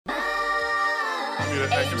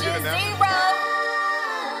Agent Zero.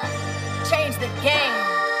 Change the game.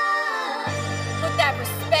 Put that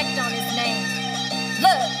respect on his name.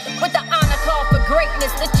 Look, with the honor call for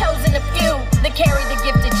greatness, the chosen of few that carry the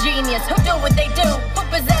gift of genius, who do what they do, who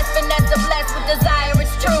possess finesse and blessed with desire,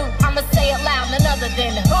 it's true. I'ma say it loud, none other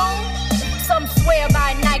than who? Some swear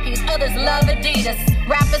by Nikes, others love Adidas.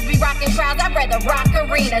 Rappers be rocking crowds, I'd rather rock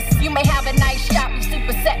arenas. You may have a nice shot, you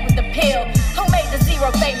super set with the pill. Who made the zero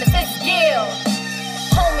famous? It's Gil.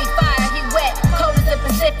 Homie fire, he wet, cold as the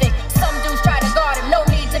Pacific. Some dudes try to guard him, no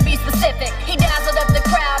need to be specific. He dazzled up the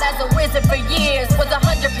crowd as a wizard for years. Was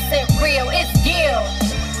 100% real, it's Gil.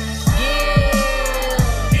 Gil.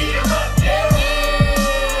 Eat him up, Gil.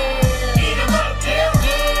 Eat him up, Gil.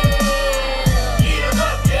 Eat him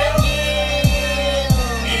up, Gil.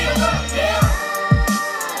 Eat him up, Gil.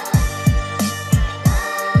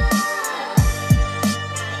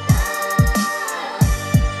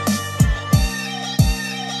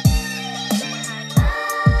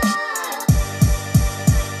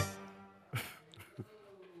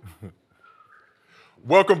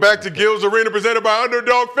 Welcome back to Gil's Arena, presented by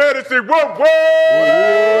Underdog Fantasy. Whoa,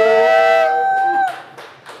 whoa!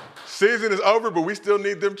 Season is over, but we still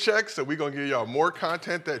need them checks, so we're going to give y'all more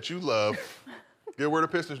content that you love. Gil, wear the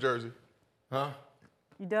Pistons jersey. Huh?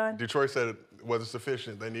 You done? Detroit said it wasn't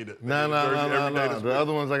sufficient. They need it. No. The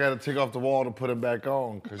other ones I got to take off the wall to put them back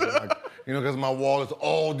on. Because my wall is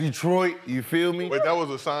all Detroit. You feel me? Wait, that was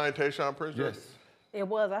a signed Tayshaun Prince jersey? Yes. It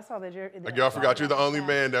was. I saw the jersey. Like, y'all forgot you're the only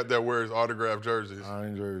man that wears autographed jerseys.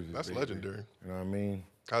 Signed jerseys. That's baby. legendary. You know what I mean?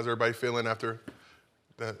 How's everybody feeling after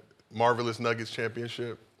that marvelous Nuggets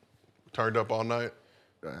championship? Turned up all night?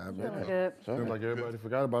 Feeling good. Seems like everybody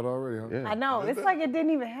forgot about it already, huh? Yeah. I know. It's like it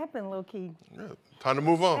didn't even happen, low key. Yeah. Time to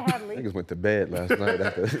move on. Niggas went to bed last night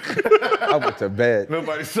after. I went to bed.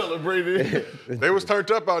 Nobody celebrated. They was turned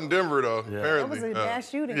up out in Denver, though, apparently. It was a mass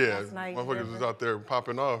shooting last night in Motherfuckers Denver. was out there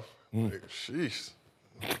popping off. Like, sheesh.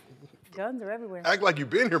 Guns are everywhere. Act like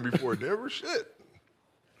you've been here before, Denver. Shit.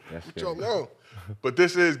 That's What y'all scary. know? But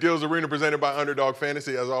this is Gil's Arena, presented by Underdog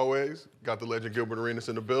Fantasy, as always. Got the legend Gilbert Arenas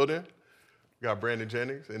in the building. Got Brandon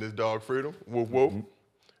Jennings and his dog Freedom. Whoop, whoop.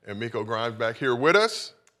 And Miko Grimes back here with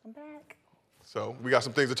us. I'm back. So we got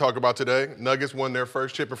some things to talk about today. Nuggets won their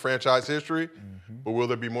first chip in franchise history, but will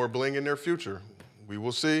there be more bling in their future? We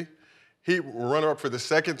will see. Heat runner-up for the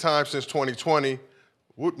second time since 2020.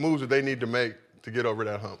 What moves do they need to make to get over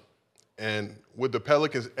that hump? And would the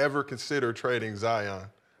Pelicans ever consider trading Zion?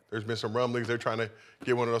 There's been some rumblings. They're trying to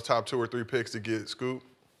get one of those top 2 or 3 picks to get Scoop.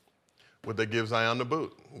 Would they give Zion the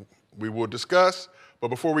boot? We will discuss. But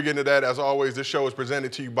before we get into that, as always, this show is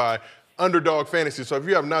presented to you by Underdog Fantasy. So if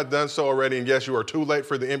you have not done so already, and yes, you are too late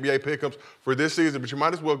for the NBA pick'ems for this season, but you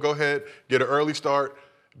might as well go ahead, get an early start.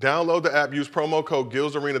 Download the app, use promo code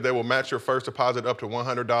Gil's Arena. They will match your first deposit up to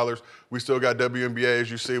 $100. We still got WNBA, as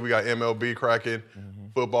you see. We got MLB cracking.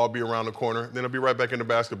 Football be around the corner. Then it'll be right back into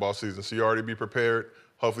basketball season. So you already be prepared.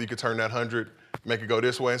 Hopefully you can turn that 100, make it go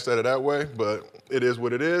this way instead of that way. But it is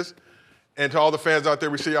what it is. And to all the fans out there,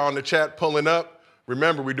 we see y'all in the chat pulling up.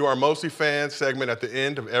 Remember, we do our Mostly Fans segment at the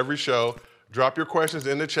end of every show. Drop your questions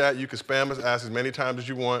in the chat. You can spam us, ask as many times as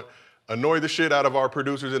you want. Annoy the shit out of our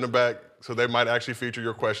producers in the back so they might actually feature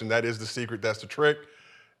your question. That is the secret. That's the trick.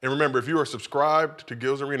 And remember, if you are subscribed to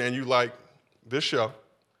Gil's Arena and you like this show,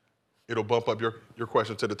 it'll bump up your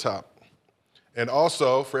question to the top. And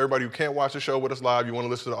also, for everybody who can't watch the show with us live, you want to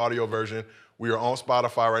listen to the audio version, we are on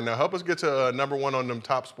Spotify right now. Help us get to #1 on them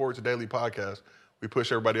top sports daily podcasts. We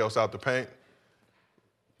push everybody else out the paint.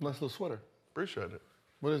 Nice little sweater. Appreciate it.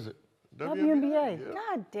 What is it? WNBA. Yeah.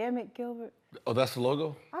 God damn it, Gilbert. Oh, that's the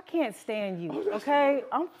logo? I can't stand you, okay?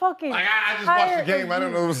 I'm fucking I just watched the game. I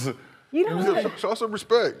don't know. You don't Show some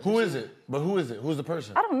respect. Who is it? But who is it? Who's the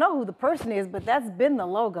person? I don't know who the person is, but that's been the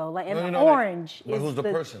logo. Like, and No, the no, no, orange But is who's the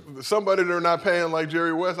person? Somebody they're not paying like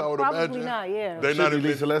Jerry West, I would Probably imagine. not, yeah. They're Should not be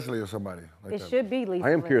even. Lisa Leslie or somebody like It that. should be Lisa. I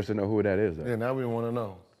am Leslie. curious to know who that is, though. Yeah, now we want to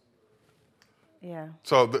know. Yeah.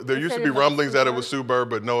 So there used to said be it's like rumblings Sue that it Bird? was Sue Bird,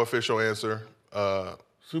 but no official answer.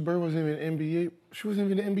 Sue Bird wasn't even NBA. She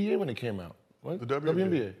wasn't even in the NBA when it came out. What? The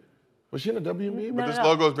WNBA. Was she in the WNBA? But this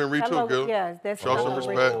logo's been That retooled, logo- Gil. Yeah, that's Show the some logo.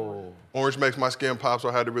 respect. Orange makes my skin pop, so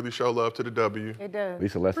I had to really show love to the W. It does.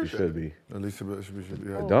 Lisa Leslie should be. At least it should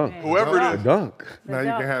be. A dunk. man. Whoever it A is, dunk. Now you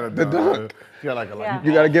can have The a dunk. You got like a Yeah.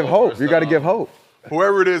 You got to give hope. You got to give hope.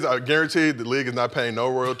 whoever it is, I guarantee the league is not paying no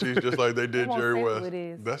royalties, just like they did won't Jerry say who West. it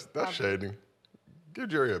is. That's shady. Give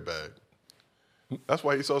Jerry a bag. That's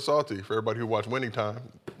why he's so salty. For everybody who watched Winning Time,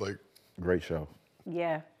 like Great show.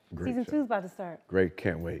 Yeah. Great Season show. 2's about to start. Great.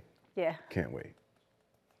 Can't wait. Yeah. Can't wait.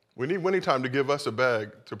 we need Winning Time to give us a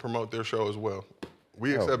bag to promote their show as well.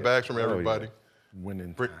 We accept yeah. bags from Oh, yeah. everybody.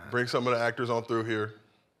 Winning. Bring some of the actors on through here.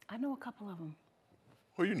 I know a couple of them.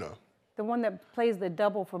 Who you know? The one that plays the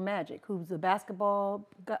double for Magic, who's the basketball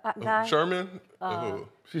guy. Sherman? Who?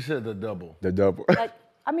 She said the double. The double. Like,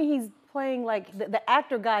 I mean, he's playing like the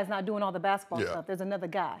actor guy's not doing all the basketball Yeah. stuff. There's another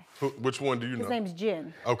guy. Which one do you know? His name's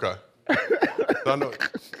Jin. Okay. I know. What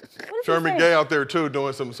did you Sherman say? Gay out there too,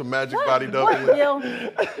 doing some magic What? body What, doubling. Gil?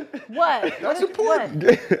 What? That's What is- important.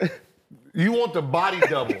 what? You want the body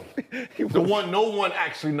double. The one no one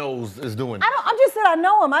actually knows is doing it. I just said I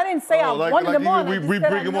know him. I didn't say I wanted him on. I We just bring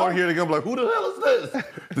said I him know on here, they're gonna be like, who the hell is this?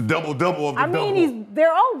 The double of the I double. mean,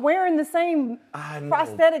 they're all wearing the same I know.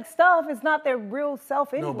 prosthetic stuff. It's not their real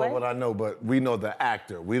self anyway. No, but what I know, but we know the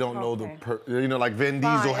actor. We don't know Okay. like Vin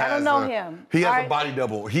Fine, Diesel I has. don't know him. He has All a right. body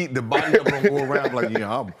double. The body double don't go around like,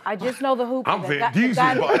 yeah, I just know the hooper. I'm the Vin guy- the Diesel's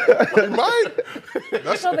guy- body. You might. I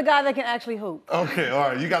just know the guy that can actually hoop. Okay, all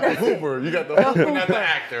right. You got the hooper. You got the hooper, not the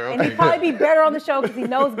actor. And Okay, he'd probably be better on the show because he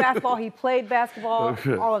knows basketball, he played basketball,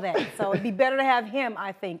 all of that. So it'd be better to have him,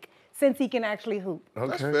 I think, since he can actually hoop. Okay,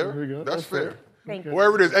 That's there we fair. go. That's fair. Thank you.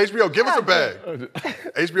 Wherever it is, HBO, give us a Yeah.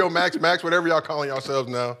 bag. HBO Max, whatever y'all calling yourselves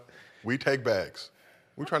now, we take bags.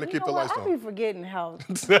 We're trying to You keep know the what? lights I be on. forgetting how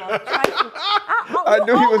I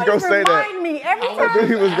knew he was gonna say that. Remind me every time.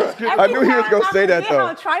 I knew he was gonna say that How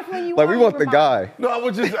though. trifling you Like are, we you want the remind guy. me. No, I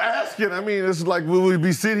was just asking. I mean, it's like, will we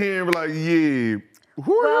be sitting here and be like, yeah,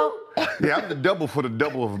 who are Well- you? Yeah, I'm the double for the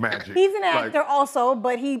double of magic. He's an Like, actor also,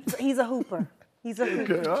 but he's a hooper. He's a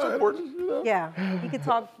hooper. okay, all right. Yeah, he can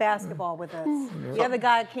talk basketball with us. The other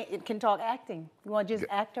guy can talk acting. You want just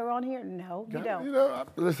actor on here? No, you don't. You know,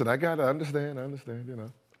 listen, I gotta understand, you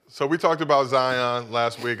know. So we talked about Zion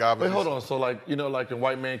last week, obviously. Wait, hold on. So like, you know, like in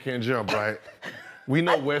White Man Can't Jump, right? We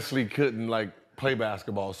know Wesley couldn't like play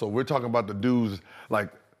basketball, so we're talking about the dudes like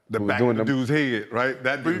the Who was back doing of the them- dude's head, right?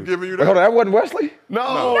 That We dude. giving you Wait, hold that. on, that wasn't Wesley?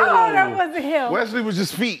 No, No, that wasn't him. Wesley was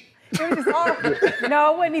just feet. It was just all,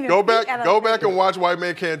 no, it wasn't even. Go peek at back, us. go back and watch White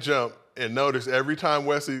Man Can't Jump and notice every time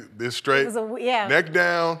Wesley is straight, It was yeah. neck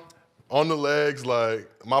down, on the legs. Like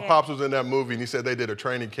my Yeah. pops was in that movie and he said they did a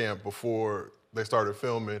training camp before they started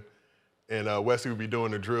filming. And Wesley would be doing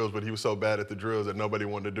the drills, but he was so bad at the drills that nobody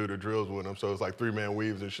wanted to do the drills with him. So it's like 3-man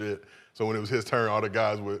weaves and shit. So when it was his turn, all the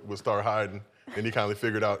guys would start hiding. And he kind of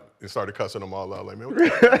figured out and started cussing them all out. Like, man, what the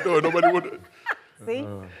fuck you doing? Nobody would. See?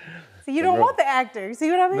 So you don't want the actor. You see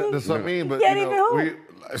what I mean? That's what I mean. But Can't you know, even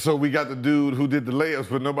so we got the dude who did the layups,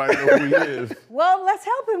 but nobody knows who he is. Well, let's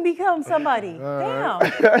help him become somebody. Damn.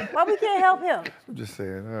 Why we can't help him? I'm just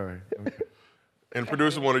saying. All right. Okay. And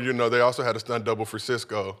producers wanted you to know they also had a stunt double for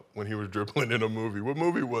Cisco when he was dribbling in a movie. What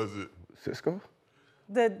movie was it? Cisco?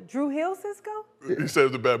 The Drew Hill Cisco? He said it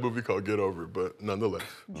was a bad movie called Get Over It, but nonetheless.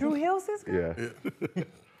 Drew Hill Cisco? Yeah.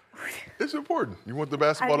 It's important. You want the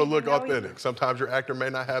basketball to didn't look know authentic. Sometimes your actor may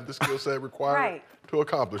not have the skill set required Right. to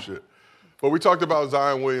accomplish it. But we talked about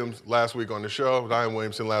Zion Williamson last week on the show.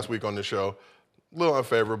 A little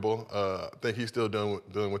unfavorable. I think he's still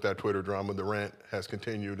dealing with that Twitter drama. The rant has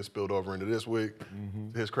continued and spilled over into this week.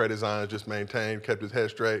 His credit, Zion's just maintained, kept his head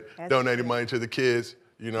straight, That's donating money to the kids.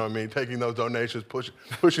 You know what I mean? Taking those donations,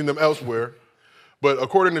 pushing them elsewhere. But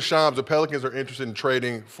according to Shams, the Pelicans are interested in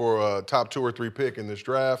trading for a top 2 or 3 pick in this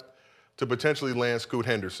draft to potentially land Scoot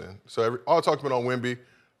Henderson. So all talk's been on Wemby.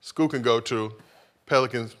 Scoot can go to.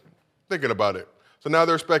 Pelicans thinking about it. So now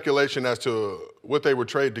there's speculation as to what they would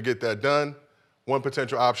trade to get that done. One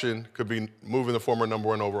potential option could be moving the former number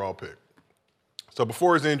 1 overall pick. So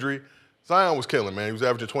before his injury, Zion was killing, man. He was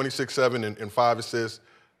averaging 26-7 and 5 assists,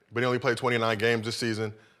 but he only played 29 games this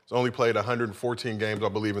season. He's only played 114 games, I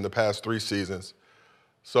believe, in the past 3 seasons.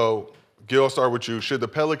 So, Gil, I'll start with you. Should the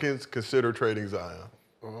Pelicans consider trading Zion?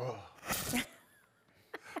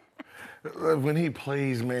 When he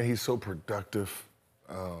plays, man, he's so productive.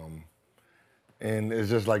 And it's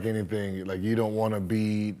just like anything, like you don't want to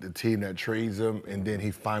be the team that trades him and then he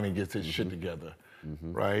finally gets his shit together,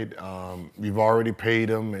 right? You've already paid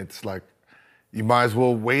him. It's like, you might as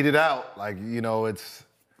well wait it out. Like, you know, it's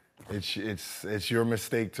your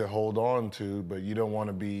mistake to hold on to, but you don't want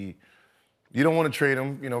to trade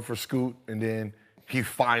him, you know, for Scoot and then he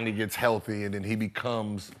finally gets healthy and then he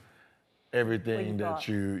becomes everything that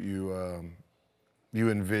you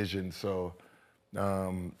envision. So,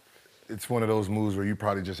 it's one of those moves where you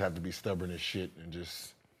probably just have to be stubborn as shit and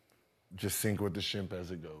just sink with the ship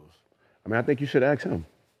as it goes. I mean, I think you should ask him.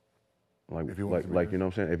 Like, If he wants to be like here. you know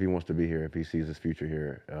what I'm saying? If he wants to be here, if he sees his future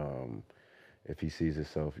here, if he sees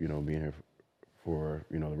himself, you know, being here for,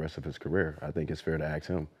 you know, the rest of his career, I think it's fair to ask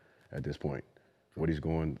him at this point what he's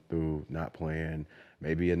going through, not playing.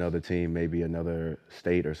 Maybe another team, maybe another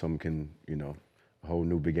state or something can, you know, a whole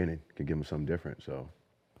new beginning can give him something different. So.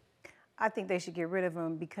 I think they should get rid of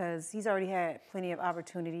him because he's already had plenty of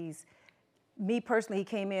opportunities. Me personally, he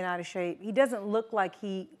came in out of shape. He doesn't look like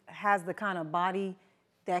he has the kind of body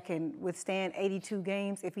that can withstand 82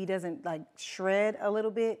 games if he doesn't like shred a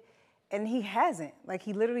little bit. And he hasn't. Like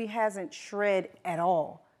he literally hasn't shred at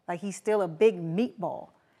all. Like he's still a big meatball.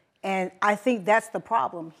 And I think that's the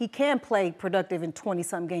problem. He can play productive in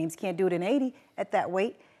 20-some games. Can't do it in 80 at that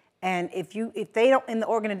weight. And if they don't in the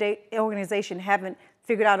organization haven't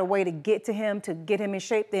figured out a way to get to him, to get him in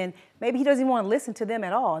shape, then maybe he doesn't even want to listen to them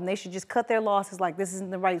at all. And they should just cut their losses like this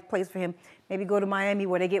isn't the right place for him. Maybe go to Miami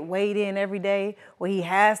where they get weighed in every day, where he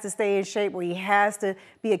has to stay in shape, where he has to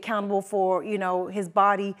be accountable for, his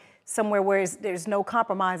body somewhere where there's no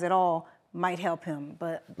compromise at all might help him.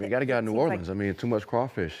 But we got a guy in New Orleans. I mean, too much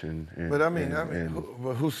crawfish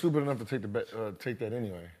but who's stupid enough to take that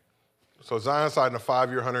anyway? So Zion signed a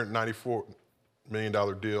 5-year, $194 million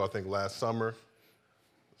deal, I think, last summer.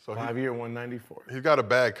 So 5-year, 194. He's got a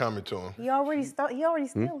bag coming to him. He already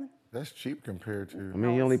stealing. That's cheap compared to. I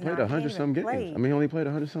mean, he only it's played not. He 100-some ain't even games. played. I mean, he only played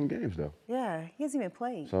 100-some games though. Yeah, he hasn't even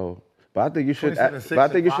played. So, but I think you should. 27, But I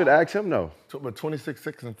think you 6, should and ask him though. But 27,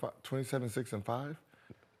 6, and 5.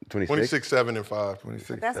 26, 7, and 5. 26.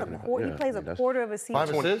 But that's 7. he plays a quarter of a season. 5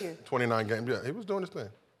 assists? 29 games. Yeah, he was doing his thing.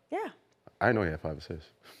 Yeah, I know he had 5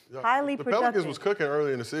 assists. Yeah. highly the productive. Pelicans was cooking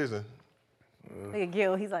early in the season. Look at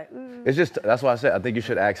Gil. He's like, ooh. It's just that's why I said I think you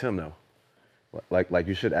should ask him though. Like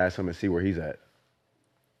you should ask him and see where he's at.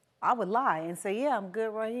 I would lie and say, yeah, I'm good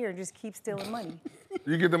right here. Just keep stealing money.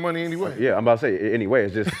 You get the money anyway. Yeah, I'm about to say anyway.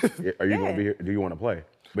 It's just are you gonna be here? Do you want to play?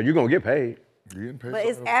 But you're gonna get paid. You getting paid. But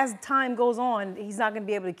as time goes on, he's not going to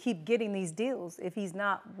be able to keep getting these deals if he's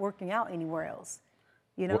not working out anywhere else.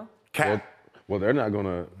 Well, they're not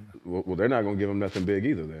gonna. Well, they're not gonna give him nothing big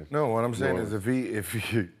either. Then. No, what I'm saying is if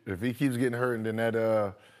he keeps getting hurt and then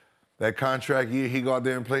that contract year he go out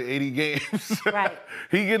there and play 80 games, Right.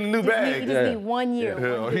 he getting a new bag. He just need 1 year.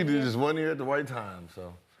 Yeah, one he good did year. just 1 year at the right time.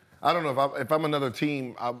 So I don't know if I'm another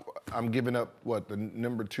team, I'm giving up the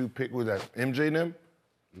number 2 pick was that MJ and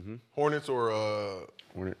them. Hornets or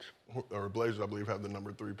Hornets. or Blazers, I believe, have the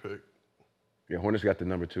number 3 pick. Yeah, Hornets got the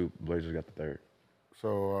number 2. Blazers got the 3rd.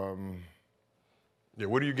 So Yeah,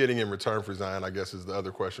 what are you getting in return for Zion? I guess is the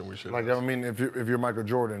other question we should. like ask. I mean, if you're Michael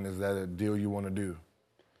Jordan, is that a deal you want to do?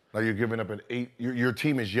 Like you're giving up your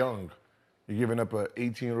team is young. You're giving up an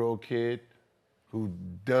 18-year-old kid who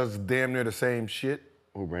does damn near the same shit.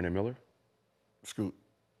 Oh, Brandon Miller. Scoot.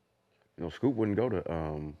 Scoot wouldn't go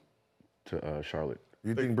to Charlotte.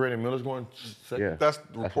 You think Brandon Miller's going second? Yeah. That's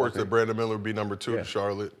what I reports that think. Brandon Miller would be number 2 Yeah. to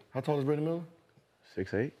Charlotte. How tall is Brandon Miller?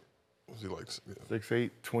 6'8". Was he like? 6'8",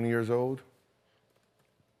 20 years old.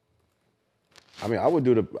 I mean, I would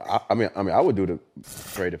do the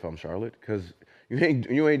trade if I'm Charlotte because you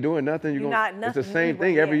ain't doing nothing. You're not It's the nothing same anyway,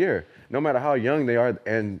 thing every yeah. year, no matter how young they are,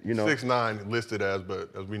 and 6'9" listed as, but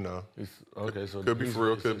as we know, Okay, so could be he's for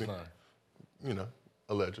real, really could be. 6'9".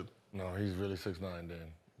 Alleged. No, he's really 6'9"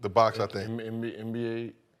 then. The box, I think.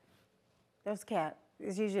 NBA There's cap.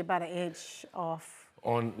 It's usually about an inch off.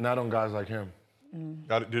 not on guys like him.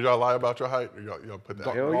 Did y'all lie about your height? Or y'all put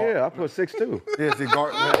that? hell yeah, I put 6'2". Yeah, see,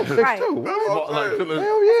 guard. Right. 6'2". Like, Hell So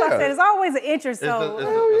I yeah. said it's always an inch or It's so.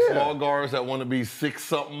 the small guards that want to be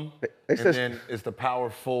 6-something, and says- then it's the power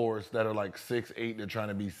forwards that are like 6'8". They're trying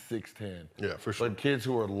to be 6'10". Yeah, for sure. But kids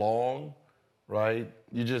who are long, right?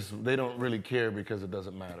 They don't really care because it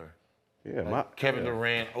doesn't matter. Yeah, Kevin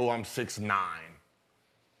Durant, I'm 6'9".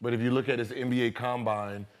 But if you look at his NBA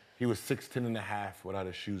combine, he was 6'10" and a half without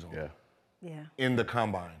his shoes on. Yeah. Yeah. In the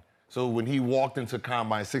combine. So when he walked into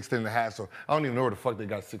combine, 6'10" and a half, so I don't even know where the fuck they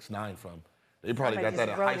got 6'9" from. They probably Somebody got that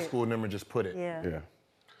just at high wrote it. school and never just put it. Yeah. Yeah.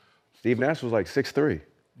 Steve Nash was like 6'3".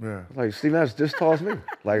 Yeah. Like Steve Nash this tall as me.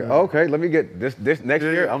 Like okay, let me get this next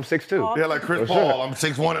year. I'm 6'2". Yeah, like Chris For sure. Paul, I'm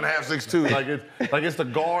 6'1" and a half, 6'2".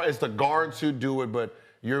 It's the guards who do it, but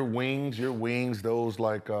your wings, those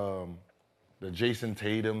like the Jason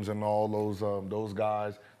Tatums and all those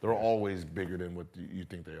guys, they're always bigger than what you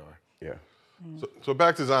think they are. Yeah. So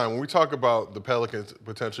back to Zion. When we talk about the Pelicans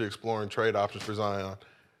potentially exploring trade options for Zion,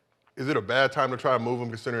 is it a bad time to try to move him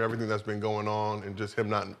considering everything that's been going on and just him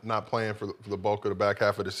not playing for the bulk of the back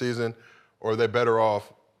half of the season? Or are they better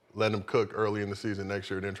off letting him cook early in the season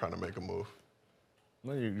next year and then trying to make a move?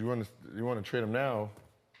 No, you want to trade him now.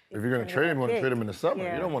 If you're going to trade him, you want to trade him in the summer.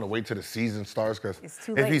 Yeah. You don't want to wait till the season starts because It's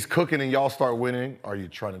too if late. he's cooking and y'all start winning, are you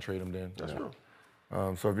trying to trade him then? That's true.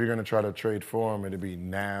 So if you're going to try to trade for him, it'd be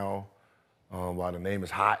now while the name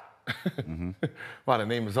is hot, while the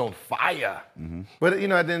name is on fire. But, at the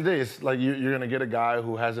end of the day, it's like you're going to get a guy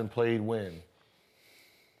who hasn't played when?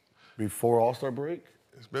 Before All-Star break?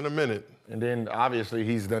 It's been a minute. And then obviously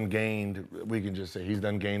he's done gained, we can just say he's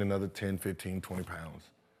done gained another 10, 15, 20 pounds.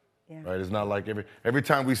 Yeah. Right? It's not like every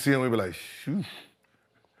time we see him, we be like, shoo.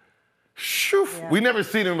 Shoo. Yeah. We never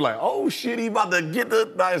seen him like, oh shit, he about to get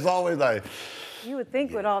the, no, it's always like. You would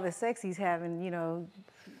think with all the sex he's having, you know,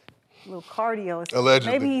 little cardio.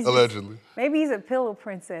 Allegedly. Allegedly. Maybe he's a pillow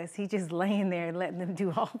princess. He's just laying there and letting them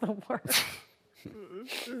do all the work.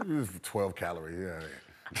 12 calories, yeah.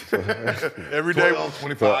 Every day, 12,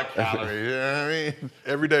 25 calories, you know what I mean?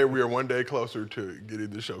 every day we are one day closer to getting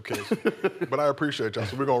the showcase. But I appreciate y'all.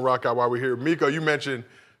 So we're gonna rock out while we're here. Miko, you mentioned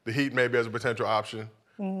the Heat maybe as a potential option,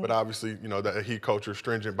 but obviously, you know, that Heat culture,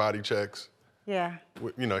 stringent body checks. Yeah.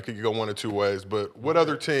 You know, it could go one of two ways. But what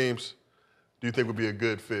other teams do you think would be a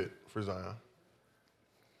good fit for Zion?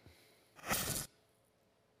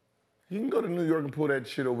 You can go to New York and pull that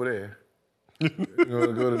shit over there. You know,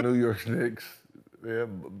 go to New York Knicks. Yeah,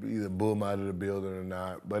 either boom them out of the building or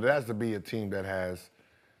not. But it has to be a team that has.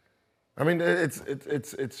 I mean,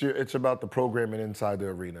 it's about the programming inside the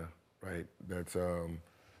arena, right? That's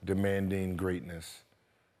demanding greatness.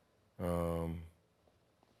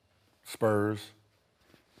 Spurs.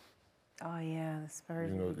 Oh yeah, the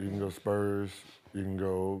Spurs. You can go Spurs. You can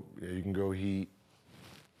go Heat.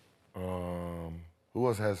 Who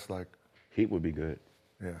else has like? Heat would be good.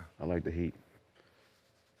 Yeah. I like the Heat.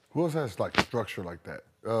 Who else has like structure like that?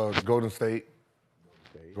 Golden State.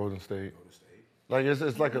 Golden State. Like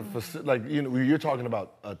it's like like you know you're talking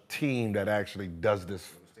about a team that actually does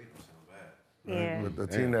this. Yeah. A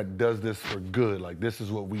team that does this for good. Like this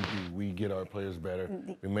is what we do. We get our players better.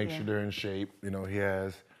 We make sure they're in shape. You know he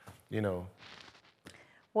has, you know.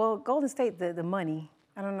 Well, Golden State, the money.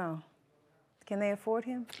 I don't know. Can they afford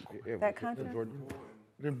him? That contract?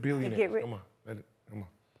 They're billionaires. Get rid- Come on. Come on.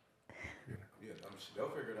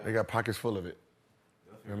 They got pockets full of it.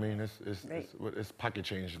 I mean, it's pocket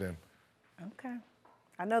change to them. Okay.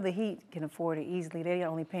 I know the Heat can afford it easily. They're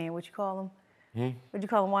only paying, what you call them? What you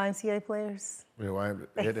call them, YMCA players?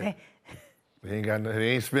 Yeah,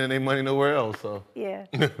 they ain't spending their money nowhere else. So Yeah,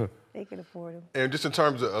 they can afford them. And just in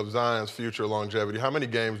terms of Zion's future longevity, how many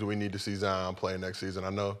games do we need to see Zion play next season? I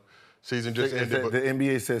know season just ended, but the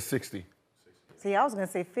NBA says 60. See, I was going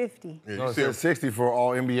to say 50. yeah, No, you it see him- says 60 for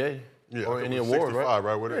all NBA. Yeah, or I any thought it was award, 65,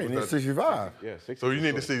 right? right? What Yeah, was you need that? 65. Yeah, 60. So you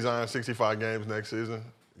need to see Zion 65 games next season.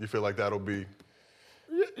 You feel like that'll be,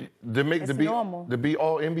 It's normal. To be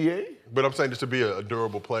all NBA? but I'm saying just to be a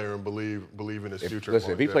durable player and believe in his future.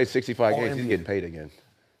 Listen, if he plays 65 All games, he's NBA. getting paid again.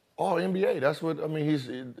 All NBA. That's what I mean.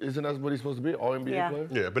 Isn't that what he's supposed to be? All NBA Yeah. player?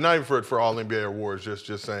 Yeah, but not even for all NBA awards.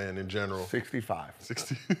 Just saying in general. 65.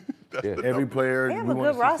 60. That's Yeah. the Every number. player. They have we a wanna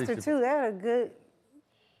good see roster, 60. too. They had a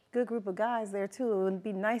good group of guys there, too. It would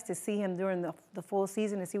be nice to see him during the full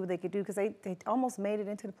season and see what they could do because they almost made it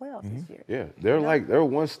into the playoffs this year. Yeah, they're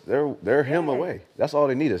him Yeah. away. That's all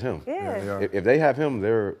they need is him. Yeah. they are. If they have him,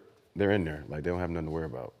 they're in there. Like they don't have nothing to worry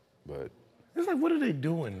about. But It's like, what are they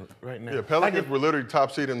doing right now? Yeah, Pelicans were literally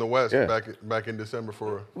top seed in the West Yeah. back in December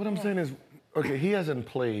for. What I'm saying is, okay, he hasn't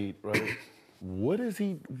played, right? What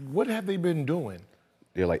have they been doing?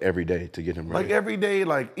 yeah, like every day to get him ready. Like every day,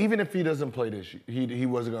 like even if he doesn't play this year, he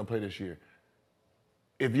wasn't gonna play this year.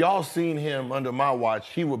 If y'all seen him under my watch,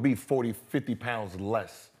 he would be 40, 50 pounds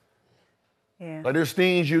less. Yeah. Like there's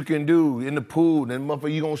things you can do in the pool, then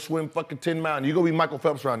motherfucker, you gonna swim fucking 10 miles. You gonna be Michael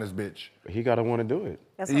Phelps around this bitch. But he gotta want to do it.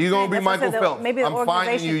 That's what I'm You gonna saying. be That's what I Michael said, Phelps. maybe the I'm finding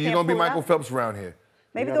organization you. You're can't gonna be pull it Michael out. Phelps around here.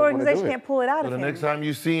 Maybe You the gotta wanna do organization it. can't pull it out So of the him. next time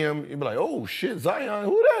you see him, you be like, oh shit, Zion,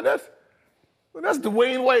 who that? That's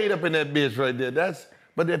Dwayne Wade up in that bitch right there.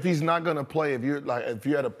 But if he's not gonna play, if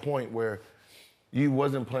you're at a point where you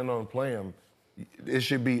wasn't planning on playing him, it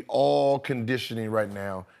should be all conditioning right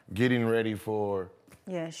now, getting ready for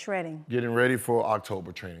shredding.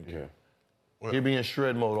 October training camp. He'll be in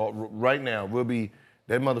shred mode right now.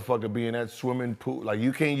 That motherfucker be in that swimming pool. Like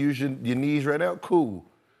you can't use your knees right now? Cool.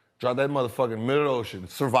 Drop that motherfucker in the middle of the ocean.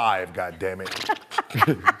 Survive, goddammit.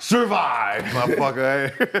 Survive,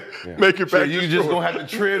 motherfucker. Make it back. You to just shore. gonna have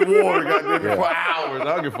to tread water, goddamn, for hours. I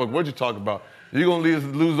don't give a fuck what you talking about. You're gonna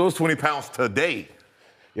lose those 20 pounds today.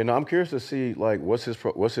 You know, I'm curious to see like what's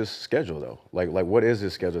his schedule though. Like what is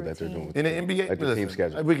his schedule that they're doing? In the NBA, like the team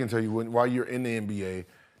schedule. We can tell you while you're in the NBA,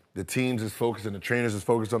 the teams is focused and the trainers is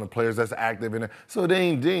focused on the players that's active in it. So they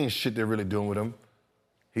ain't shit they're really doing with him.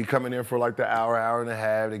 He coming in for like the hour and a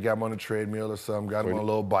half. They got him on a treadmill or something. Got him on a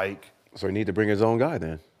little bike. So he need to bring his own guy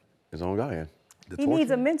then. His own guy in. He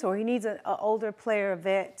needs a mentor. He needs an older player, a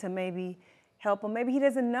vet, to maybe help him. Maybe he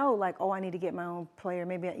doesn't know, like, oh, I need to get my own player.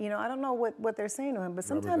 Maybe, I don't know what they're saying to him. But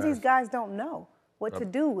sometimes these guys don't know. what to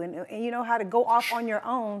do and you know how to go off on your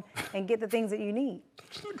own and get the things that you need.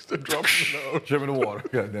 Jump in the water.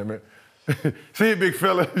 God damn it. See you, big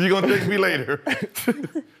fella. You're going to thank me later.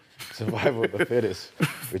 Survival of the fittest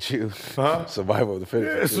with you. Huh? Survival of the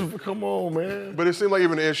fittest. Yeah, come on, man. But it seemed like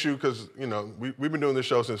even an issue because, you know, we've been doing this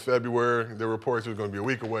show since February. There were reports he was going to be a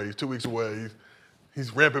week away. He's 2 weeks away.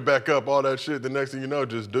 He's ramping back up, all that shit. The next thing you know,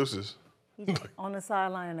 just deuces. He's on the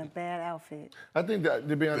sideline in a bad outfit. I think that,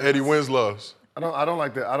 to be honest, Eddie Winslow's. I don't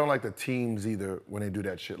like the teams either when they do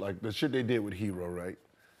that shit. Like the shit they did with Hero, right?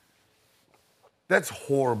 That's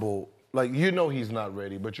horrible. Like, you know he's not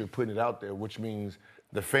ready, but you're putting it out there, which means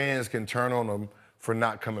the fans can turn on him for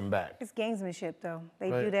not coming back. It's gamesmanship, though. They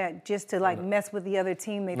Right. do that just to, like, mess with the other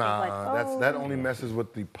team. They think, like, oh. that only messes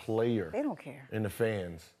with the player. They don't care. And the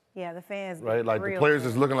fans. Yeah, the fans. Right? Like, the real players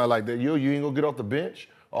fans. is looking like that. You ain't gonna get off the bench?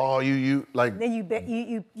 Oh, you like. Then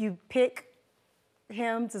you pick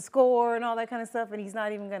him to score and all that kind of stuff, and he's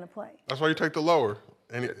not even going to play. That's why you take the lower.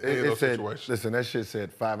 Any of those said, situations. listen, that shit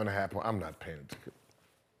said 5.5 points. I'm not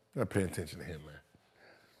paying attention to him, man.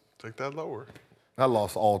 Take that lower. I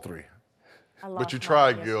lost all 3. But you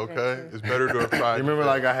tried, Gil, okay? It's better to have tried. You remember,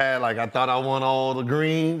 like, I thought I won all the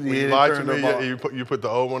greens. When Yeah, you it lied to turned me, up all- you put the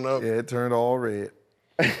old one up. Yeah, it turned all red.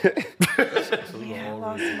 Yeah, I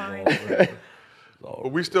lost mine.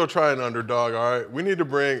 But we still trying Underdog, all right? We need to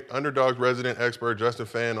bring Underdog's resident expert, Justin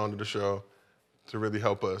Fan, onto the show to really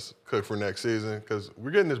help us cook for next season because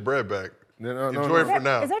we're getting this bread back. Enjoy it for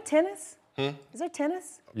now. Is there tennis? Is there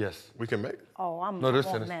tennis? Yes. We can make it. Oh, I'm there's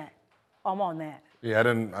on tennis. that. I'm on that. Yeah,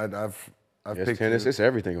 I've Yes, picked tennis, 2. it's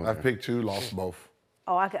everything on I've there. picked 2, lost both.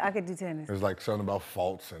 Oh, I could do tennis. There's like something about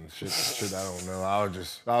faults and shit I don't know. I was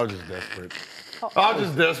just desperate. I was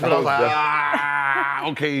just desperate. I was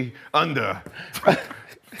like, okay, under.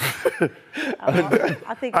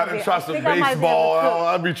 I think I done tried some baseball.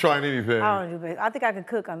 I'd be trying anything. I don't do baseball. I think I could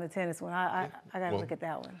cook on the tennis one. I got to look at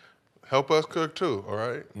that one. Help us cook too, all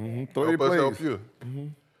right? Throw Help your us help plays. you.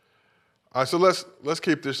 All right, so let's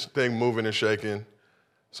keep this thing moving and shaking.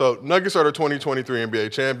 So Nuggets are the 2023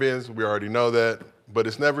 NBA champions. We already know that, but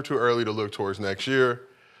it's never too early to look towards next year.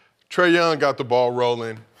 Trae Young got the ball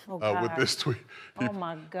rolling with God. this tweet. He Oh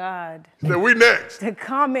my God. said, "We next." The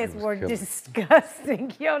comments were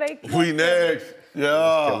disgusting. Yo, they cooked We next.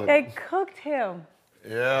 Yeah. They cooked him.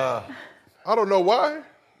 Yeah. I don't know why.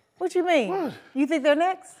 What you mean? You think they're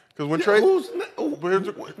next? Because when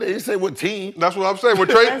Trae, They didn't say what team. that's what I'm saying. When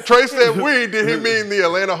Trae said "we," did he mean the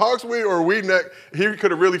Atlanta Hawks "we" or "we" next? He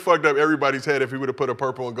could have really fucked up everybody's head if he would have put a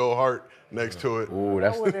purple and gold heart next to it. Ooh, That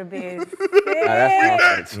that's would have been that's sick.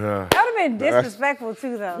 confidence. Yeah. That would have been disrespectful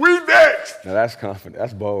too, though. We next. Now that's confident.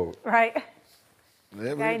 That's bold. Right?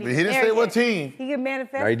 Yeah, Guy ain't he even didn't there say what yet. team. He could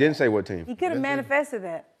manifest. No, he didn't say what team. He could have manifested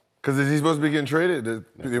that. Because is he supposed to be getting traded? It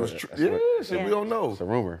was what- that's yeah, what- shit, Yeah. we don't know. It's a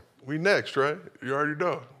rumor. We next, right? You already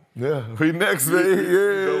know. Yeah, we next, man.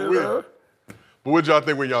 Go win. Yeah. But what y'all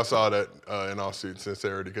think when y'all saw that in all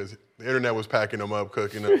sincerity? Because the internet was packing them up,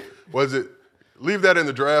 cooking them. Was it leave that in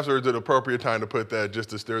the drafts, or is it appropriate time to put that just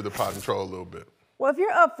to stir the pot and troll a little bit? Well, if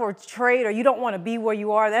you're up for trade or you don't want to be where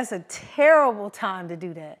you are, that's a terrible time to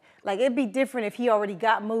do that. Like, it'd be different if he already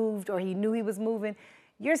got moved or he knew he was moving.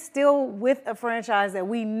 You're still with a franchise that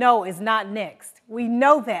we know is not next. We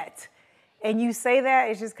know that. And you say that,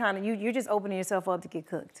 it's just kind of, you're just opening yourself up to get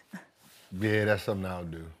cooked. Yeah, that's something I'll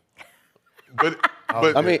do. But I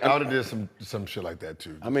would have did some shit like that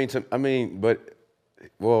too.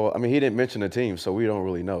 He didn't mention the team, so we don't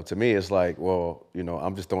really know. To me, it's like, well,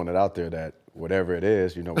 I'm just throwing it out there that whatever it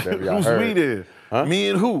is, whatever y'all Who's heard. we then? Huh? Me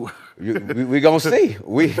and who? We gonna see.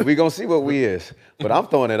 We gonna see what we is. But I'm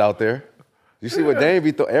throwing it out there. You see what Dame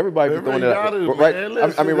be throwing? Everybody be throwing it out. Everybody Right. got it, man.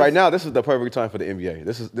 Listen, Right now, this is the perfect time for the NBA.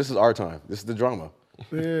 This is our time. This is the drama.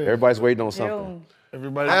 Yeah. Everybody's waiting on something. June.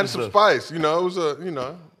 Everybody add just some does. spice. It was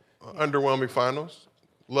a underwhelming finals.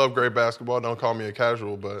 Love great basketball. Don't call me a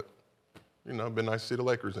casual, but been nice to see the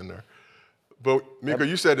Lakers in there. But Miko,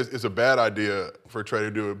 you said it's a bad idea for Trae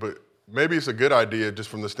to do it, but maybe it's a good idea just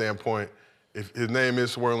from the standpoint if his name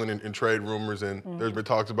is swirling in trade rumors and there's been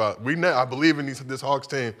talks about I believe in this Hawks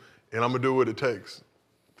team and I'm gonna do what it takes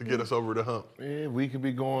to get us over the hump. Yeah, we could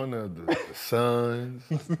be going to the Suns,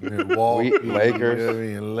 Milwaukee,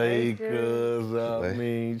 Lakers. Lakers. I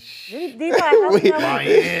mean, Did he buy a house in LA?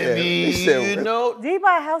 Miami. Did he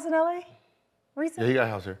buy a house in LA Yeah, recently? he got a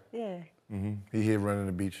house here. Yeah. He here running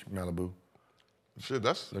the beach, Malibu, Shit,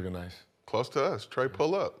 that's looking nice. close to us. Trey,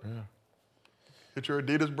 pull up. Yeah. Hit your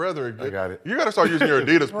Adidas brethren. I got it. You got to start using your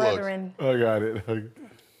Adidas plugs. Brethren. I got it.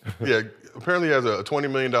 Yeah, apparently he has a $20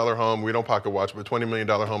 million home. We don't pocket watch, but $20 million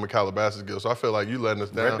home in Calabasas, Gil. So I feel like you letting us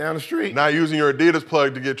down. Right down the street. Not using your Adidas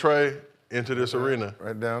plug to get Trey into this arena.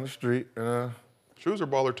 Right down the street. Shoes are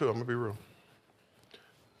baller too, I'm gonna be real.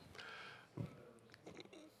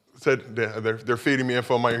 Said they're feeding me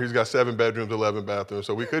info on my ear. He's got 7 bedrooms, 11 bathrooms,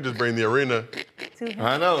 so we could just bring the arena.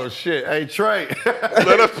 I know, shit. Hey, Trey.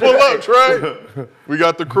 Let us pull up, Trey. We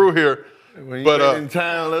got the crew here. When you get in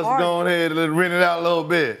town, let's go ahead and rent it out a little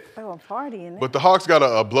bit. Oh, party in there. But the Hawks got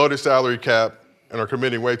a bloated salary cap and are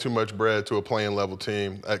committing way too much bread to a playing level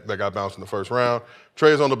team that got bounced in the first round.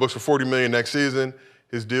 Trey's on the books for $40 million next season.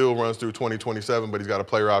 His deal runs through 2027, but he's got a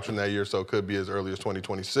player option that year, so it could be as early as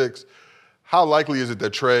 2026. How likely is it that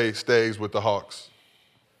Trey stays with the Hawks?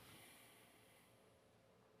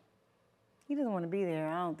 He doesn't want to be there.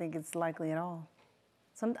 I don't think it's likely at all.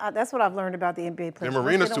 That's what I've learned about the NBA players. The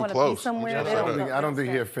arena's too close. I don't think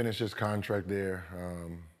he'll finish his contract there.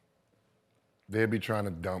 They'll be trying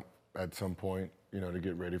to dump at some point, to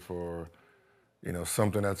get ready for,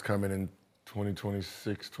 something that's coming in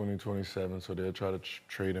 2026, 2027. So they'll try to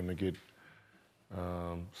trade him to get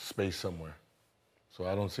space somewhere. So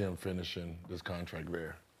I don't see him finishing this contract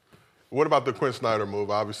there. What about the Quinn Snyder move?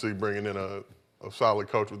 Obviously bringing in a solid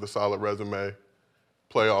coach with a solid resume,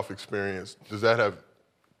 playoff experience. Does that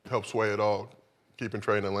help sway at all, keeping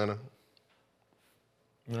Trey in Atlanta?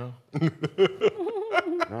 No.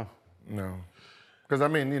 No. Because, I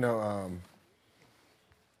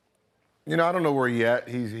don't know where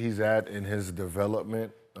he's at in his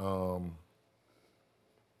development.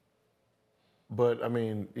 But,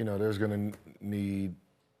 there's going to need,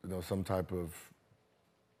 some type of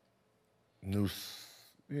new,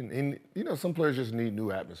 some players just need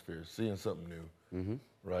new atmospheres, seeing something new,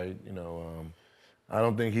 right? I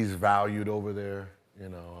don't think he's valued over there,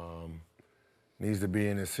 needs to be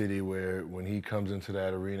in a city where when he comes into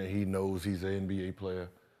that arena, he knows he's an NBA player.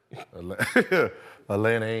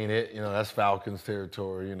 Atlanta ain't it, that's Falcons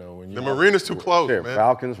territory, when the arena's too close, man.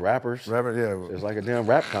 Falcons, rappers. Yeah. It's like a damn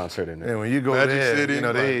rap concert in there. Yeah, when you go Magic there, City,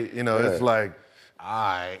 it's like, all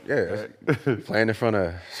right. Yeah, playing in front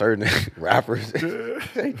of certain rappers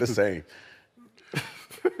ain't the same.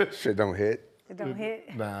 Shit don't hit. It don't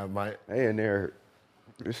hit. Nah, They in there,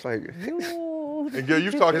 it's like. And Gil,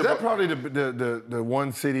 you've talked Is about that probably the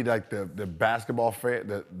one city like the basketball fan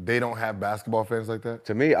that they don't have basketball fans like that?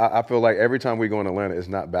 To me, I feel like every time we go in Atlanta, it's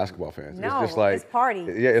not basketball fans. No, it's just like it's party.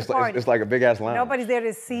 Yeah, it's like a big ass lounge. Nobody's there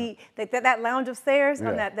to see that lounge upstairs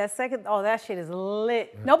on that second. Oh, that shit is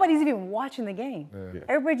lit. Nobody's even watching the game. Yeah.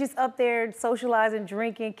 Everybody's just up there socializing,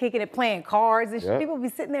 drinking, kicking it, playing cards, and people be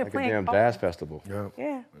sitting there like playing a damn cards. jazz festival.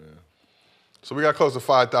 Yeah. So we got close to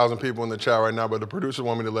 5,000 people in the chat right now, but the producers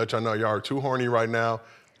want me to let y'all know y'all are too horny right now.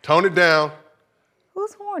 Tone it down.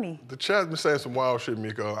 Who's horny? The chat's been saying some wild shit,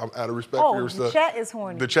 Miko. I'm out of respect for your stuff. The chat is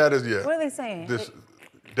horny. The chat is, yeah. What are they saying? This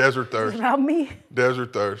desert thirst. About me?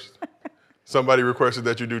 Desert thirst. Somebody requested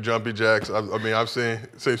that you do jumpy jacks. I've seen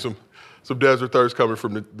some desert thirst coming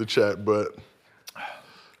from the chat, but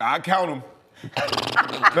I count them.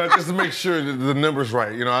 Just to make sure that the number's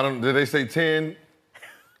right. Did they say 10?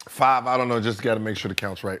 5, I don't know, just got to make sure the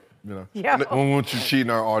count's right, Yeah. We don't want you cheating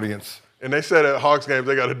our audience. and they said at Hawks games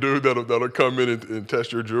they got a dude that'll come in and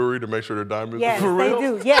test your jewelry to make sure they're diamonds. Yes, For real? they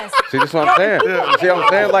do. Yes. See, that's what I'm saying. See what I'm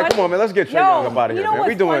saying? Like, come on, man, let's get Trey Young up out of here, man.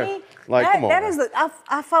 We doing, funny? come on. That is,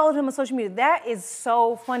 I followed him on social media. That is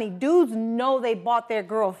so funny. Dudes know they bought their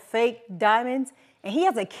girl fake diamonds, and he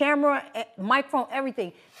has a camera, microphone,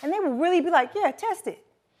 everything. And they will really be like, yeah, test it.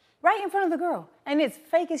 Right in front of the girl. And it's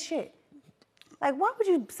fake as shit. Like, why would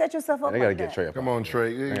you set yourself up They like gotta that? get Trey up. Come on,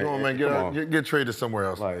 Trey. Come on, man. Get Trey to somewhere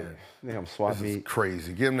else, Like, man. damn swap This is meet.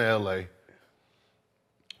 crazy. Get him to L.A.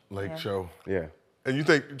 Lake Show. Yeah. And you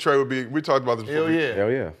think Trey would be? We talked about this before. Hell yeah.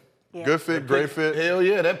 Hell yeah. Yeah. Good fit, great fit. Hell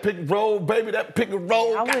yeah. That pick and roll, baby. That pick and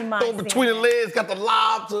roll. I wouldn't mind Throw between the seeing legs. Got the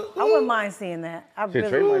lob to. I wouldn't mind seeing that. I See, really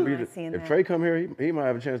Trey might wouldn't be mind seeing if that. Trey come here, he might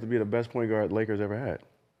have a chance to be the best point guard the Lakers ever had.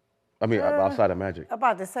 I mean, outside of Magic. I'm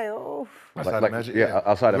about to say, oh. Outside of Magic? Yeah,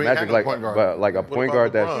 outside of We ain't Magic, got no point guard. but like a What point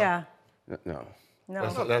about guard LeBron? that's Yeah. no.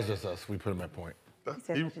 No. That's just us. We put him at point.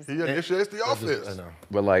 He initiates the offense. I know.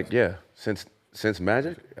 But like, yeah, since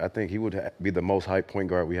Magic, I think he would be the most hyped point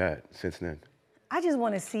guard we had since then. I just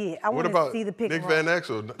want to see it. I What want about to see the pick Nick and roll. Van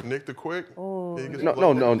Exel, Nick the Quick? Oh. He gets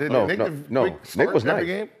No. Nick Nick was nice.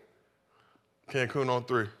 Game? Cancun on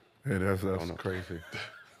 3. Yeah, that's crazy.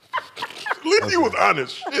 At least he was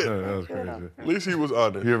honest. Shit. Yeah, that was crazy. At least he was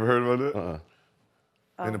honest. You ever heard about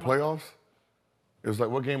that? In the playoffs? It was like,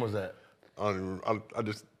 what game was that? I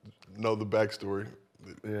just know the backstory.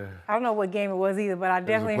 Yeah. I don't know what game it was either, but I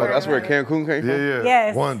definitely heard That's where about it. Cancun came from. Yeah.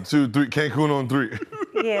 Yes. 1, 2, 3. Cancun on 3.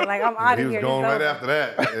 Yeah, like I'm out He of was here. gone It's right over. after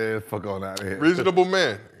that. Yeah, fuck on out of here. Reasonable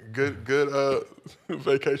man. Good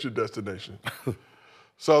vacation destination.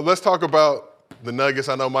 So let's talk about the Nuggets.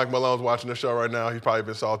 I know Mike Malone's watching the show right now. He's probably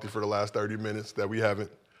been salty for the last 30 minutes that we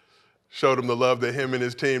haven't showed him the love that him and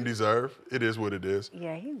his team deserve. It is what it is.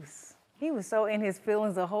 Yeah, he was so in his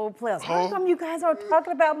feelings the whole playoffs. How come you guys aren't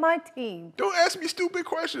talking about my team? Don't ask me stupid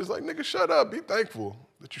questions. Like, nigga, shut up. Be thankful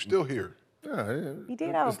that you're still here. Yeah, He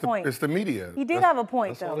did have a point. It's the media. He did have a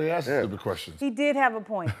point, That's all though. they ask stupid questions. He did have a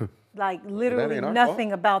point. Like, literally ain't our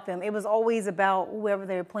nothing about them. It was always about whoever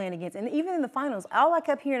they were playing against. And even in the finals, all I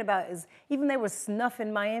kept hearing about is even they were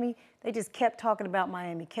snuffing Miami, they just kept talking about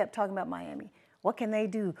Miami, kept talking about Miami. What can they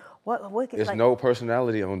do? What can, There's like, no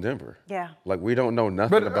personality on Denver. Yeah. Like, we don't know nothing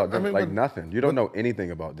But, about I them. mean, Like, but- nothing. You don't know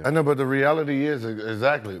anything about them. I know, but the reality is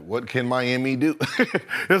exactly what can Miami do?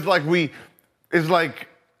 It's like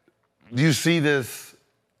you see this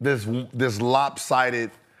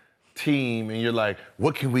lopsided team, and you're like,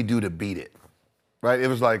 what can we do to beat it? Right? It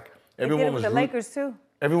was like they did it with the Lakers, too.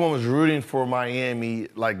 Everyone was rooting for Miami,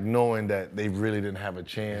 like knowing that they really didn't have a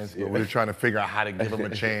chance, but we were trying to figure out how to give them a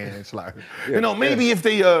chance. Like, maybe if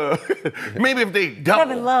they double.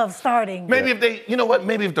 Kevin Love starting. Maybe if they, you know what?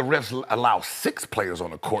 Maybe if the refs allow 6 players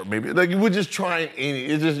on the court, maybe like we're just trying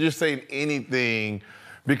it's just you're saying anything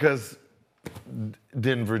because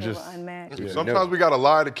Denver They were just unmatched. Sometimes we got to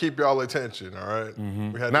lie to keep y'all attention, all right?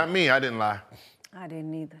 We had not me. I didn't lie. I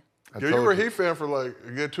didn't either. you were a Heat fan for like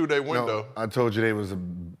a good 2-day window. I told you they was a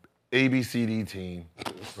ABCD team,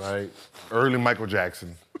 right? Early Michael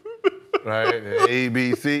Jackson, right?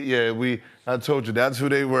 ABC. Yeah, I told you that's who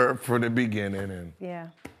they were from the beginning, and Yeah.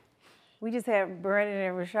 We just had Brandon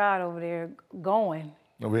and Rashad over there going.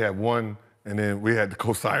 we had one, and then we had the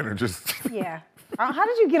co-signer just. Yeah. How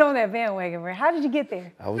did you get on that bandwagon, Ray? How did you get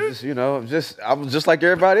there? I was just, I was just like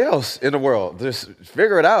everybody else in the world. Just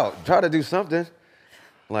figure it out. Try to do something.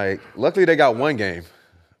 Like, luckily they got one game.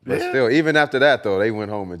 But still, even after that, though, they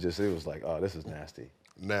went home and it was like, oh, this is nasty.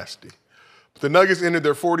 Nasty. The Nuggets ended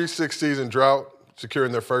their 46th season drought,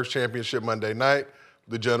 securing their first championship Monday night,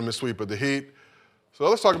 the gentleman sweep of the Heat. So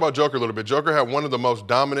let's talk about Joker a little bit. Joker had one of the most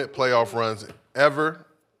dominant playoff runs ever.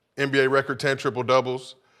 NBA record 10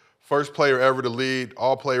 triple-doubles. First player ever to lead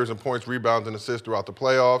all players in points, rebounds, and assists throughout the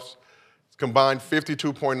playoffs. Combined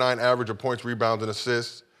 52.9 average of points, rebounds, and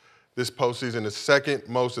assists. This postseason is second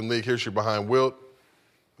most in league history behind Wilt.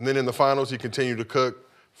 And then in the finals, he continued to cook.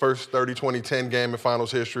 First 30-20-10 game in finals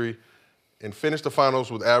history, and finished the finals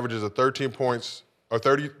with averages of 30.2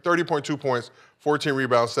 points, 14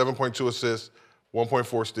 rebounds, 7.2 assists,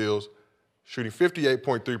 1.4 steals, shooting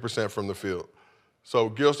 58.3% from the field. So,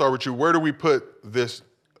 Gil, start with you. Where do we put this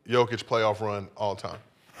Jokic playoff run all time?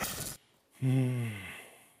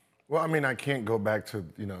 Well, I mean, I can't go back to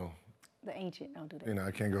The ancient, don't do that. I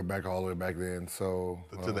can't go back all the way back then. So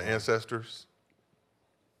To the ancestors?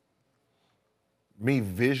 me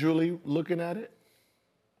visually looking at it,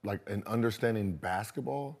 like and understanding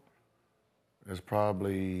basketball, is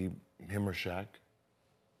probably him or Shaq.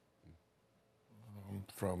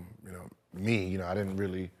 From me, I didn't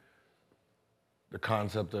really the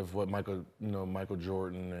concept of what Michael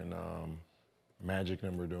Jordan and Magic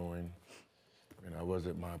and them were doing.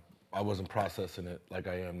 I wasn't processing it like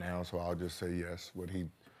I am now, so I'll just say yes.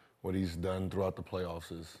 What he's done throughout the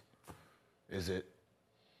playoffs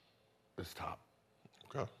it's top.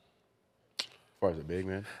 Okay. As far as a big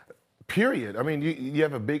man. Period. I mean, you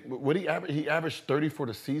have a big. What he averaged? He averaged 30 for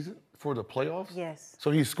the season for the playoffs. Yes.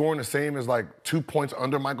 So he's scoring the same as like 2 points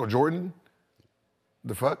under Michael Jordan.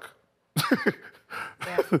 The fuck?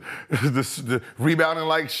 the rebounding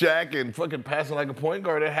like Shaq and fucking passing like a point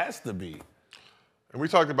guard. It has to be. And we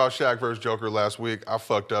talked about Shaq versus Joker last week. I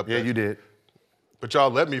fucked up. Yeah, you did. But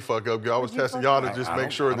y'all let me fuck up. I was testing y'all to just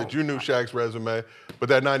make sure that you knew Shaq's resume. But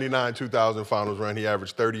that 99-2000 finals run, he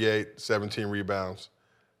averaged 38, 17 rebounds,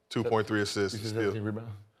 2.3 assists. You said Still 17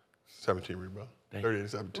 rebounds. 17 rebounds. 38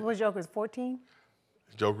 17. Was Joker's 14?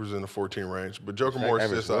 Joker's in the 14 range. But Joker Shaq more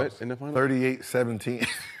averaged assists. what in the final? 38-17.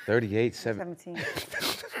 38-7. 17.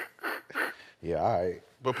 Yeah, all right.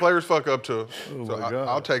 But players fuck up too. So my God.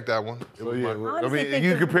 I'll take that one. It So was yeah, my- I honestly mean, think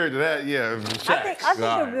you the- compared to that, yeah, Shaq. I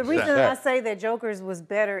think the reason Shaq. I say that Joker's was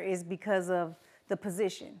better is because of the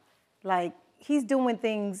position. Like, he's doing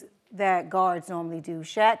things that guards normally do.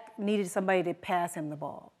 Shaq needed somebody to pass him the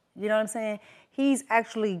ball. You know what I'm saying? He's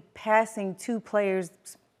actually passing to players,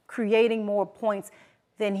 creating more points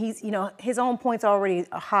than his own points already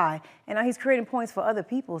are high. And now he's creating points for other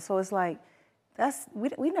people. So it's like,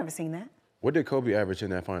 we've never seen that. What did Kobe average in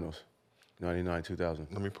that finals? 99-2000.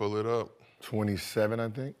 Let me pull it up. 27, I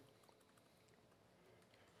think.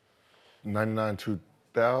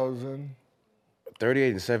 99-2000.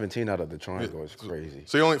 38-17 out of the triangle is crazy.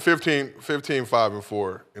 So he only 15, 5, and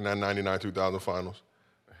 4 in that 99-2000 finals.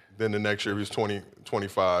 Then the next year he was 20,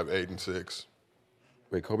 25, 8 and 6.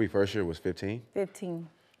 Wait, Kobe first year was 15? 15.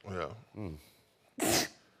 Yeah.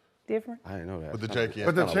 Different. I didn't know that. But the janky.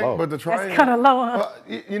 But the That's triangle. kind of low, huh?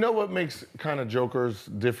 You know what makes kind of Joker's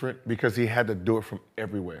different? Because he had to do it from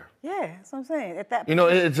everywhere. Yeah, that's what I'm saying. At that You know,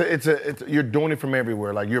 it's you're doing it from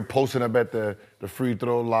everywhere. Like you're posting up at the free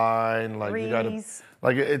throw line. Like you gotta, Threes.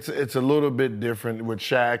 like it's a little bit different with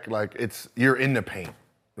Shaq. Like you're in the paint,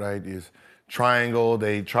 right? It's triangle.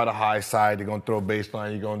 They try to high side. They're gonna throw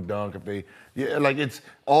baseline. You're gonna dunk. Like it's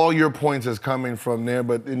all your points is coming from there,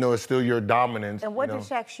 but you know it's still your dominance. And what did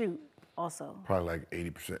Shaq shoot also? Probably like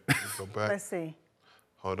 80%. Go back. Let's see.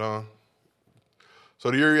 Hold on.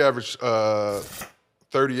 So the year he averaged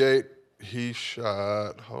 38, he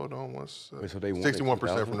shot, hold on one second. Wait, so they won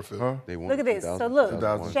 61% from the field. They won Look at this. 2000, So look,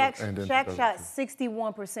 2001. and then Shaq 2002. shot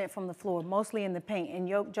 61% from the floor, mostly in the paint, and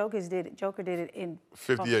Joker did it in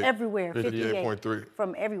from 58. everywhere. 58.3.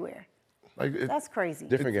 from everywhere. Like That's crazy.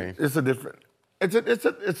 Different game. It's a different.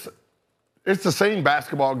 It's the same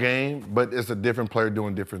basketball game, but it's a different player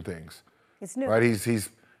doing different things. It's new. Right? He's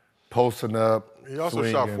posting up. He also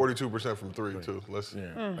shot swinging. 42% from three, too.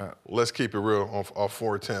 Let's keep it real off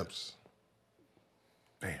 4 attempts.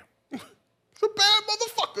 Damn. It's a bad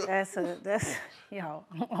motherfucker. That's yo.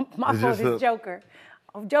 My It's vote just is Joker.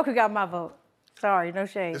 Joker got my vote. Sorry, no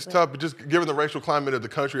shade. It's but tough, but just given the racial climate of the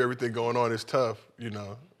country, everything going on, it's tough, you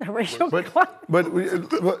know. the racial But climate. but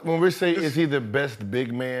when we say is he the best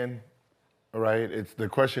big man, right? It's the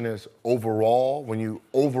question is overall. When you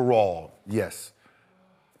overall, yes.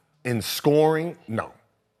 In scoring, no,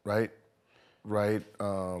 right? Right.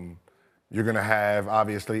 You're gonna have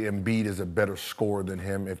obviously Embiid is a better scorer than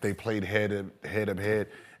him. If they played head up head,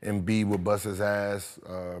 Embiid would bust his ass.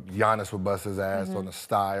 Giannis would bust his ass on the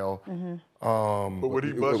style. But would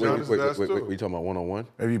he bust Giannis' ass too? We talking about one-on-one?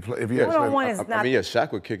 If you One-on-one is I not. mean, yeah,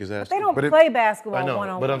 Shaq would kick his ass. They too. don't But if- play basketball I know,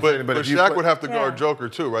 one-on-one. but I'm But, saying, but if you Shaq play- would have to guard Yeah. Joker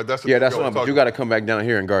too, right? That's the Yeah, thing that's y'all what I'm. talking You got to come back down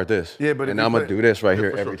here and guard this. Yeah, but if and you I'm gonna play- do this right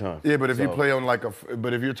here for every sure. time. Yeah, but if you So- play on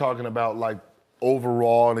but if you're talking about like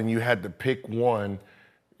overall and you had to pick one,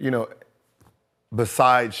 you know,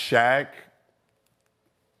 besides Shaq,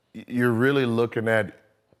 you're really looking at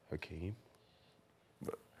Hakeem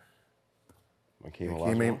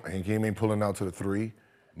Hakeem ain't pulling out to the three.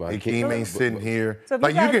 But Hakeem ain't sitting here. So if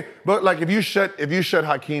like you you guys- can, but like if you shut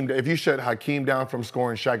Hakeem down from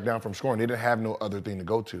scoring, Shaq down from scoring, they didn't have no other thing to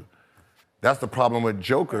go to. That's the problem with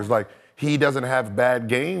Joker's. Like he doesn't have bad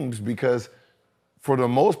games because, for the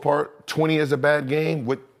most part, 20 is a bad game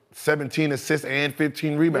with 17 assists and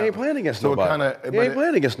 15 He rebounds. ain't playing against So it nobody. kinda- He ain't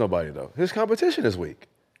playing against nobody though. His competition is weak.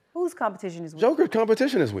 Whose competition is weak? Joker's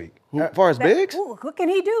competition is weak. As far as bigs. What can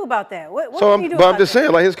he do about that? What So can he do but I'm about just that?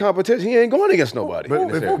 saying, like his competition, he ain't going against nobody. But, in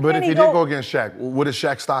this if, area. but can if he he did go- go against Shaq, what is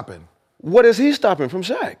Shaq stopping? What is he stopping from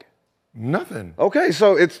Shaq? Nothing. Okay,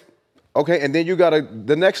 so it's okay, and then you got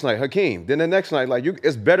the next night Hakeem. Then the next night, like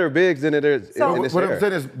it's better bigs than it is So- in this What I'm era.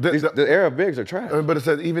 saying is the era of bigs are trash. But it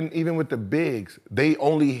says even with the bigs, they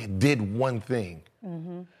only did one thing.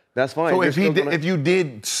 That's fine. So You're if still gonna- if you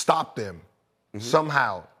did stop them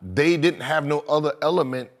somehow, they didn't have no other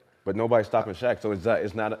element. but nobody's stopping Shaq, so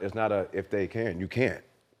it's not a if they can. You can't.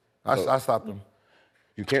 I stopped them.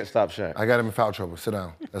 You can't stop Shaq. I got him in foul trouble. Sit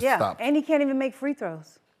down. Let's Yeah, stop. and he can't even make free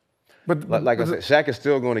throws. But Like I said, Shaq is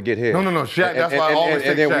still going to get hit. No, Shaq, that's why I always and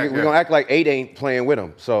say then Shaq, we're yeah. gonna act like 8 ain't playing with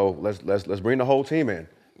him. So let's bring the whole team in.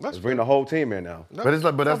 Let's bring the whole team in now. but it's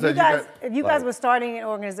like, but that's If that you guys were starting an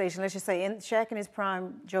organization, let's just say Shaq in his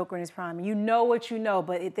prime, Joker in his prime, you know what you know,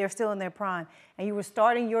 but they're still in their prime, and you were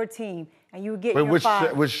starting your team, and you were getting Wait, your which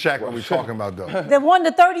five. which Shaq are we talking about though?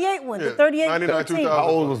 The 38 one, the Yeah, 38 99, 13. 2000. How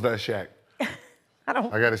old was that Shaq? I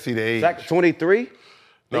don't. I got to see the age. Shaq 23.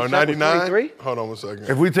 No, Shaq was 99. 23? Hold on one second.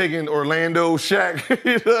 If we taking Orlando Shaq,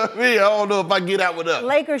 you know what I mean? I don't know if I get out with us.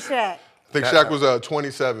 Lakers Shaq, I think Shaq was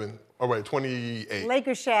 27. Oh, wait, 28.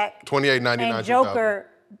 Lakers Shaq, 28, 99, and Joker,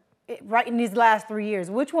 right in these last 3 years.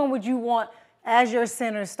 Which one would you want as your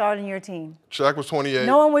center starting your team? 2000. Shaq was 28.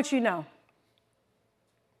 Knowing what you know.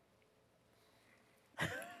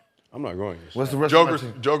 I'm not going. What's the rest of my Joker's,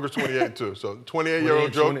 team? Joker's 28 too. So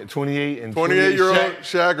 28-year-old Joker. 28 and 28-year-old Shaq.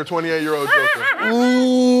 Shaq or 28-year-old Joker.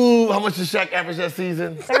 Ooh, how much did Shaq average that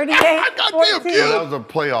season? 38, Goddamn, 14. kid. That was a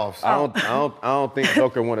playoffs. I don't think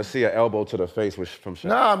Joker want to see an elbow to the face from Shaq.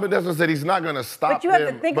 Nah, but that's what I said. He's not gonna stop But you have to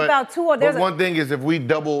him. think about, too, there's But a- one thing is, if we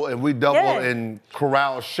double Yeah. and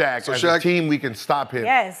corral Shaq, So as a Shaq- team, we can stop him.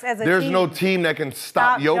 Yes, as a There's team. no team that can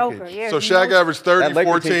stop Jokic. Joker. Yeah, So you Shaq know- averaged 30, That Laker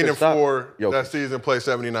team 14, could and stop 4 Jokic. that season, played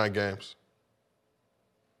 79 games.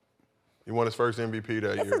 He won his first MVP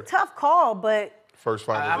that It's year. a tough call, but First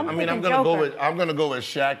finals. I'm gonna go with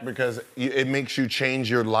Shaq because it makes you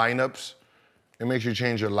change your lineups. It makes you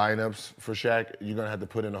change your lineups for Shaq. You're gonna have to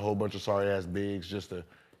put in a whole bunch of sorry ass bigs just to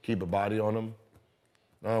keep a body on them.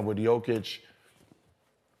 With Jokic,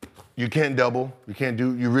 you can't double.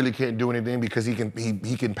 You really can't do anything because he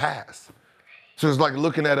can pass. So it's like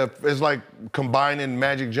it's like combining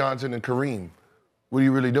Magic Johnson and Kareem. What are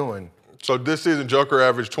you really doing? So this season, Joker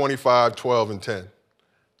averaged 25, 12, and 10.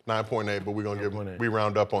 9.8, but we're going to we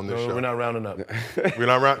round up on this show. We're not rounding up. We're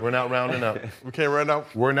not We're not rounding up. We can't round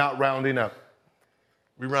up? We're not rounding up.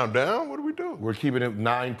 We round down? What do we do? We're keeping it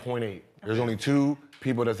 9.8. There's only 2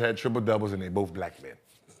 people that's had triple doubles, and they both black men.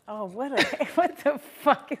 Oh, what the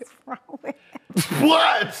fuck is wrong with him?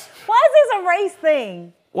 What? Why is this a race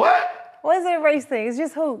thing? What? Why is it a race thing? It's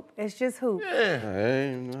just hoop.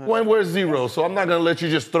 Yeah. When we're 0, so I'm not gonna let you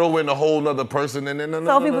just throw in a whole nother person and then.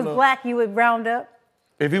 So if he was black, you would round up?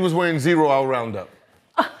 If he was wearing 0, I'll round up.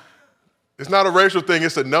 It's not a racial thing,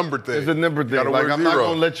 it's a number thing. It's a number thing. Like, I'm not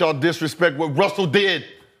gonna let y'all disrespect what Russell did.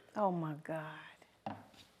 Oh my God.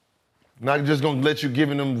 Not just gonna let you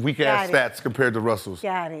giving them weak ass stats compared to Russell's.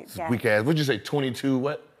 Got it. Weak ass. What'd you say? 22?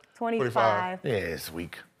 What? 25. Yeah, it's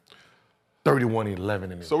weak. 31-11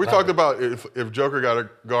 in it. So we talked about if Joker got to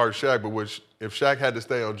guard Shaq, but if Shaq had to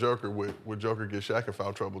stay on Joker, would Joker get Shaq in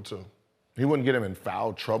foul trouble too? He wouldn't get him in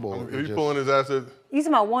foul trouble. If he's pulling his ass in. You talking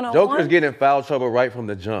about one-on-one? Joker's getting in foul trouble right from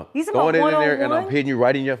the jump. You talking going about in there and I'm one-on-one? hitting you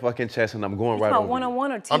right in your fucking chest and I'm going right over you.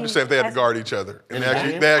 One-on-one or team? I'm just saying if they had to guard each other. And they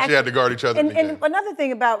actually had to guard each other. And another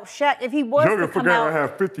thing about Shaq, if he was Joker to come forgot out, I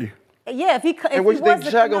have 50. yeah, if he And what do you think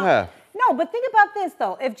Shaq gonna have? No, but think about this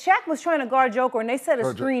though. If Shaq was trying to guard Joker and they set a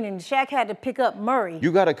screen and Shaq had to pick up Murray,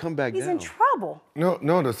 You got to come back he's down. in trouble. No,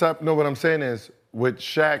 what I'm saying is with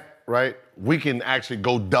Shaq, right, we can actually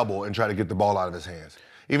go double and try to get the ball out of his hands.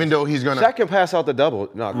 Even though he's gonna. Shaq can pass out the double.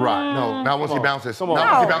 No, Right. No, not once he bounces. Come on.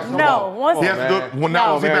 Not once he bounces the ball. Once He has to do it when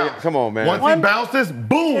not once he bounces. Come on, man. Once he bounces,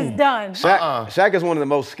 boom. It's done. Shaq is one of the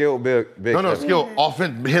most skilled big. No, skill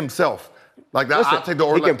offense himself. Like that, Listen, I'll take the he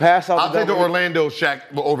Orlando. can pass out the I'll take the double. Orlando Shaq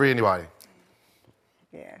over anybody.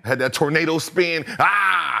 Yeah. Had that tornado spin.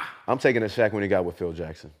 I'm taking a Shaq when he got with Phil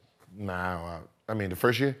Jackson. Nah, I mean the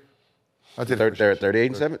first year. I take They're 38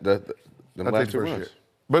 and 7. The I last take the two first runs. year.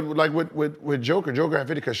 But like with Joker had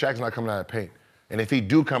 50 because Shaq's not coming out of the paint. And if he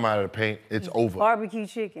do come out of the paint, it's over. Barbecue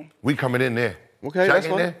chicken. We coming in there. Okay, Shaq that's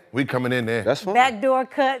in fine. there, we coming in there. That's fine. Backdoor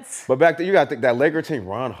cuts. But back to you got to think that Laker team.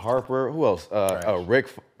 Ron Harper. Who else? Rick.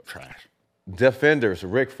 Trash. Defenders.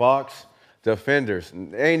 Rick Fox. Defenders.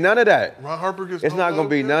 Ain't none of that. Ron Harper gets It's not pulled gonna up,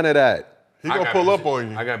 be man? none of that. He gonna pull up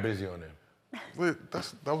on you. I got busy on him. Wait,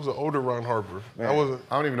 that was an older Ron Harper. That wasn't.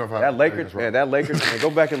 I don't even know if I That Lakers, man, go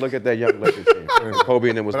back and look at that young Lakers team. Kobe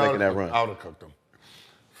and them was making that run. I would have cooked them.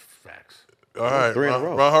 Facts. All right, 3 in a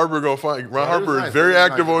row. Ron Harper gonna find. Ron Harper is very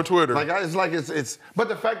active on Twitter. It's. But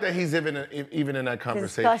the fact that he's even in that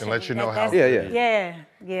conversation Discussion. lets you know how. Yeah,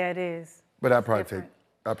 it is. But I'd probably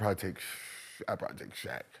take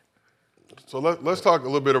Shaq. So let's talk a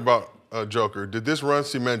little bit about Joker. Did this run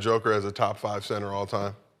cement Joker as a top 5 center all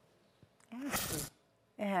time?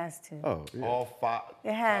 It has to. Oh, yeah. All 5.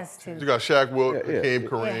 It has to. You got Shaq, Wilt, Yeah. Hakeem,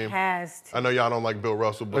 Kareem. It has to. I know y'all don't like Bill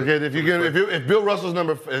Russell, but Okay, if Bill Russell's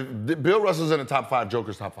if Bill Russell's in the top 5,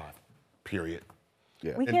 Joker's top 5. Period.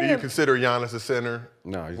 Yeah. We and do you can't. consider Giannis a center?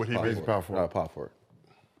 No, he's Would he power be? forward. Power forward. No, power forward.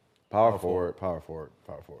 Power forward. Power forward.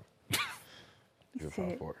 Power forward. He's a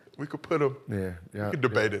power forward. We could put him. Yeah. We could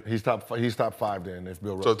debate it. He's top 5 then if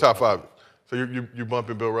Bill So Russell. top 5. So you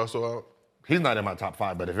bumping Bill Russell out? He's not in my top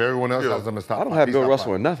 5, but if everyone else has him as top 5, I don't have he's Bill top Russell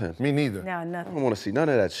 5. in nothing. Me neither. No, I nothing. don't want to see none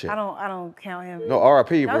of that shit. I don't count him. No,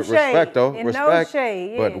 RIP, No respect shade. though, And respect. no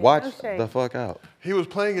shade, But yeah, watch no shade. the fuck out. He was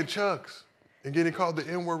playing in Chucks and getting called the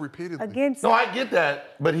N-word repeatedly. Against. No, I get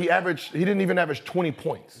that, but he didn't even average 20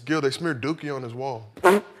 points. Gil, they smeared Dookie on his wall.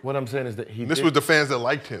 What I'm saying is that This was the fans that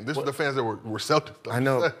liked him. This was the fans that were Celtics. I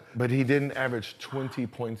know, but he didn't average 20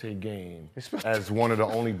 points a game as one of the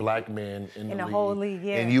only black men in the whole league,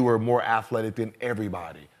 yeah. And you were more athletic than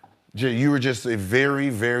everybody. You were just a very,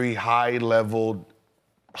 very high-level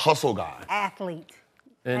hustle guy. Athlete.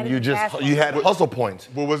 And Not even athlete. you had hustle points.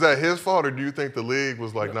 Well, was that his fault, or do you think the league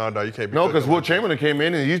was like, nah, you can't be No, cooking because Will like Chamberlain came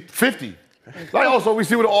in and he's 50. Like, also, we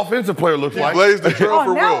see what an offensive player looks that?" like. He blazed the trail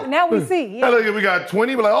for Will. Now we see. Yeah, Yeah. look, we got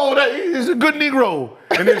 20, we're like, he's a good Negro.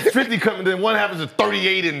 And then 50 coming, then one happens to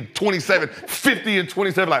 38 and 27, 50 and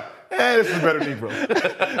 27, like, this is a better Negro.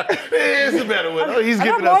 This is a better one. Oh, he's Are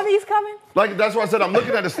there giving more us, of these coming? like, that's why I said I'm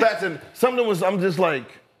looking at the stats and some of them was, I'm just like,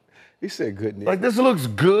 He said good news. this looks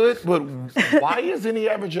good, but why isn't he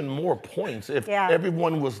averaging more points if Yeah.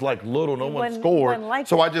 everyone was like little, no one wasn't- scored? wasn't like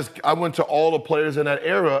So it. I went to all the players in that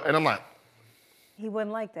era and I'm like, He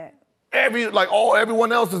wasn't like that.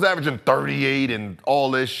 Everyone else is averaging 38 and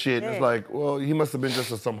all this shit. Yeah. It's like, well, he must have been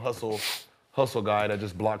just some hustle guy that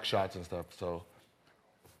just blocked shots and stuff. So,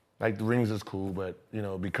 like, the rings is cool, but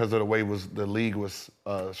because of the way the league was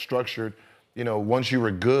structured, once you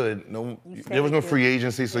were good, there was no free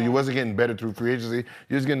agency, so you wasn't getting better through free agency.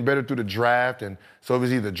 You was getting better through the draft, and so it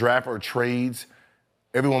was either draft or trades.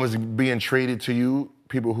 Everyone was being traded to you,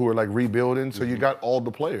 people who were like rebuilding, so you got all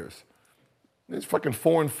the players. It's fucking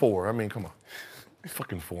 4-4. I mean, come on. It's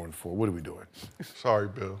fucking 4-4. What are we doing? Sorry,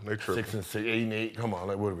 Bill. They tripping. 6-6, 8-8. Come on,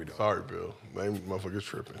 like, what are we doing? Sorry, Bill. They motherfuckers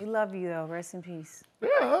tripping. We love you, though. Rest in peace. Yeah,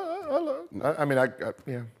 I love. I mean,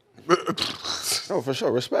 yeah. No, for sure.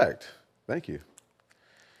 Respect. Thank you.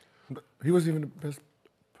 But he wasn't even the best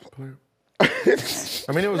player.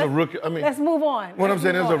 I mean, it was a rookie. I mean, Let's move on. What I'm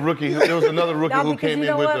saying, there was a rookie. There was another rookie No, who because came you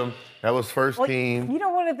in know with what? him. That was first team. You know,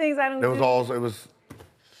 one of the things I don't There was do- also, it was.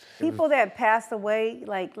 people that passed away,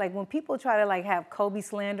 like when people try to like have Kobe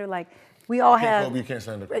slander, like we all have. You can't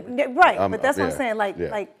slander Kobe. Right, but that's what yeah, I'm saying.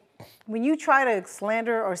 Like when you try to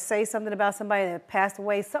slander or say something about somebody that passed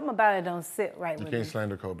away, something about it don't sit right You with can't me.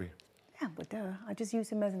 slander Kobe. Yeah, but I just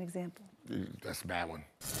used him as an example. That's a bad one.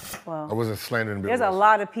 Well, I wasn't slandering Bill there's a Russell.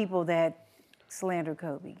 lot of people that slander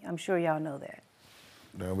Kobe. I'm sure y'all know that.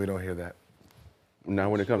 No, we don't hear that.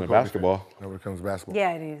 Now when it comes to Kobe basketball, fans. Now when it comes to basketball.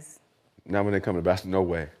 Yeah, it is. now when it comes to basketball, no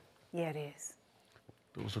way. Yeah, it is.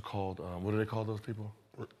 Those are called, what do they call those people?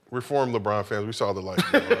 Reformed LeBron fans, we saw the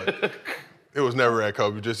light. Right? It was never at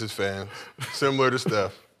Kobe, just his fans. Similar to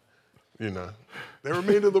Steph. They were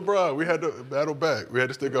mean to LeBron. We had to battle back. We had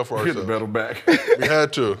to stick up for We had ourselves. to battle back. We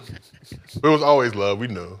had to. But it was always love, we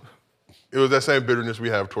knew. It was that same bitterness we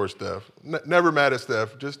have towards Steph. Never mad at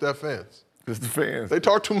Steph, just Steph fans. Just the fans. They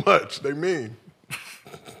talk too much. They mean.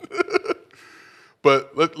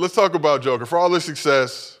 But let's talk about Joker. For all his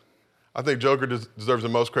success, I think Joker deserves the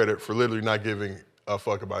most credit for literally not giving a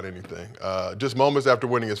fuck about anything. Just moments after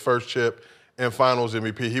winning his first chip and Finals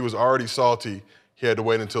MVP, he was already salty. He had to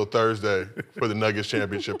wait until Thursday for the Nuggets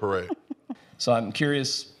championship parade. So I'm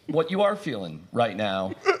curious what you are feeling right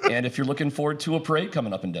now, and if you're looking forward to a parade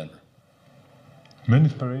coming up in Denver.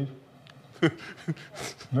 Venice parade.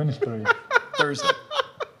 Venice parade. Thursday.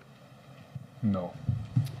 No.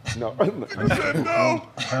 No. No.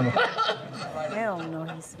 Hell no,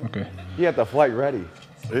 he's. Okay. He had the flight ready.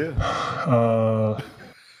 Yeah.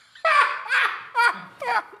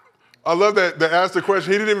 I love that they asked the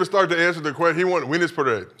question. He didn't even start to answer the question. He wanted to win this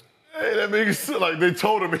parade. Hey, that nigga, like, they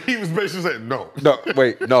told him, he was basically saying, no. No,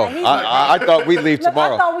 wait, no. I thought we'd leave Look,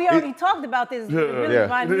 tomorrow. I thought we already talked about this. It really Yeah.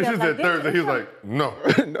 reminded me This of is like, that this Thursday. He was like, no.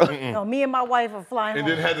 No, me and my wife are flying And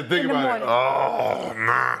home then had to think in the about it. morning. Oh,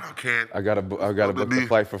 man, I can't. I gotta book the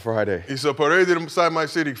flight for Friday. He said, parade inside my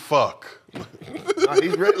city, fuck. Nah,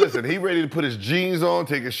 he's ready. Listen, he ready to put his jeans on,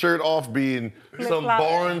 take his shirt off, be in some Flip-flop.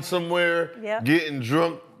 barn somewhere, Yep. getting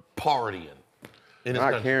drunk, partying. In his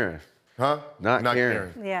Not country. caring. Huh? Not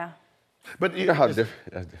caring. Yeah. But You know how listen,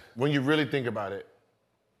 different. That's different. when you really think about it,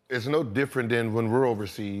 it's no different than when we're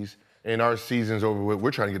overseas and our season's over with.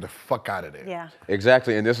 We're trying to get the fuck out of there. Yeah.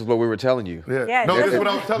 Exactly, and this is what we were telling you. Yeah, no, this this is is- what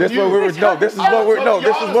I was telling This is you. what we were. No, this is what we're. No,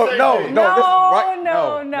 this is what. No, no, this is right.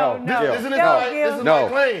 No. This is No, my No.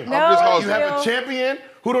 claim. No, I'm just You have a Gil. champion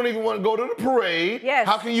who don't even want to go to the parade. Yes.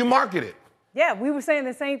 How can you market it? Yeah, we were saying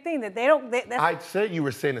the same thing that they don't. That's, I said you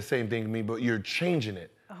were saying the same thing to me, but you're changing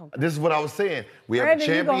it. Oh. This is what I was saying. We have Brandon,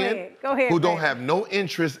 a you go champion ahead. Go ahead, who don't Brandon. have no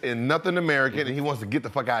interest in nothing American, and he wants to get the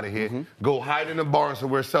fuck out of here, go hide in the barn so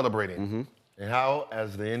we're celebrating. And how,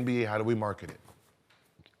 as the NBA, how do we market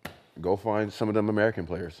it? Go find some of them American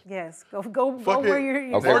players. yes. Go Fuck where it.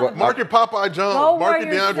 you're. Okay, well, Market Popeye Go Jones. where Market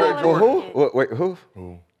you're DeAndre selling. Jordan. Who? Wait, who?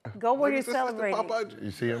 Go where you're This is the celebrating. Popeye. You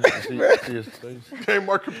see him? You see his face? You Can't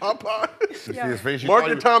market Popeye. see his face? You Market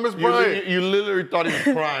thought he- Thomas you Bryant. literally- You literally thought he was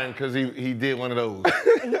crying because he did one of those.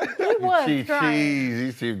 He was Cheese, trying.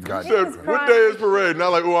 he seemed Said, goddamn. what day is parade? Not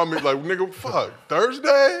like, I mean, like, nigga, fuck.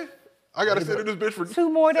 Thursday? I gotta sit in this bitch for 2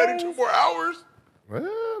 more days? 2 more hours? Well,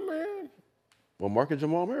 man. Well, market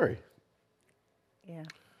Jamal Murray. Yeah.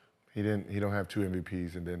 He don't have 2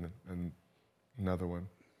 MVPs and then another one.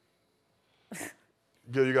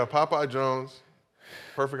 Yeah, you got Popeye Jones.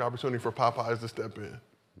 Perfect opportunity for Popeyes to step in.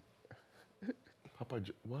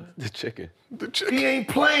 What? The chicken. The chicken. He ain't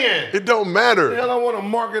playing. It don't matter. Hell, I want to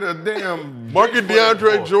market a damn. Market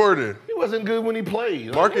DeAndre Jordan. He wasn't good when he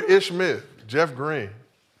played. Market Ish Smith. Jeff Green.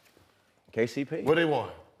 KCP. What they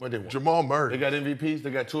want? What they want? Jamal They Murray. got MVPs?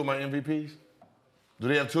 They got 2 of my MVPs? Do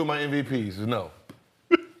they have 2 of my MVPs? No.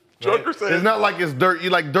 Joker said. It's not like it's Dirk.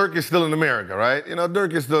 You like Dirk is still in America, right? You know,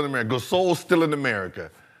 Dirk is still in America. Gasol's still in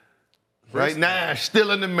America. Right? Nash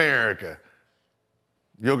still in America.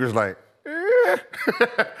 Jokic like,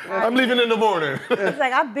 I'm leaving in the morning. It's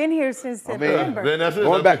like, I've been here since September. Then that's it.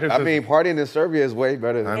 Going back, I mean, partying in Serbia is way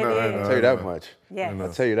better than I'll tell you that much. Yes.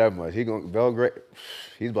 I'll tell you that much. He going Belgrade.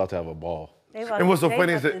 He's about to have a ball. And what's so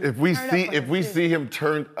funny is that if we see him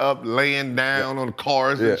turned up, laying down on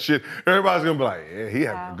cars and shit, everybody's gonna be like, yeah, he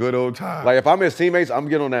having a good old time. Like if I'm his teammates, I'm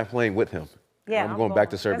getting on that plane with him. Yeah, I'm going back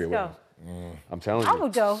to Serbia with him. I'm telling you. I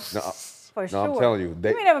would go. For sure. I'm telling you. You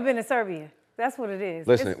ain't never been to Serbia. That's what it is.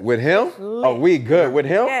 Listen, with him, oh, we good. With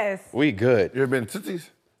him, yes. We good. You ever been to Tootsies?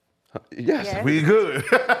 Yes. We good.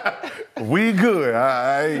 We good.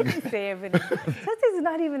 Tootsies is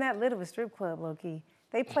not even that little of a strip club, low-key.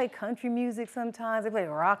 They play country music sometimes. They play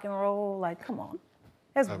rock and roll. Like, come on.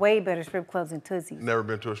 There's way better strip clubs than Tootsies. Never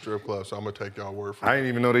been to a strip club, so I'm going to take y'all word for it. I didn't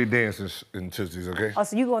even know they dance in Tootsies, okay? Oh,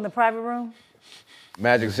 so you go in the private room?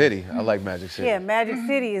 Magic City. I like Magic City. Yeah, Magic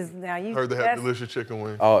City is now you. Heard they have delicious chicken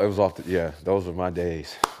wings. Oh, it was off the, those were my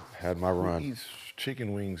days. Had my run. Eats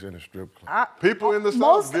chicken wings in a strip club. People in the South,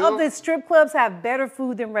 Most Bill. of the strip clubs have better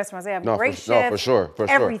food than restaurants. They have great chefs. No, for sure.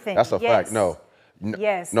 Everything. That's a fact. No.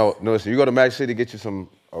 Yes. No, so you go to Magic City, get you some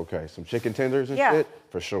chicken tenders and shit,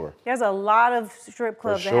 for sure. There's a lot of strip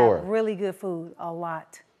clubs that have really good food. A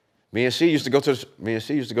lot. Me and she used to go to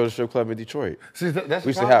the strip club in Detroit. See, that's we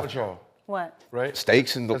used the to problem have with y'all, What? right?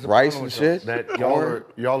 steaks and That's the rice problem and with shit. That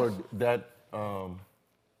y'all are that.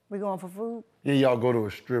 We going for food? Yeah, y'all go to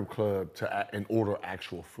a strip club and order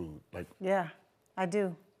actual food, like. Yeah, I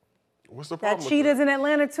do. What's the That problem? Cheetah's in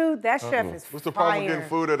Atlanta too. That chef is What's the problem with fire. getting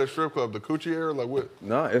food at a strip club? The coochie air? Like what?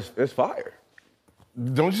 No, it's fire.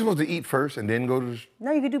 Don't you supposed to eat first and then go to?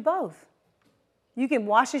 No, you can do both. You can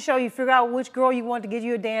watch the show. You figure out which girl you want to give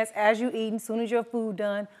you a dance as you eating. As soon as your food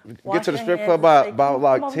done, Get to the strip club by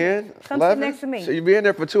like 10, Come 11. sit next to me. So you be in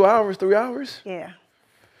there for 2 hours, 3 hours, Yeah.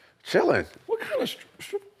 chilling. What kind of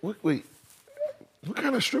strip? Wait, what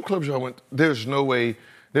kind of strip clubs y'all went? There's no way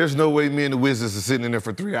me and the Wizards are sitting in there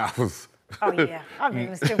for 3 hours. Oh yeah, I've been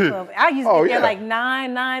in a strip club. I used to get there like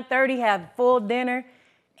 9:30, have full dinner,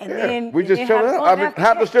 and then we just then chilling have out. fun I mean, after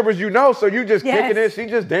half the that. strippers you know, so you just Yes. kicking it. She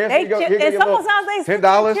just dancing. And sometimes they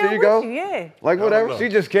 $10. chill There you go. with you, yeah. Like whatever. She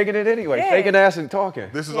just kicking it anyway, Yeah. shaking ass and talking.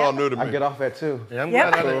 This is all new to me. I get off at 2. Yeah, I'm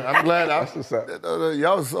Yep. glad. That's what's up.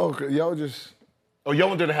 Y'all just. Oh, y'all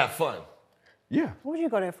went there to have fun. Yeah. What'd you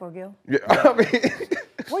go there for, Gil? Yeah. I mean,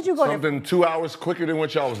 What'd you go there for? Something 2 hours quicker than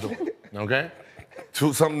what y'all was doing. Okay.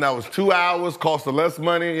 Something that was 2 hours, cost less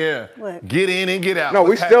money. Yeah. What? Get in and get out. no, we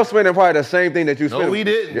What's still spending probably the same thing that you spent. No, we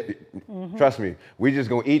didn't. Mm-hmm. Trust me. We just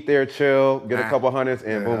gonna eat there, chill, get a couple hundreds,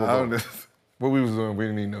 and boom, boom, boom. What we was doing, we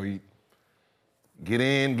didn't even know eat. Get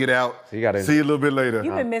in, get out. So you gotta see you a little bit later.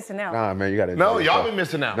 You've been missing out. Nah, man, you gotta. No, enjoy y'all yourself. been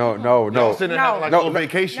missing out. No. Y'all sitting there having like a little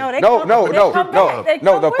vacation. No, they No. come back. They The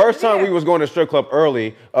come with first time you. we was going to strip club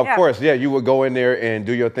early, of Yeah. course, you would go in there and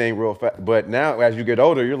do your thing real fast. But now, as you get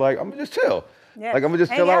older, you're like, I'm gonna just chill. Yeah. Like I'm gonna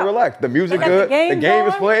just Hang chill out, out. relax. The music They got good, the game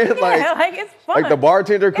is going. playing. Yeah, like it's fun. like the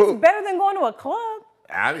bartender cool. It's better than going to a club.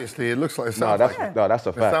 Obviously, it looks like. It No, sounds that's like, that's a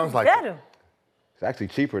It fact. sounds like. Better. It's actually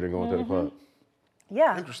cheaper than going to the club.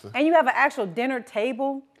 Yeah. Interesting. And you have an actual dinner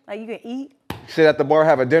table, like you can eat. Sit at the bar,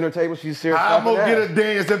 have a dinner table. She's serious. I'm gonna get a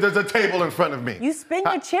dance if there's a table in front of me. You spin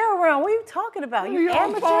your chair around. What are you talking about? You y'all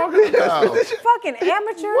amateur? talking about? You fucking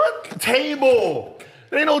amateur? What table?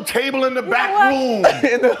 There ain't no table in the back what? room.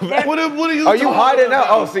 What are you? Oh, you talking hiding about?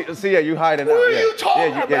 out? Oh, see, yeah, you hiding out. What are yeah. you talking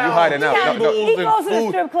Yeah, you about? hiding out. Yeah, No, He goes to the food.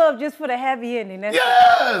 strip club just for the heavy ending. That's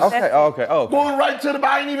Yes. Okay. Going right to the bar.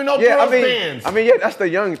 I didn't even know Yeah, girls dance. I mean, yeah, that's the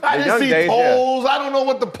young I didn't see days. poles. I don't know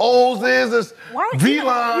what the poles is. It's Why-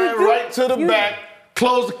 V-line you do- right to the you- back.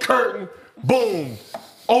 Close the curtain. Boom.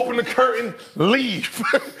 Open the curtain. Leave.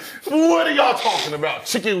 What are y'all talking about?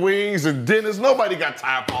 Chicken wings and dinners. Nobody got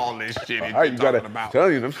time for all this shit. All right, you gotta about. tell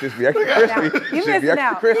you them shits be extra crispy. You Shit be missing extra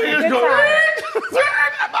out. crispy. Good Just go, time.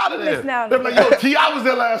 I'm out of there. Missing out. They're like, yo, T.I. was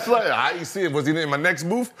there last night. I ain't see him. Was he in my next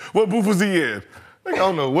booth? What booth was he in? Like, I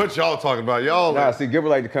don't know what y'all talking about. Y'all. Nah, see, Gilbert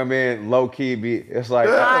like to come in low key. It's like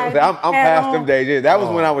Yeah. I'm past them days. Yeah, that was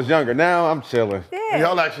when I was younger. Now I'm chilling. Yeah.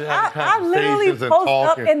 Y'all actually having I literally conversations and post up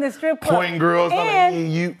talking. in the strip club. Pointing girls. I'm like, And,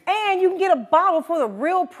 yeah, you. and you can get a bottle for the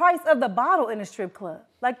real price of the bottle in the strip club.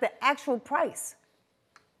 Like the actual price.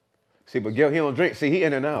 See, but Gil, he don't drink. See, he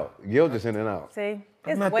in and out. Gil just in and out. See? I'm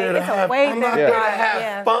It's not way, there to it's have, a way I'm not better there to vibe, have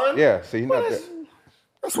yeah. fun. Yeah, see, he not there.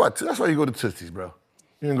 That's why you go to Tootsie's, bro.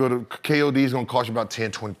 You can go to KOD's gonna cost you about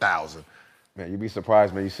 10, 20,000. Man, you'd be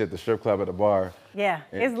surprised, man. You sit at the strip club at the bar. Yeah,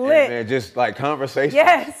 and- it's and, lit. man, just like conversations.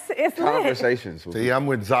 Yes, it's lit. Conversations. See, I'm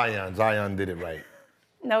with Zion. Zion did it right.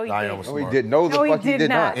 No, he Zion didn't. was No, he smart. did. No, the No, he fuck he did did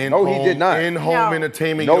not. not. No, he did not. In-home No.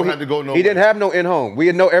 entertainment, No, you don't have to go nowhere. he didn't have no in-home. We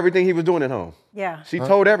didn't know everything he was doing at home. Yeah. She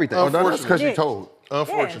told everything. Oh, no, that's because Yeah. you told.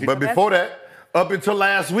 Unfortunately. But before that, up until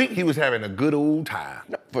last week, he was having a good old time.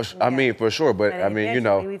 I mean, for sure. But And I mean,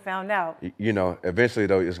 eventually we found out. Eventually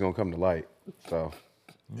though, it's gonna come to light. So.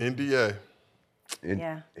 NDA.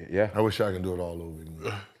 Yeah. I wish I could do it all over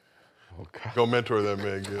again. Oh God. Go mentor that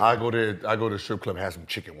man. Good. I go to the strip club, have some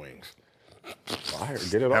chicken wings. Fire.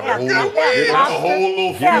 Get it Have off. a whole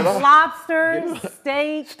little Yeah, lobsters,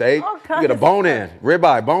 steak, all You kinds get a of bone stuff. in,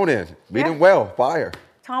 ribeye, bone in. Beat Yeah. him well. Fire.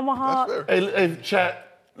 Tomahawk. That's fair. Hey, chat.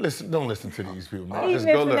 Listen, don't listen to these people, man. He's Just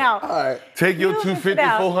go missing look. out. All right. Take your You missing $250,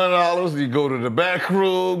 out. $400, you go to the back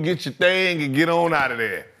room, get your thing, and get on out of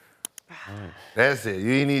there. That's it.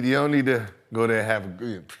 You don't need to go there and have a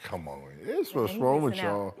good. Come on, that's what's wrong with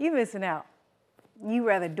y'all. You missing out. You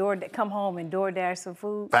rather come home and DoorDash some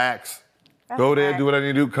food. Facts. That's Go there, right. do what I need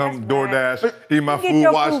to do. Come That's DoorDash, eat my You get food,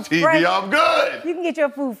 your watch food TV. fresh. I'm good. You can get your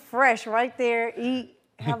food fresh right there, eat,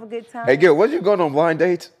 have a good time. Hey, Gil, was you going on blind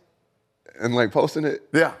dates and like posting it?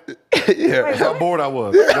 Yeah. Yeah. That's how bored I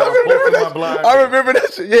was. I posted my blind I date. remember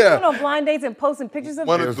that shit. Yeah. Going on blind dates and posting pictures of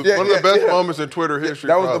One it. of the best moments in Twitter history.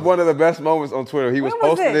 That was probably. one of the best moments on Twitter. He was When was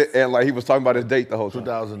posting this? it and like he was talking about his date the whole time.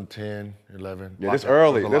 2010, 11. Yeah, this Lockout.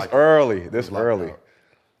 early, It was this a lockout. early, It this was a early. lockout.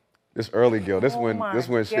 This early, Gil. This Oh when my shit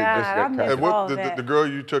just God, I got missed cracked. And what all the that. girl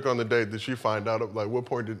you took on the date, did she find out? Like, what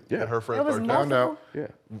point did her friends It was start multiple? found out? Yeah.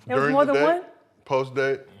 There was During more the than date? one? Post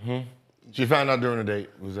date? She found out during the date.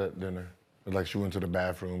 It was at dinner. It was like she went to the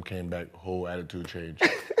bathroom, came back, whole attitude changed.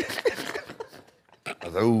 I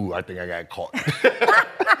was like, ooh, I think I got caught.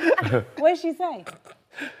 What'd she say?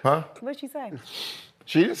 Huh? What'd she say?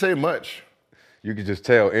 She didn't say much. You could just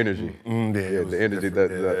tell energy. Yeah, it was The energy,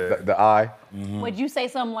 different. the eye. Would you say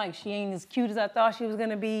something like she ain't as cute as I thought she was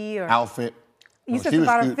gonna be, or Outfit. you No, said she was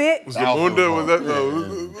about her cute. fit? Was it Munda? Was that?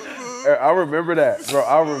 No. I remember that, bro.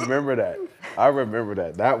 I remember that. I remember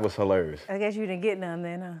that. That was hilarious. I guess you didn't get none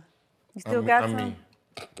then, huh? You still got some?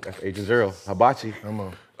 That's Agent Zero. Hibachi. Come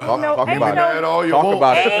on. Talk ain't about no- it. all you Talk want.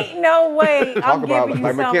 about it. Ain't no way I'm about giving it. you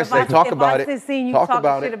Like something. McKenna said, talk about it. If I seen you Talk talking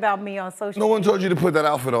about shit it. about me on social No one told you to put that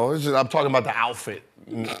outfit on. It's just, I'm talking about the outfit,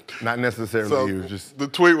 not necessarily So you. Just the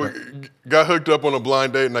tweet got hooked up on a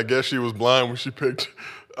blind date, and I guess she was blind when she picked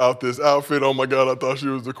out this outfit. Oh my God, I thought she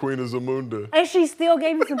was the queen of Zamunda. And she still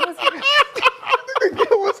gave you some pussy?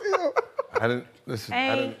 I didn't listen.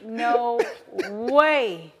 I didn't. Ain't no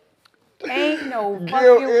way. Ain't no Gil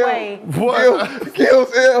fucking ill. way. What?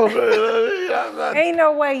 Gil's ill. Ain't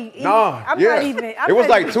no way. Nah, I'm yeah. not even. It was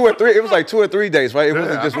like 2 or 3. It was like 2 or 3 days, right? It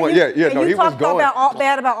wasn't just one. Yeah. And No, you he was talked going.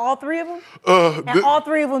 bad about all three of them? And all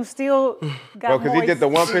three of them still got Bro, because he did the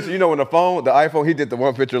one picture, you know, when the iPhone, he did the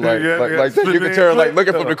one picture like Yeah, like this. You could tell like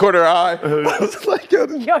looking from the corner of the eye. I was like, yo,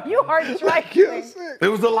 this Yo, you hard striking. It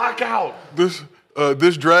was the lockout.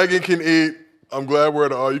 This dragon can eat. I'm glad we're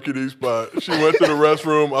at an all-you-can-eat spot. She went to the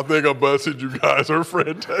restroom. I think I busted you guys. Her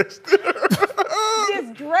friend texted her.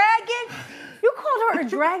 This dragon? You called her a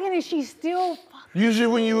dragon and she's still. Usually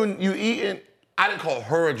when you eating, I didn't call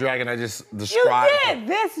her a dragon. I just You described. did.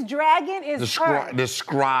 This dragon is her.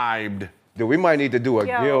 Described. Dude, we might need to do a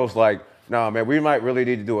Yo. Gil's like, nah, man, we might really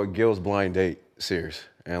need to do a Gil's blind date series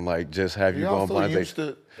and like just have you go on blind dates.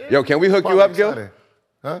 Yo, can we hook you up, Gil?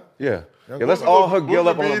 Huh? Yeah. Yeah, let's all hook Gil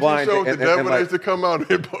up on a blind date. The And devil like, needs to come out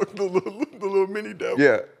and post the little mini devil.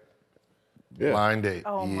 yeah. Yeah. Blind date.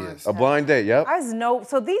 Oh my Yes. A blind date, yep. I just know.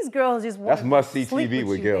 So these girls just wanted That's must-see to sleep TV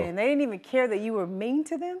with you Gil. then. They didn't even care that you were mean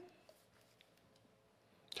to them?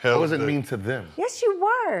 I wasn't mean to them. Yes, you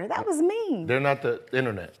were. That was mean. They're not the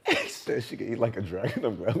internet. He said she could eat like a dragon.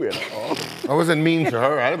 I'm glad we had all. I wasn't mean to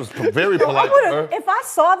her. I was very I polite to would've, her. if I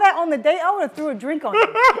saw that on the date, I would have threw a drink on you.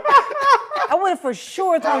 I would have for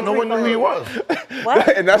sure threw a drink No one knew on who he you. was.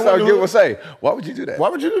 What? And that's No how one Gil knew. would say, why would you do that? Why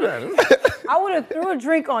would you do that? I would have threw a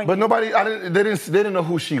drink on But you. nobody, they didn't know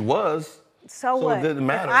who she was. So so what? it didn't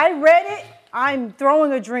matter. If I read it, I'm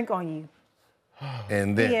throwing a drink on you.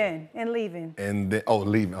 And The then, end. And leaving.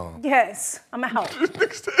 leaving. Oh. Yes, I'm out.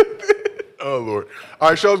 Oh, Lord. All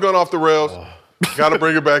right, show's gone off the rails. Got to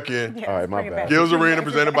bring it back in. Yes, All right, my bring it bad. back. Gil's Arena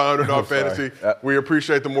presented by Underdog Sorry. Fantasy. We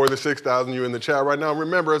appreciate the more than 6,000 you in the chat right now.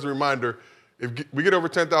 Remember, as a reminder, if we get over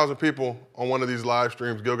 10,000 people on one of these live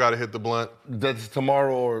streams, Gil got to hit the blunt. That's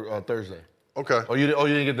tomorrow or Thursday. Okay. Oh, you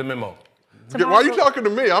didn't get the memo? Why are you talking to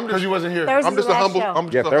me? I'm Because just. you wasn't here. Thursday's I'm just the a last humble. show. I'm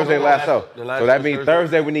just Yeah, a Thursday humble- last show. The last So that show's means Thursday.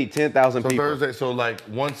 Thursday we need 10,000 So people. Thursday, so like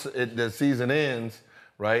once the season ends,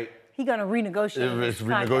 right? He gonna renegotiate. It's his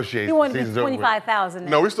contract. renegotiated. He wanted Season's to over be with. 25,000.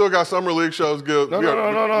 No, we still got summer league shows, Gil. No. We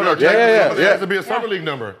are Yeah. It has to be a summer league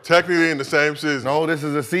number. technically in the same season. No, this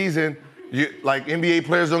is a season. Like NBA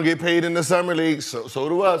players don't get paid in the summer league, so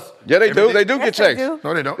do us. Yeah, they do. They do Yes, get they checks. do.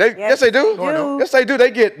 No, they don't. Yes, they do. No, they don't. Yes, they do.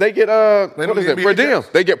 They get what don't is get it? Per NBA diem. checks.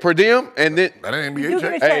 They get per diem, and then That ain't You NBA do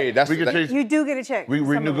check. get a hey, that's We can change. You do get a check. We in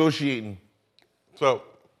summer league. renegotiating. So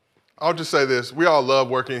I'll just say this. We all love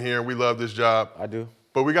working here. We love this job. I do.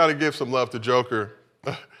 But we got to give some love to Joker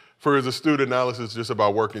for his astute analysis just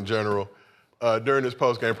about work in general. During his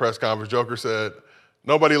post-game press conference, Joker said,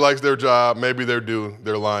 nobody likes their job. Maybe they're due.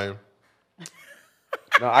 They're lying.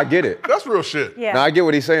 No, I get it. That's real shit. Yeah. No, I get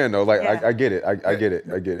what he's saying though. Like Yeah. I get it. I get it.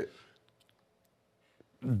 I get it.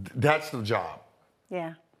 That's the job.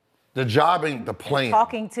 Yeah. The job ain't the plan.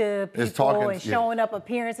 Talking to people It's talking- and yeah. showing up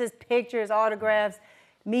appearances, pictures, autographs,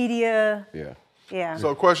 media. Yeah. Yeah.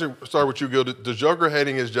 So question, start with you, Gil. Does Joker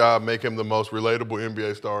hating his job make him the most relatable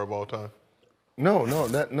NBA star of all time? No,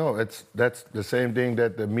 that's the same thing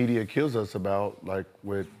that the media kills us about, like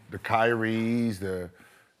with the Kyries, the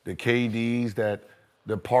KDs, that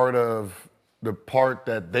the part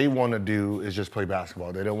that they want to do is just play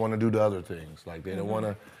basketball. They don't want to do the other things. Like they don't want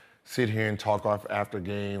to sit here and talk off after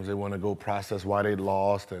games. They want to go process why they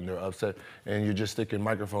lost and they're upset, and you're just sticking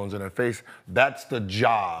microphones in their face. That's the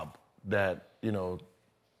job that,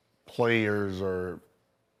 players are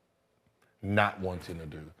not wanting to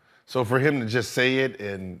do. So for him to just say it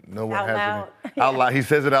and no one Out has loud. any out loud, he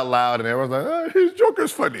says it out loud and everyone's like, oh, his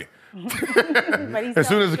Joker's funny. But he's As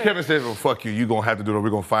soon telling as the Kevin says, well, fuck you, you're gonna have to do it,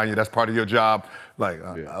 we're gonna find you, that's part of your job. Like,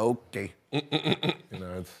 okay.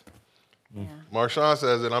 It's Marshawn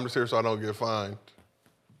says it, I'm just here so I don't get fined.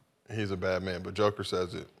 He's a bad man, but Joker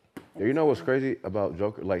says it. Yeah, you know what's crazy about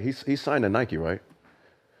Joker? Like he signed to Nike, right?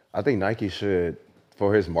 I think Nike should,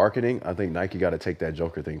 for his marketing, I think Nike got to take that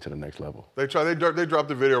Joker thing to the next level. They dropped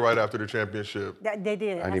the video right after the championship. They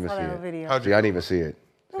did. I didn't even saw see that it. on video. How'd See, I didn't even see it.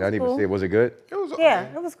 See, I didn't even cool. see it. Was it good? It was Yeah,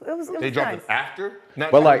 okay. it was they dropped nice. it after?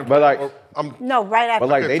 Not But like, No, right after. but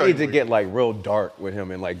like, I they can tell need you to what- get like real dark with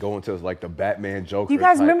him and like go into like the Batman Joker. Do you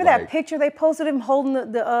guys type, remember that like- picture they posted him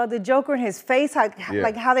holding the Joker in his face, Yeah.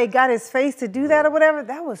 like how they got his face to do that or whatever?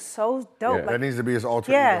 That was so dope. Yeah. Like, that needs to be his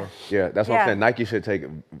alter Yeah. ego. Yeah, that's what Yeah. I'm saying. Nike should take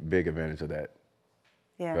big advantage of that.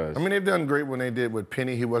 yeah. 'Cause- I mean, they've done great when they did with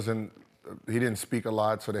Penny. He didn't speak a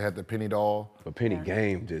lot, so they had the Penny doll. But Penny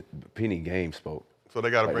Game spoke. So they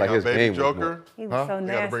got to bring Like out his Baby game was Joker. He was so They got to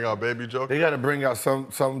nasty. bring out Baby Joker. They got to bring out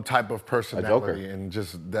some type of personality and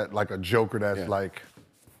just that, like a Joker that's like.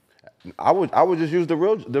 I would just use the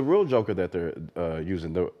real Joker that they're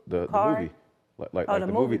using the Card? movie. Like Oh, the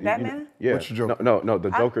movie, you know- Batman? Yeah. Which Joker? No, the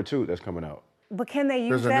Joker 2 that's coming out. But can they use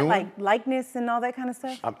There's a that new like one? likeness and all that kind of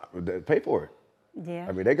stuff? They pay for it. Yeah.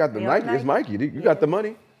 I mean, they got the They Nike. own It's Nike. You got the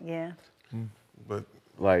money. Yeah. But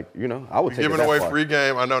Like, I would take it giving that away far. free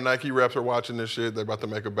game. I know Nike reps are watching this shit. They're about to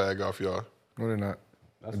make a bag off y'all. No, they're not.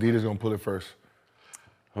 Adidas gonna pull it first.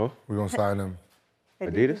 Huh? We're gonna sign them.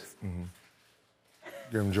 Adidas?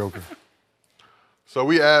 Give them Joker. So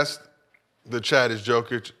we asked the chat, is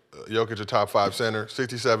Jokic a top 5 center?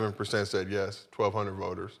 67% said yes, 1,200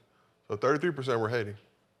 voters. So 33% were hating.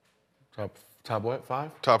 Top what?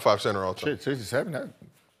 5? Top 5 center all time. Shit, 67.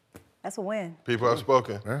 That's a win. People have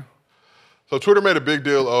spoken. Yeah. So Twitter made a big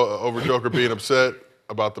deal over Joker being upset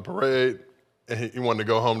about the parade, and he wanted to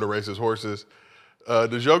go home to race his horses.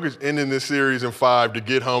 Does Jokic ending this series in 5 to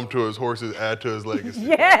get home to his horses add to his legacy?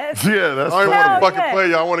 Yes. Yeah, that's I don't Hell want to fucking yeah. play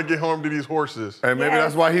y'all. I want to get home to these horses. And maybe Yes.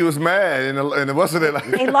 that's why he was mad. And it wasn't it like,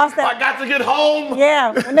 They lost that. I got to get home.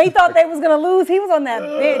 Yeah. When they thought they was gonna lose, he was on that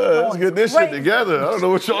bitch. Let's going get this shit crazy. together. I don't know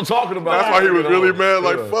what y'all talking about. That's why he was Get really home. mad.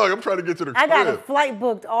 Like, Yeah. fuck, I'm trying to get to the I got a crib. flight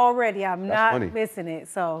booked already. I'm not funny. missing it.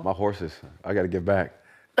 So My horses. I got to get back.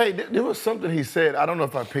 Hey, there was something he said. I don't know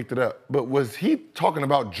if I picked it up, but was he talking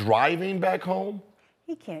about driving back home?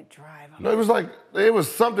 he can't drive. No, it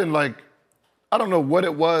was something like, I don't know what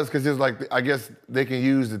it was, because it's like, I guess they can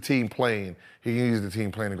use the team plane. He can use the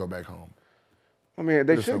team plane to go back home. I mean,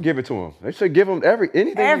 they should give it to him. They should give him anything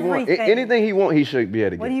he wants. Everything. Anything he wants, he should be able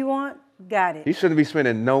to get. What do you want? Got it. He shouldn't be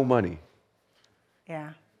spending no money. Yeah.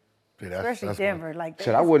 See, Especially that's Denver. Like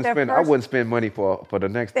Shit, I wouldn't spend money for the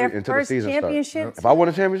next their until the first season starts. championship. If I won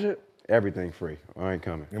a championship, everything free. I ain't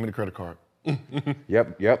coming. Give me the credit card.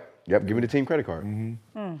 Yep. Give me the team credit card.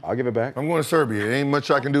 I'll give it back. I'm going to Serbia. Ain't much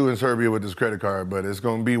I can do in Serbia with this credit card, but it's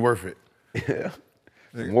going to be worth it.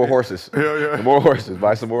 More horses. Yeah. More horses.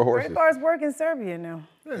 Buy some more horses. Credit cards work in Serbia now.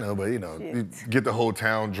 But you get the whole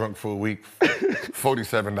town drunk for a week,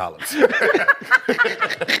 $47.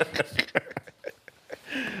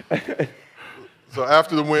 So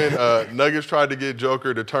after the win, Nuggets tried to get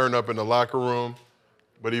Joker to turn up in the locker room,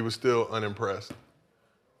 but he was still unimpressed.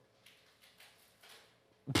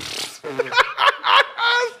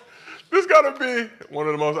 This got gotta be one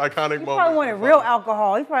of the most iconic He moments. probably wanted real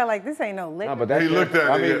alcohol. He's probably like, this ain't no liquor. No, but that He looked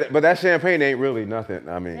at it, yeah. but that champagne ain't really nothing.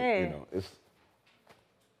 I mean, Yeah. you know, it's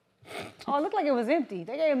Oh, it looked like it was empty.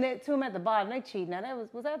 They gave him that to him at the bottom. They cheated. Now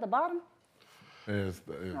was that at the bottom? Yeah.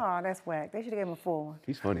 Oh, that's whack. They should have gave him a full one.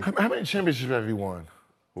 he's funny. How many championships have you won?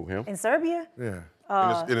 Who, him? In Serbia?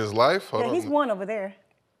 Yeah. In his life? Hold Yeah, on. he's one over there.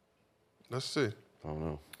 Let's see. I don't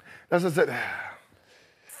know. That's what I said.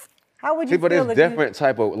 How would you See, but feel it's if you- different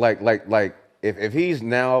type of like if he's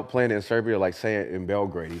now playing in Serbia, like say in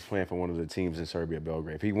Belgrade, he's playing for one of the teams in Serbia,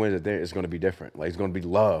 Belgrade. If he wins it there, it's going to be different. Like it's going to be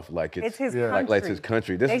love. Like It's his like it's his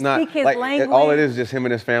country. country. This They is not speak his like all it language. is just him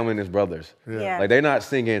and his family and his brothers. Yeah. Like they're not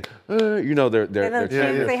singing, you know, their little chanting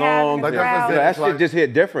chants they have in songs. the and- crowd. that It's shit like- just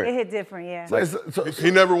hit different. It hit different, yeah.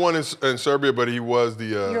 He never won in Serbia, but he was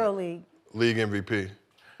the EuroLeague. league MVP.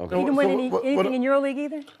 He didn't win anything in EuroLeague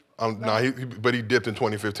either? But he dipped in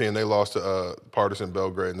 2015. They lost to Partizan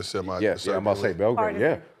Belgrade in the semi. Yeah, I'm about to say Belgrade. Partisan.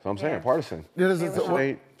 Yeah, so I'm saying Yeah. partisan. Yeah, this is-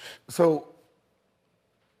 so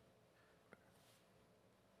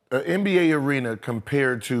an NBA arena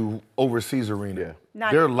compared to overseas arena, Yeah.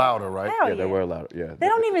 Not- they're louder, right? Hell Yeah, they were louder. Yeah, They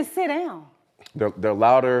don't even sit down. they're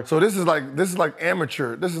louder. So this is like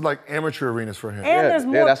amateur. This is like amateur arenas for him. And there's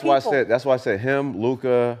more that's people. why I said him,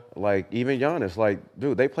 Luka, like even Giannis, like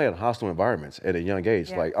dude, they play in hostile environments at a young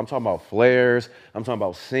age. Yeah. Like I'm talking about flares, I'm talking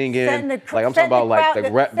about singing, Setting the like I'm setting talking about the like crowd-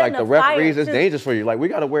 the setting the the fire, referees. It's too. dangerous for you. Like we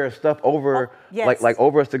got to wear stuff over, yes. like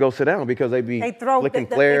over us to go sit down because they be They throw, flicking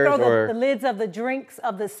they flares throw or the lids of the drinks,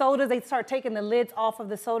 of the sodas. They start taking the lids off of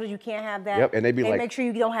the sodas. You can't have that. Yep, and they be like- make sure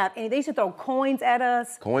you don't have any. They used to throw coins at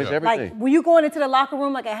us. coins, Yeah. everything. Like when you going into the locker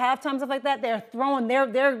room, like at halftime, stuff like that, they're throwing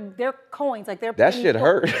their coins, like they're That shit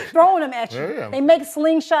hurt. throwing them at you. Yeah. They make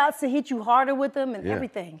slingshots to hit you harder with them and Yeah.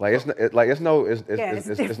 everything. Like it's it's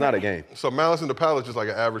not a different. game. So Malice in the Palace is like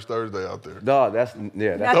an average Thursday out there. Dog, that's that's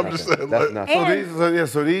I'm nothing. just saying, That's like- nothing.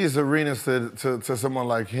 So these arenas to someone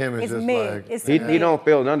like him is It's just mid. like It's He mid. don't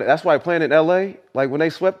feel none. That's why playing in LA, like when they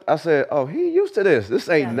swept, I said, "Oh, he used to this. This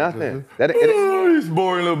ain't nothing." these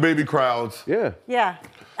boring little baby crowds. Yeah. Yeah.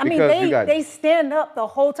 I mean, Because you got- they stand up the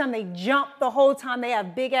whole time. They jump the whole time. They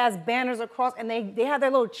have big ass banners across, and they have their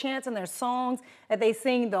little chants and their songs that they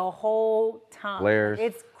sing the whole time. Players.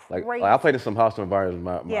 It's Like crazy. I played in some hostile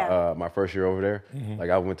environments Yeah. my first year over there. Like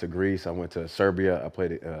I went to Greece, I went to Serbia, I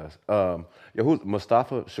played who's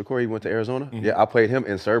Mustafa Shakur, he went to Arizona. Yeah, I played him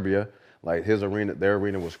in Serbia. Like their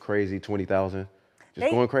arena was crazy, 20,000.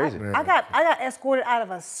 Just going crazy. I got escorted out of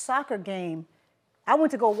a soccer game. I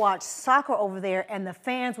went to go watch soccer over there, and the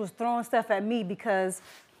fans was throwing stuff at me because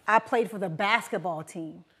I played for the basketball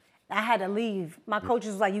team. I had to leave. My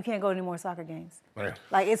coaches was like, "You can't go to any more soccer games." Right.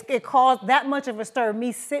 Like it caused that much of a stir.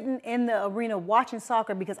 Me sitting in the arena watching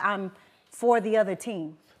soccer because I'm for the other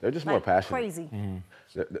team. They're just Like, more passionate. Crazy.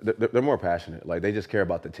 They're more passionate. Like they just care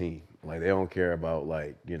about the team. Like they don't care about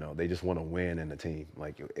they just want to win in the team.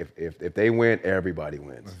 Like if they win, everybody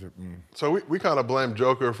wins. So we kind of blame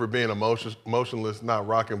Joker for being emotionless, not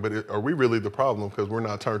rocking, but are we really the problem because we're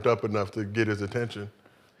not turned up enough to get his attention?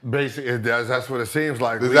 Basically, that's what it seems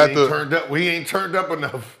like. Is that the- We ain't turned up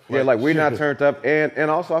enough. Yeah, like we're not turned up, and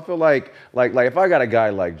also I feel like if I got a guy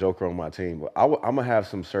like Joker on my team, I'm gonna have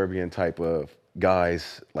some Serbian type of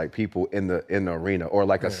guys, like people in the arena or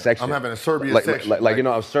like a section. I'm having a Serbia like, section, like you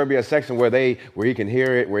know, a Serbia section where he can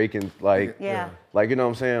hear it, where he can Yeah. like you know what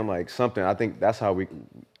I'm saying, like something. I think that's how we.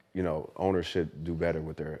 Owners should do better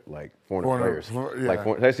with their foreign players.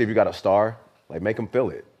 Especially if you got a star, like make them feel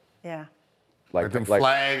it. Yeah. Like them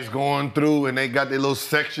flags going through, and they got their little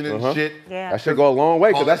section and shit. Yeah. That should go a long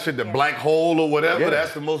way. Call Cause that shit the black hole or whatever. Yeah.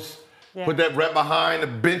 That's the most. Yeah. Put that right behind the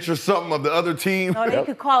bench or something of the other team. No, they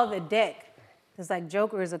could call it the deck. It's like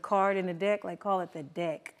Joker is a card in the deck. Like call it the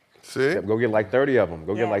deck. See? Go get like 30 of them.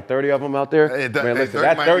 Go Yeah. get like 30 of them out there. Hey, Man, listen, 30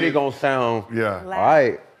 that might 30 be- gonna sound Yeah. all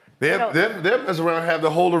right. They'll mess around and have the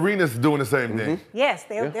whole arena doing the same thing. Yes,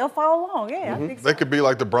 they'll follow along. Yeah, I think so. They could be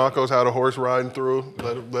like the Broncos had a horse riding through.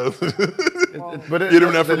 Let him But Get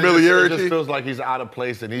him that It familiarity. just feels like he's out of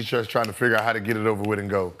place, and he's just trying to figure out how to get it over with and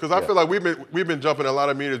go. Because I feel like we've been jumping. A lot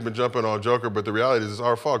of media's been jumping on Joker, but the reality is it's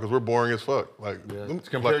our fault because we're boring as fuck. Like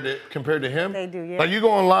Compared to him, They do, yeah. Like you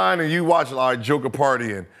go online and you watch Joker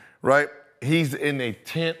partying, right? He's in a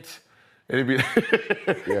tent. And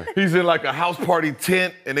he's in like a house party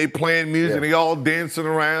tent, and they playing music, and they all dancing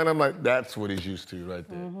around. I'm like, that's what he's used to right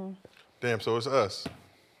there. Damn, so it's us.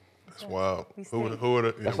 That's wild. Who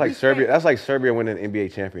would That's like Serbia. That's like Serbia winning an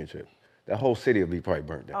NBA championship. that whole city will be probably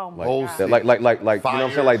burnt down. Oh my Whole God. city. Like, you know what I'm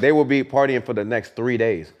saying? Fires. Like, they will be partying for the next 3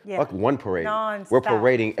 days. Yeah. Fuck one parade. Non-stop. We're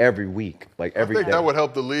parading every week, like I every think day. that would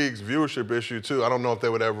help the league's viewership issue too. I don't know if they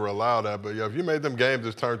would ever allow that, but yeah, if you made them games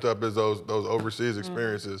as turned up as those overseas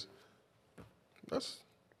experiences, that's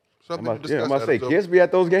something to discuss. I'm about to say, So- kids be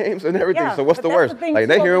at those games and everything. Yeah, so what's but the that's worst? thing, Like,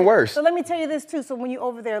 they too. hearing worse. So let me tell you this too. So when you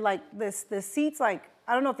over there, like the seats, like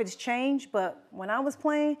I don't know if it's changed, but when I was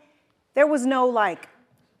playing, there was no like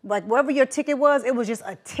whatever your ticket was, it was just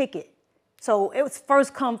a ticket. So it was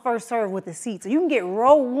first come, first serve with the seats. So you can get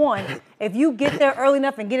row 1 if you get there early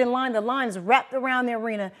enough and get in line. The line is wrapped around the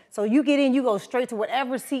arena, so you get in, you go straight to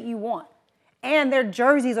whatever seat you want. And their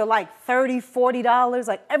jerseys are like $30, $40.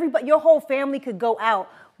 Like everybody, your whole family could go out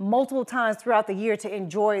multiple times throughout the year to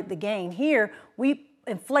enjoy the game. Here, we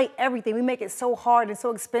inflate everything. We make it so hard and so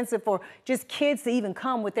expensive for just kids to even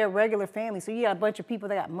come with their regular family. So you got a bunch of people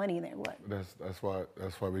that got money in there. What? That's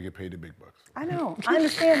why we get paid the big bucks. I know. I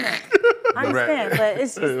understand that. I understand, but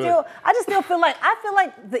it's still. I just still feel like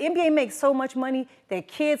the NBA makes so much money that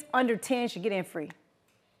kids under 10 should get in free.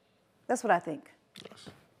 That's what I think.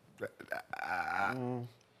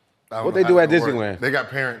 What they do at Disneyland? They got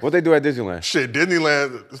parents. What they do at Disneyland? Shit,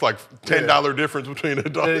 Disneyland, it's like $10 difference between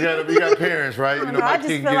adults. We got parents, right? You know, I my just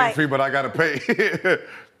kid feel get like- it free, but I gotta pay.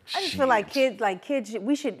 I just feel like kids,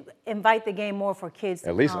 we should invite the game more for kids.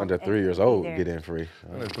 At least to come under and 3 years be old there. get in free.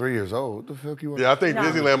 I'm 3 years old. What the fuck you want? Yeah, I think No.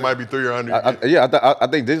 Disneyland might be 3 or under. I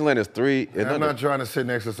think Disneyland is 3 and I'm under. not trying to sit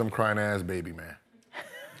next to some crying ass baby, man.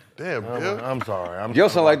 Damn, Bill. I'm sorry. Yo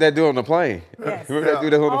sound like that dude on the plane. Yes. Remember that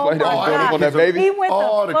dude that was on the plane that my was going up God. on that baby? He went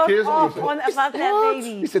Oh, the the fuck kids on off the- about that He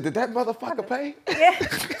baby. said, did that motherfucker pay? Yeah.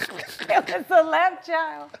 It was a left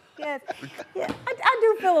child. Yes. Yeah. I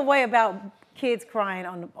do feel a way about kids crying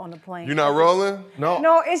on the plane. You not rolling?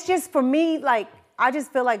 No, it's just for me, like, I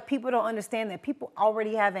just feel like people don't understand that people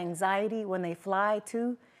already have anxiety when they fly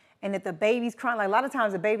too. And that the baby's crying, like a lot of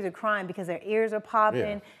times the babies are crying because their ears are popping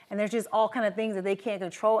Yeah. and there's just all kind of things that they can't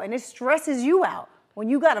control. And it stresses you out when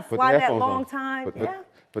you gotta Put the fly that headphones long on. time.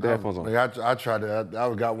 Put the headphones on. Like I tried to.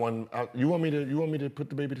 I got one. You want me to put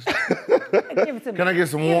the baby to sleep? Give it to me. Can I get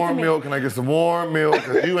some Give it to warm me. milk? Can I get some warm milk?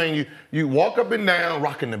 'Cause you walk up and down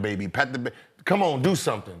rocking the baby, pat the baby. Come on, do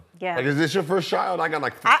something. Yeah. Like, is this your first child? I got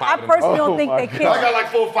like I 5 of them. personally Oh don't think my that kids I got like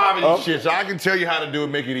 4 or 5 of these shit, so I can tell you how to do it,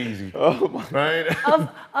 make it easy. Right?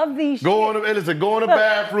 of these Go in the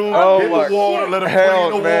bathroom, Oh hit my the water, let them hell, play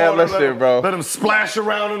in the man, water, listen, bro. let them splash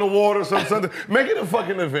around in the water, something. Make it a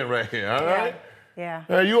fucking event right here, all right?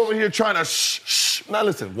 Yeah. You over here trying to shh. Now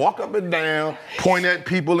listen, walk up and down, point at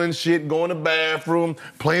people and shit, go in the bathroom,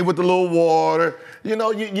 play with the little water. You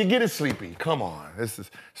know, you get it sleepy. Come on. This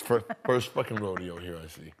is first fucking rodeo here, I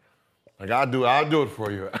see. Like, I'll do it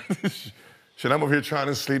for you. Shit, I'm over here trying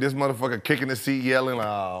to sleep. This motherfucker kicking the seat, yelling,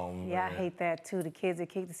 oh, man. Yeah, I hate that too. The kids that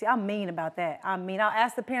kick the seat. I'm mean about that. I mean, I'll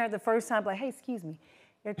ask the parent the first time, like, hey, excuse me,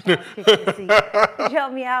 your child's kicking the seat. Could you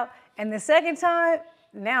help me out? And the second time,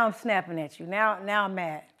 now I'm snapping at you. Now I'm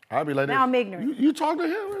mad. I'll be like Now this. I'm ignorant. You talk to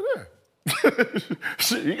him right there.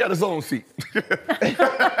 Shit, he got his own seat. You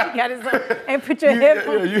got his, and put your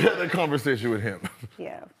headphones. you had that conversation with him.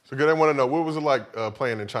 Yeah. So good, I want to know, what was it like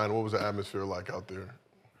playing in China? What was the atmosphere like out there?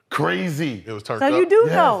 Crazy. It was turned So up? you do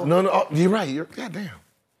Yes. know. No, oh, you're right. Goddamn.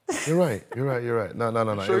 You're right. No. Sure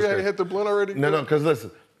It was you hadn't crazy. hit the blunt already? No, because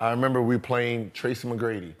listen, I remember we playing Tracy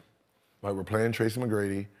McGrady. Like, we're playing Tracy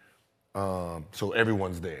McGrady, so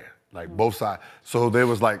everyone's there, like both sides. So there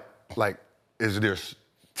was there's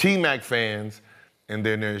T-Mac fans, and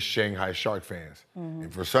then there's Shanghai Shark fans.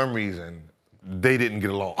 And for some reason, they didn't get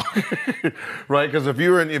along, right? Because if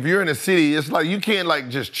you're in a city, it's like you can't like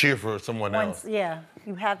just cheer for someone else. Yeah,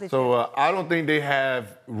 you have to. So I don't think they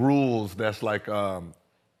have rules that's like,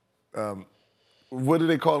 what do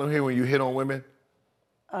they call them here when you hit on women?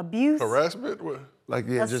 Abuse, Harassment? What? Like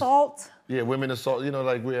assault. Women assault. You know,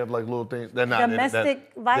 like we have like little things. They're not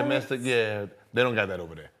Domestic violence? Domestic, yeah. They don't got that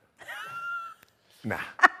over there. Nah.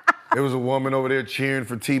 There was a woman over there cheering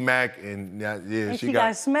for T-Mac, and And she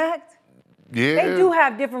got smacked. yeah. They do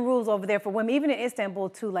have different rules over there for women, even in Istanbul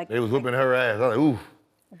too. Like They was whooping her ass. I was like, ooh.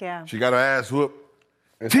 yeah. She got her ass whooped.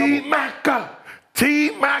 T-Mac.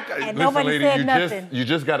 And Listen, nobody lady, said nothing. you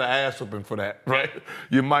just got an ass whooping for that, right?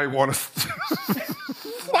 You might want to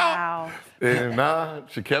stop. Wow. And nah,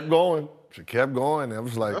 she kept going. I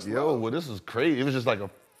was like, well, this is crazy. It was just like a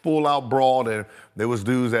full-out brawl. And there was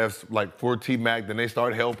dudes that's like for T-Mac. Then they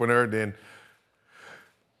started helping her. Then,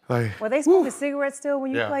 like, Well, they smoke a cigarette still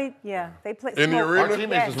when you Yeah. played? Yeah, they play. In the smoke. arena? our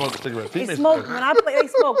teammates just smoking cigarettes. They Teammates smoke, when I play, they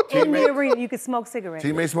smoke in the Teammates- arena. You could smoke cigarettes.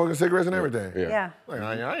 Teammates smoking cigarettes and everything. Yeah. Like,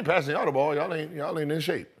 I ain't passing y'all the ball. Y'all ain't in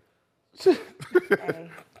shape. Hey.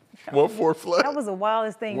 1-4 flat. That was the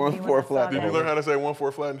wildest thing. for me when 1-4 I saw flat. Did that. you learn how to say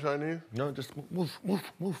 1-4 flat in Chinese? No, just move, down.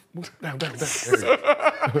 There you go. This is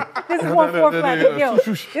 1-4 flat. Yo, this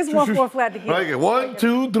is 1-4 flat to get. Like it. 1,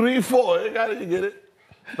 2, 3, 4. You got it. You get it.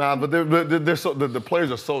 Nah, but they're so the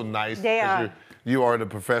players are so nice. They 'cause are. You are the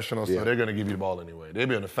professional, so Yeah. they're gonna give you the ball anyway. They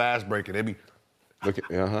be on the fast break and they be Look at,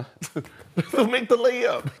 they'll make the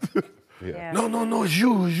layup. Yeah. No, it's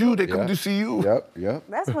you. They come Yeah. to see you. Yep.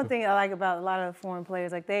 That's one thing I like about a lot of the foreign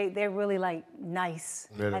players. Like they're really like nice.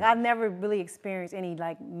 Yeah. Like I've never really experienced any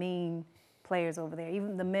like mean players over there.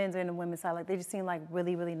 Even the men's and the women's side, like they just seem like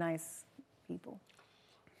really, really nice people.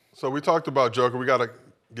 So we talked about Joker. We got to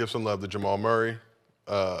give some love to Jamal Murray.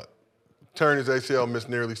 Turned his ACL, missed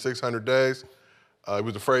nearly 600 days. He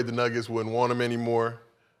was afraid the Nuggets wouldn't want him anymore.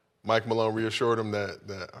 Mike Malone reassured him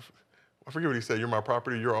that I forget what he said. You're my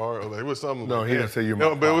property. You're ours. Like, it was something. No, like, he damn. didn't say you're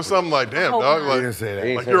my But it was something like, damn, hope dog. not. Like, He didn't say that.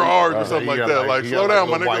 He like said you're he- ours or he something got like that. like- Like, he slow got down,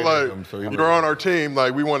 my like a nigga. white Like, him, so he was you're on like- our team.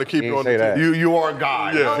 Like, we want to keep He you on didn't the say team. that. You are a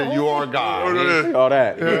guy. Yeah. He said you are a guy. He didn't say all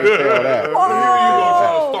that. He didn't say all that. You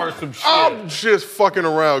gonna start some shit. I'm just fucking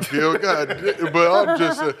around, Gil. God, but I'm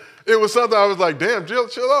just, it was something I was like, damn, Jill,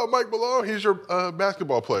 chill out, Mike Malone. He's your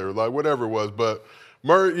basketball player, like whatever it was. But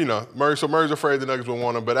Murray, so Murray's afraid the Nuggets will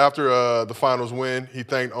want him. But after the finals win, he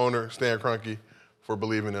thanked owner Stan Kroenke for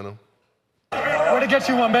believing in him. Where to get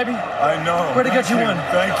you one, baby? I know. Where to get you one?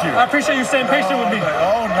 Thank you. I appreciate you staying patient with me.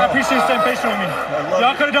 Oh, no. I appreciate you staying patient with me.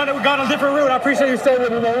 Y'all could have done it. We got on a different route. I appreciate you staying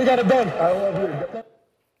with me, man. We got it done. I love you.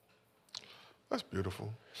 That's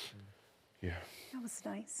beautiful. Yeah. That was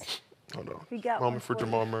nice. Hold on. We got Moment one for for you.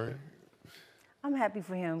 Jamal Murray. I'm happy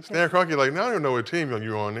for him. 'cause Stan Kroenke, like, now I don't know what team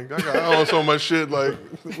you're on, nigga. I own so much shit. Like,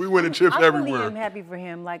 we winning chips I everywhere. really am happy for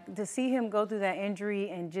him. Like to see him go through that injury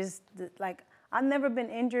and just like I've never been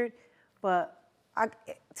injured, but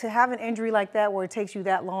to have an injury like that where it takes you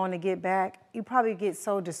that long to get back, you probably get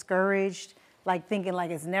so discouraged, like thinking like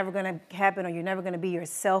it's never gonna happen or you're never gonna be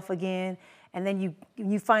yourself again. And then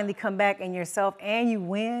you finally come back and yourself and you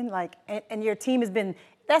win, like and your team has been.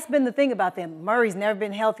 That's been the thing about them. Murray's never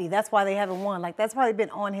been healthy. That's why they haven't won. Like that's probably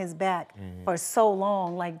been on his back for so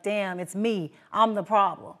long. Like damn, it's me. I'm the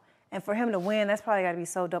problem. And for him to win, that's probably got to be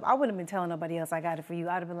so dope. I wouldn't have been telling nobody else I got it for you.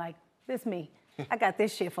 I'd have been like, this me. I got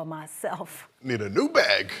this shit for myself. Need a new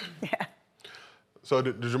bag. Yeah. So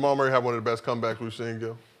did Jamal Murray have one of the best comebacks we've seen,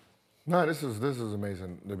 Gil? No, this is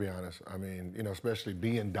amazing, to be honest. I mean, especially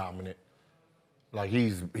being dominant. Like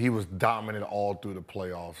he was dominant all through the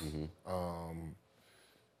playoffs.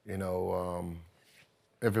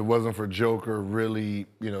 If it wasn't for Joker really,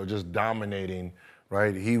 just dominating,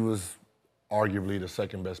 right? He was arguably the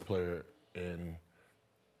second best player in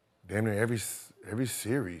damn near every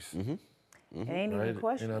series. It ain't even a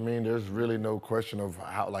question. You know what I mean? There's really no question of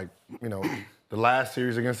how, the last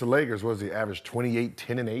series against the Lakers was he averaged 28,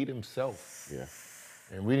 10, and 8 himself. Yeah.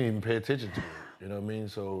 And we didn't even pay attention to it. You know what I mean?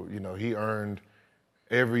 So, he earned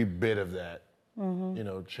every bit of that,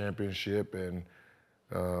 championship. And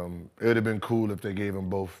it would have been cool if they gave them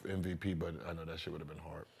both MVP, but I know that shit would have been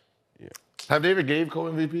hard. Yeah. Have they ever gave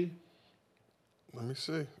co-MVP? Let me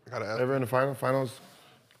see. I gotta ask. Ever in the finals?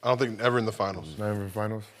 I don't think ever in the finals. Not ever in the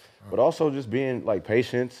finals? But also just being like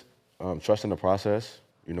patient, trusting the process,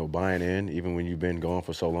 buying in, even when you've been gone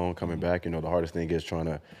for so long, coming back. The hardest thing is trying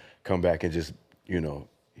to come back and just,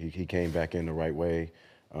 he came back in the right way.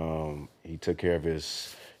 He took care of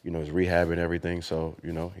his, his rehab and everything. So,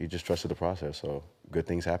 he just trusted the process. So good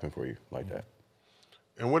things happen for you like that.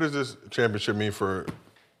 And what does this championship mean for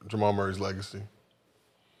Jamal Murray's legacy?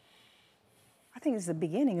 I think it's the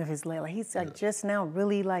beginning of his leg. Like he's like just now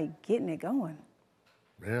really like getting it going.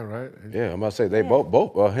 Yeah, right. Yeah, I'm about to say they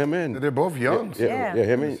both him and They're both young. Yeah,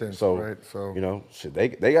 him and sense, so, right, so- shit,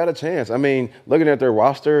 they got a chance. I mean, looking at their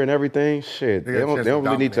roster and everything, shit, They they got a don't chance really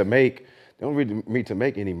to need to dominate. make they don't really need to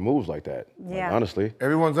make any moves like that. Like, Yeah. honestly,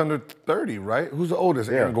 Everyone's under 30, right? Who's the oldest?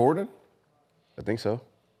 Yeah. Aaron Gordon? I think so.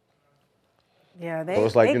 Yeah, they. So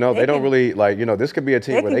it's like they don't can- really like this could be a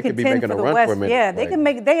team where they could be contend making a for the run West. for a minute. Yeah, they like, can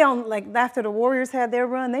make. They on like after the Warriors had their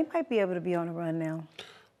run, they might be able to be on a run now.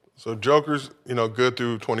 So Joker's, good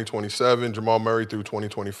through 2027. Jamal Murray through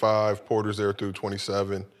 2025. Porter's there through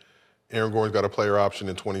 27. Aaron Gordon's got a player option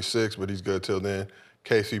in 26, but he's good till then.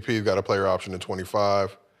 KCP's got a player option in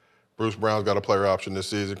 25. Bruce Brown's got a player option this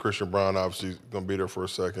season. Christian Brown obviously is going to be there for a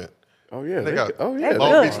second. Oh yeah, They got oh yeah,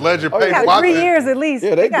 Long Beach legend Oh, yeah. They Peyton got 3 Watson. years at least.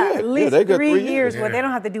 Yeah, they got good. at Yeah, least they got 3 3 years years. where they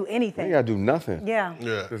don't have to do anything. they gotta do nothing. Yeah.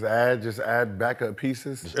 Yeah. Just add backup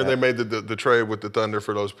pieces. And they made the trade with the Thunder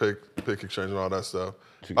for those pick exchange and all that stuff.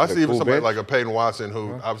 You I got see even full somebody bench? like a Peyton Watson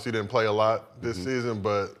who obviously didn't play a lot this season,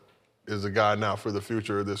 but is a guy now for the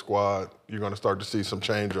future of this squad. You're going to start to see some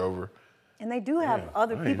changeover. And they do have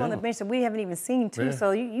other people on the bench that we haven't even seen, too, so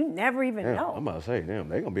you never even know. I'm about to say, damn,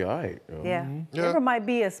 they're going to be all right. Yeah. There might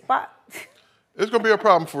be a spot. It's going to be a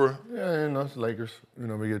problem for it's Lakers. We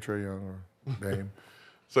get Trae Young or Dame.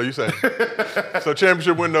 So you say. So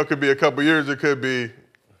championship window could be a couple years. It could be a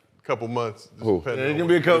couple months. It can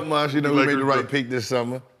be a couple months. We made the right pick this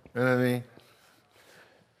summer. You know what I mean?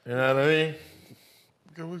 You know what I mean?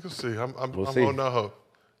 We can see. I'm see. on that hope.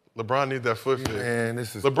 LeBron needs that foot fit. Man,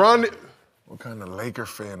 this is LeBron. What kind of Laker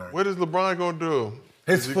fan are you? What is LeBron gonna do?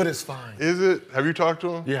 His foot is fine. Is it? Have you talked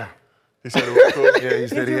to him? Yeah. He said it was cool. Yeah, he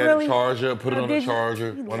said he had a charger, put it on the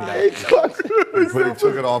charger. One day. He took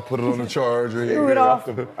it off, put it on the charger. Screw it off.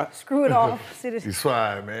 Screw it off. He's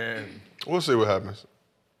fine, man. We'll see what happens.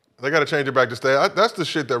 They got to change it back to stay. That's the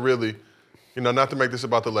shit that really, not to make this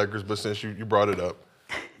about the Lakers, but since you brought it up.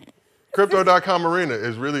 Crypto.com Arena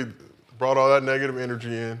has really brought all that negative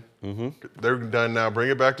energy in. Mm-hmm. They're done now.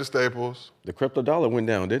 Bring it back to Staples. The crypto dollar went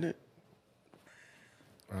down, didn't it?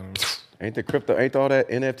 Ain't all that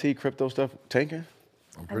NFT crypto stuff tanking?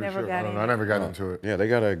 I'm pretty sure. I never got into it. Yeah, they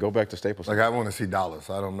got to go back to Staples. Like, I want to see dollars.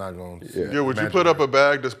 I'm not going to. Yeah, would you put up a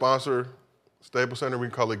bag to sponsor Staples Center? We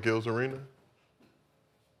can call it Gil's Arena.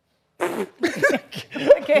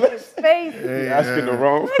 Okay, space. You're asking the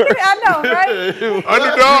wrong I know, right?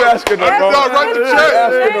 Underdog. You're asking the wrong Underdog, write the check.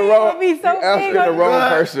 Asking the wrong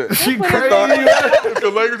person. She crazy. The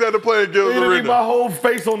Lakers had to play in Gil's Arena. My whole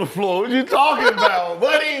face on the floor. What you talking about,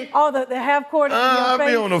 buddy? Oh, the half court. I'll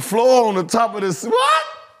be on the floor on the top of this. What?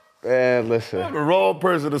 Man, listen. I'm the wrong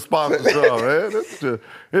person to sponsor stuff, man.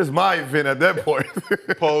 It's my event at that point.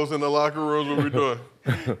 Pose in the locker rooms, what we doing?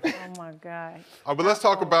 Oh, my God. But let's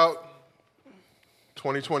talk about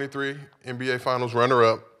 2023 NBA Finals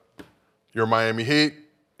runner-up, your Miami Heat.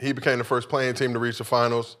 He became the first playing team to reach the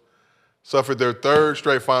finals, suffered their third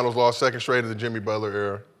straight finals loss, second straight in the Jimmy Butler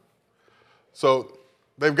era. So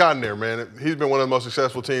they've gotten there, man. He's been one of the most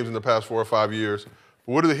successful teams in the past 4 or 5 years.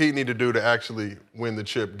 But what do the Heat need to do to actually win the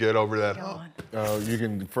chip, get over that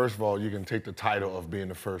hump? First of all, you can take the title of being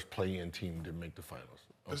the first play-in team to make the finals.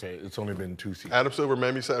 Okay, it's only been 2 seasons. Adam Silver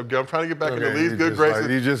made me say, I'm trying to get back in the league's good just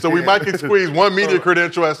graces, so we might can squeeze one media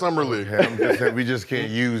credential at Summer League. Yeah, I'm just saying, we just can't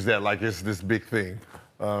use that like it's this big thing.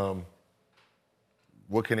 What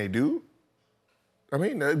can they do? I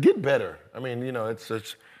mean, get better. I mean,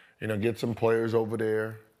 get some players over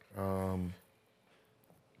there.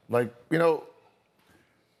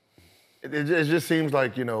 It just seems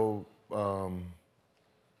like,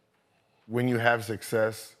 when you have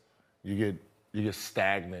success, you get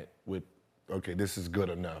stagnant with, okay, this is good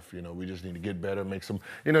enough. We just need to get better, make some,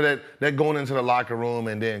 that going into the locker room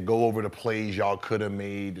and then go over the plays y'all could have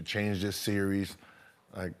made to change this series.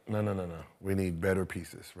 Like, no. We need better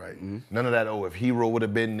pieces, right? Mm-hmm. None of that, if Hero would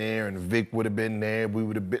have been there and Vic would have been there, we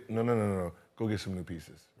would have been, no. Go get some new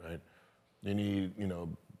pieces, right? You need,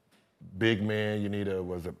 big man, you need a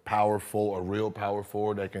real power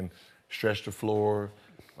forward that can stretch the floor,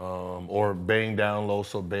 or bang down low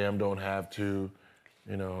so Bam don't have to,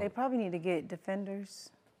 They probably need to get defenders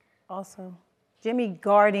also. Jimmy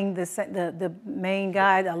guarding the main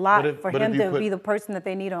guy a lot for him to be the person that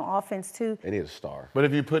they need on offense too. They need a star. But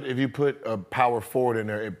if you put a power forward in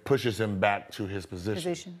there, it pushes him back to his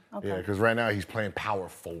position. Okay. Yeah, because right now he's playing power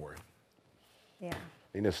forward. Yeah.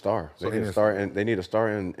 They need a star. They need a star, and they need a star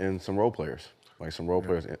in some role players, like some role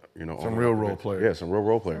players. Some real role players. Yeah, some real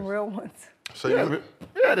role players. Some real ones. So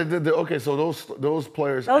okay. So those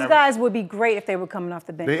players. Those guys would be great if they were coming off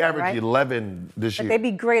the bench. They average right? 11 this year. They'd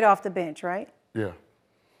be great off the bench, right? Yeah.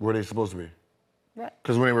 Where they supposed to be? Right.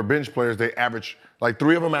 Because when they were bench players, they average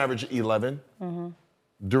 3 of them average 11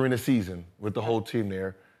 during the season with the whole team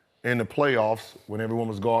there. In the playoffs, when everyone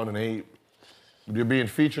was gone and they're being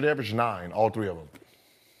featured, they averaged 9, all 3 of them.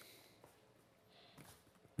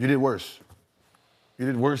 You did worse. You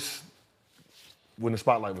did worse when the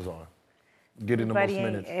spotlight was on. Getting the most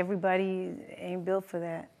minutes. Everybody ain't built for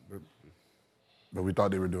that. But we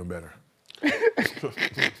thought they were doing better.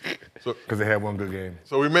 Because they had one good game.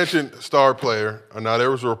 So we mentioned star player. Now there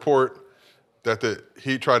was a report that the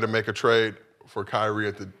Heat tried to make a trade for Kyrie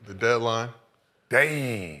at the deadline.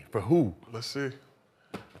 Dang, for who? Let's see.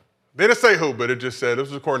 They didn't say who, but it just said, this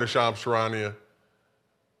was according to Shams Charania.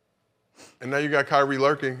 And now you got Kyrie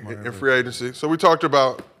lurking in free agency. So we talked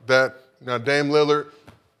about that. Now Dame Lillard,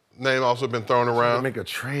 name also been thrown around. Make a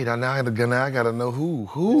trade. Now I got to know who.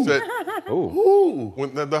 Who? Said, who?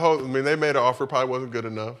 When they made an offer, probably wasn't good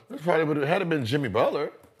enough. It probably would have had to been Jimmy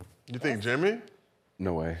Butler. You think Jimmy?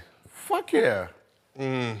 No way. Fuck yeah.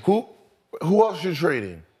 Who else you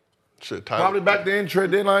trading? Shit, Tyler. Probably back then, trade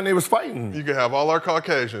deadline, they was fighting. You can have all our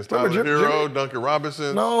Caucasians. Tyler Hero, Duncan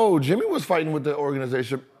Robinson. No, Jimmy was fighting with the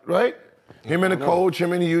organization, right? Him and the coach,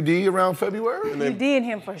 him and the UD around February. UD and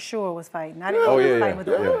him for sure was fighting. I didn't know he was fighting with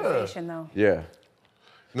the organization, though. Yeah.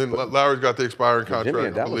 And then Lowry's got the expiring contract, Jimmy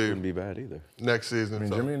and I Dallas believe, wouldn't be bad either. next season. I mean,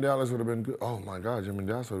 so. Jimmy and Dallas would have been good. Oh my God, Jimmy and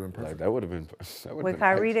Dallas would have been perfect. Like, that would have been. With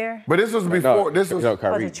Kyrie there? But this was before. This was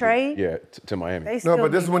Kyrie, a trade? Yeah, to Miami. They still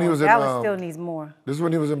but this need is when he more. was in, Dallas still needs more. This is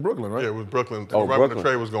when he was in Brooklyn, right? Yeah, it was Brooklyn. Oh, right when Brooklyn. the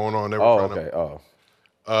trade was going on, they were Oh, trying okay.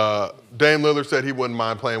 to. Dame Lillard said he wouldn't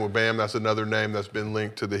mind playing with Bam. That's another name that's been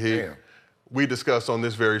linked to the Heat. Damn. We discussed on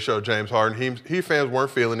this very show James Harden. Heat fans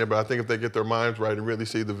weren't feeling it, but I think if they get their minds right and really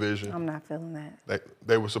see the vision, I'm not feeling that.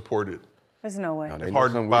 they would support it. There's no way. No, they know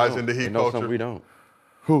Harden something we buys don't. into Heat They know culture. something we don't.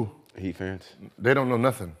 Who? Heat fans. They don't know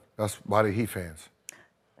nothing. That's why they Heat fans.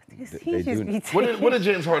 He just be What did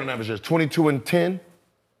James Harden average? 22 and 10?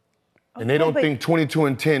 And they don't but- think 22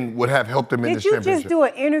 and 10 would have helped them in Did this you championship. just do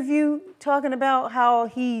an interview talking about how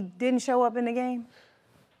he didn't show up in the game?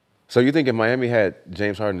 So you think if Miami had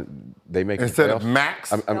James Harden, they make Instead the of playoffs? Max?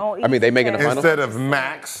 Don't I mean, they easy making the pass. finals. Instead of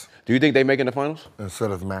Max? Do you think they making the finals? Instead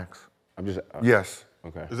of Max. I'm just. Yes.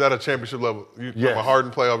 Okay. Is that a championship level? You Yes. a Harden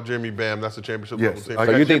playoff, Jimmy, Bam, that's a championship Yes. level team. I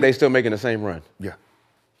So got you think they still making the same run? Yeah.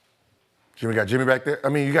 Jimmy got Jimmy back there. I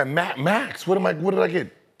mean, you got Max. What did I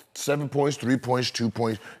get? 7 points, 3 points, 2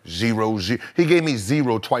 points, 0. He gave me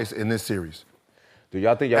 0 twice in this series. Do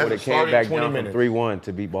y'all think y'all As would a have came starting back 20 down minutes. from 3-1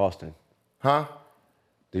 to beat Boston? Huh?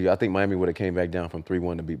 Do y'all think Miami would have came back down from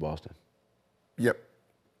 3-1 to beat Boston Yep.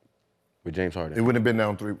 with James Harden? It wouldn't have been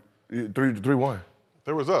down 3-1.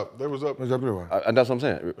 They was up. They was up. It was up 3-1. That's what I'm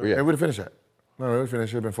saying. Yeah. It would have finished that. No, it would have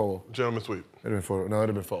finished. It would have been 4-0. Gentleman sweep. It would have been 4-0. No, it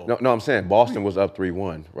would have been 4-0. No, I'm saying Boston was up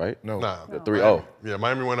 3-1, right? No. Nah. The 3-0. Yeah,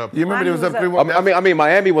 Miami went up. You remember it was up Miami 3-1? was I mean,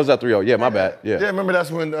 Miami was up 3-0. Yeah, my bad. Yeah, Yeah. remember that's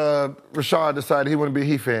when Rashad decided he wanted to be a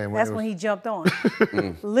Heat fan. That's when he jumped on.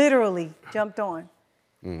 Literally jumped on.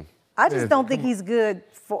 I just don't think he's good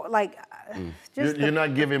for, like, just You're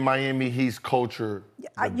not giving Miami Heat's culture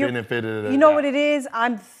the benefit of the You know doubt. what it is?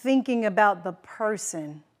 I'm thinking about the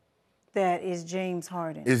person that is James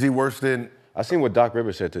Harden. Is he worse than? I seen what Doc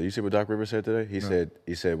Rivers said today. You see what Doc Rivers said today? He said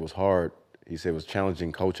it was hard. He said it was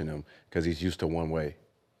challenging coaching him because he's used to one way.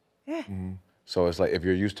 Yeah. So it's like if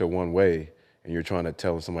you're used to one way and you're trying to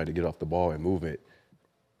tell somebody to get off the ball and move it.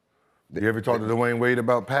 You ever talk to Dwayne Wade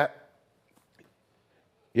about Pat?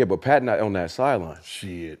 Yeah, but Pat not on that sideline.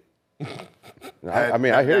 Shit. I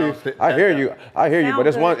mean, I hear you. I hear you. I hear you. But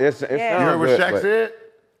it's one. It Yeah. You sounds heard what good, Shaq but- said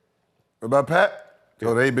about Pat?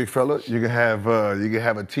 So, hey, big fella, you can have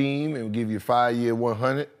a team and give you 5 year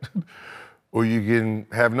 100, or you can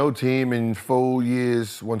have no team in 4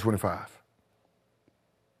 years 125.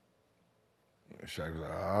 And Shaq was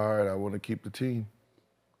like, all right, I want to keep the team.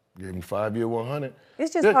 Gave him 5 year 100.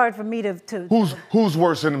 It's just hard for me to Who's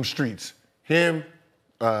worse in them streets? Him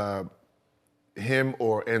or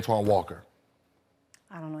Antoine Walker?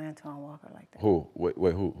 I don't know Antoine Walker like that. Who? Wait,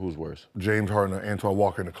 who's worse? James Harden or Antoine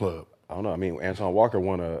Walker in the club? I don't know. I mean, Antoine Walker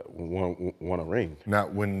won a ring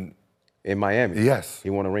Not when. in Miami. Yes. He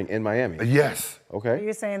won a ring in Miami. Yes. Okay.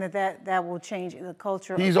 You're saying that will change the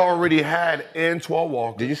culture. He's already had Antoine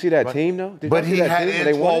Walker. Did you see that team though? Did But y'all see he that had team when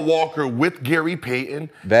they won Antoine it? Walker with Gary Payton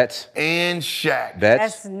Vets. and Shaq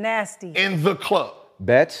That's nasty. in the club.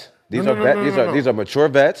 Vets. These No, are no, vet- no, these no, are no. these are mature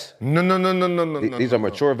vets. No. These are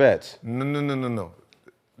mature vets. No.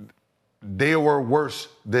 They were worse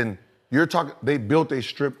than you're talking. They built a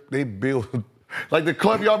strip. They built like the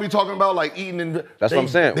club y'all be talking about, like eating and. That's what I'm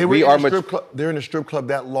saying. They were We in are a strip club. They're in a strip club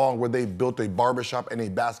that long where they built a barbershop and a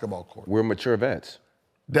basketball court We're mature vets.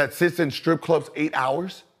 that sits in strip clubs 8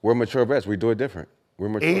 hours. We're mature vets. We do it different. We're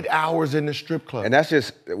mature. 8 hours in the strip club. And that's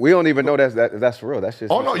just we don't even know that's for real. That's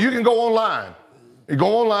just. Oh no, you can go online. You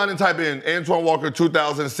go online and type in Antoine Walker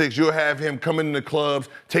 2006. You'll have him coming in the clubs,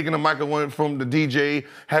 taking the microphone from the DJ,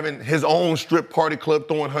 having his own strip party club,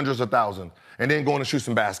 throwing hundreds of thousands, and then going to shoot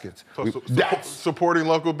some baskets. That's supporting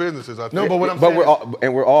local businesses, I think. no, but what I'm But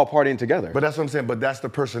saying, we're all partying together. but that's what I'm saying. But that's the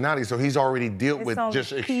personality. So he's already dealt with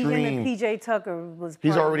just Him extreme. and PJ Tucker was.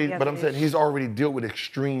 He's part already, together. but I'm saying he's already dealt with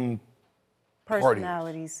extreme.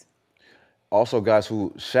 personalities. Also, guys,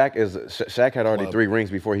 Shaq had already 3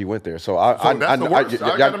 rings before he went there. So I That's the worst.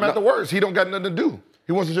 I got him at the worst. He don't got nothing to do.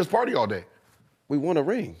 He wants to just party all day. we won a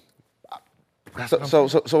ring. So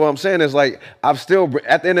what I'm saying is like I'm still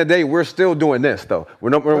at the end of the day we're still doing this though.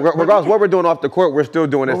 Regardless of what we're doing off the court, we're still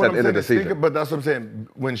doing this But at the end of the season. But that's what I'm saying.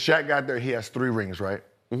 When Shaq got there, he has 3 rings, right?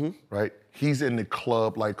 Mm-hmm. Right? He's in the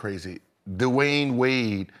club like crazy. Dwayne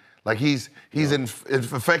Wade, like he's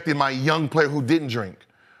affecting my young player who didn't drink,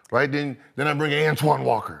 right? Then I bring Antoine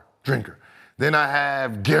Walker, drinker. Then I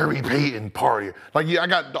have Gary Payton party. Like, yeah, I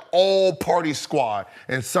got the all-party squad,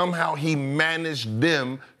 and somehow he managed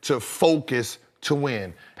them to focus to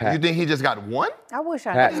win. Pat. You think he just got one? I wish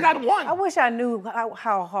I Pat. knew. He's got one. I wish I knew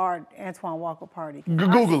how hard Antoine Walker party.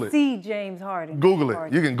 Google it. See James Harden. Google it.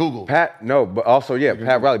 party. You can Google. Pat, no, but also, yeah,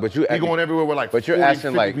 Pat Riley. But you He going everywhere with like but 40, you're asking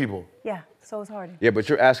 50 like people. Yeah, so is Harden. Yeah, but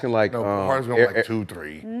you're asking like No, Harden's going like 2,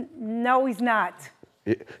 3. No, he's not.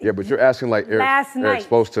 Yeah, but you're asking like Last Eric's night,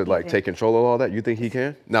 supposed to he like did. take control of all that. You think he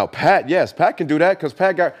can? Now Pat, yes, Pat can do that because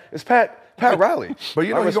it's Pat Riley. But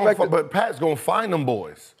you know, I but Pat's gonna find them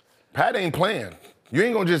boys. Pat ain't playing. You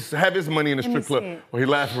ain't gonna just have his money in the Let me strip club. see it. Well, he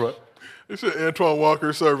laughed for it. They said Antoine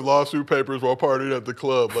Walker served lawsuit papers while partying at the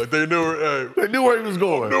club. Like they knew, They knew where he was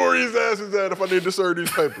going. knew where his ass is at if I need to serve these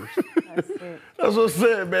papers. That's it. That's what I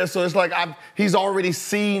said, man. So it's like he's already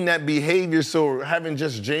seen that behavior. So having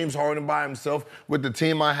just James Harden by himself with the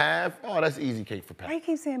team I have, oh, that's easy cake for Why Pat. you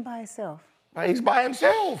keep saying by himself? He's by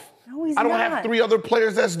himself. No, he's I don't not. have 3 other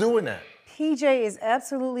players that's doing that. PJ is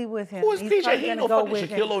absolutely with him. Who is He's PJ? probably He ain't gonna no go fucking with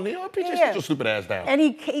Shaquille him. O'Neal. PJ, Yeah. sit your stupid ass down. And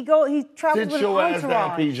he travels Sit with your an ass down,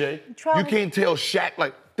 entourage. PJ. He You travels- can't tell Shaq,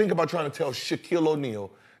 like, think about trying to tell Shaquille O'Neal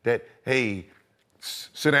that, hey,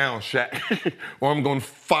 sit down, Shaq, or I'm gonna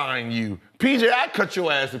fine you. PJ, I cut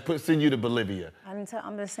your ass and send you to Bolivia. I didn't tell.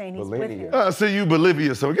 I'm just saying he's Bolivia. with him. Send you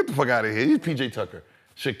Bolivia, so get the fuck out of here. He's PJ Tucker.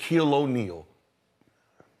 Shaquille O'Neal.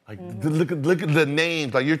 Like, look at the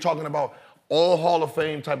names. Like, you're talking about all Hall of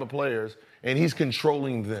Fame type of players, and he's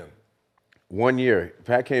controlling them. 1 year.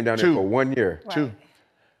 Pat came down there 2. for 1 year. Right. 2.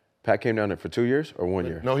 Pat came down there for 2 years or 1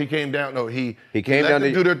 year. No, he came down. No, he came let down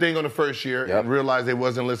them to- do their thing on the first year Yep. and realized they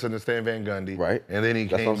wasn't listening to Stan Van Gundy. Right. And then he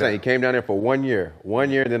That's came what I'm saying. He down. came down there for 1 year. 1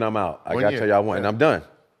 year, then I'm out. I 1 gotta year, tell y'all one, and yeah. I'm done.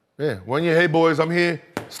 Yeah, 1 year. Hey boys, I'm here.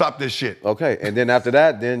 Stop this shit. Okay, and then after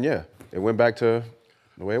that, then yeah, it went back to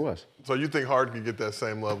the way it was. So you think Harden can get that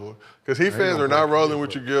same level? Because Heat fans are not rolling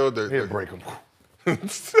with you, Gil. He'll break him. He'll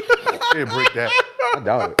break that. I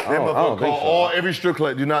doubt it. I That don't motherfucker think call so. every strip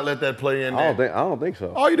club. Do not let that play in there. I don't think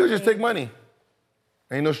so. All you do is just take money.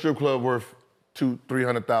 Ain't no strip club worth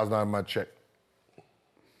 $200,000-$300,000 out of my check.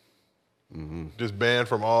 Just banned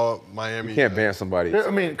from all Miami. You can't ban somebody. Yeah,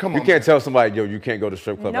 I mean, come You on. can't tell somebody, yo, you can't go to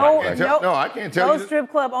strip club. No, Like, no, I can't tell Those you. strip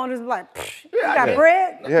club owners be like, "Psh, you Yeah, got yeah.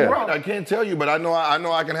 bread? Yeah. You're right, I can't tell you, but I know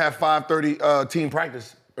I can have 5:30 team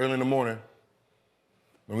practice early in the morning.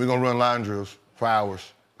 And we're gonna run line drills for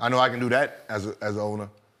hours. I know I can do that as an owner.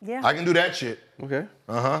 Yeah. I can do that shit. Okay.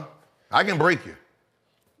 I can break you.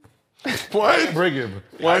 Why I can break you.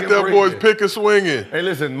 Why I ain't can that break boys you. pick a swinging? Hey,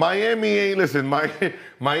 listen, Miami,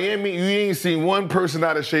 you ain't seen one person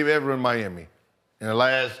out of shape ever in Miami in the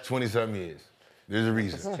last 20-something years. There's a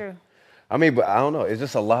reason. It's true. I mean, but I don't know. It's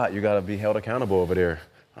just a lot. You got to be held accountable over there.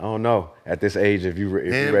 I don't know. At this age, if you're ready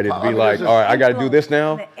to I be mean, like, it's all right, I got to do Influence. this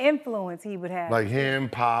now. The influence he would have. Like him,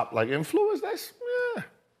 Pop, like influence, that's, yeah.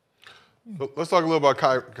 Let's talk a little about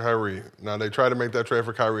Kyrie. Now, they tried to make that trade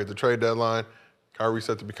for Kyrie at the trade deadline. Kyrie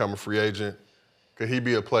set to become a free agent. Could he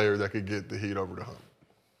be a player that could get the Heat over the hump?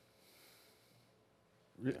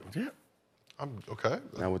 Yeah. I'm okay.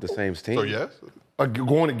 Not with the same team. So, yes.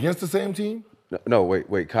 Going against the same team? No,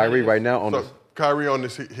 wait. Kyrie right now on So, this. Kyrie on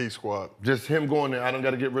this Heat squad. Just him going there, I don't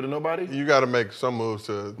got to get rid of nobody? You got to make some moves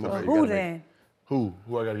to Well, make who then? Who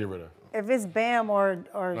I got to get rid of? If it's Bam or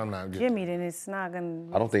not good. Jimmy, then it's not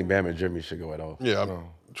gonna. I don't think Bam and Jimmy should go at all. Yeah, I'm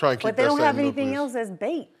trying to keep But they that don't same have anything nucleus. else that's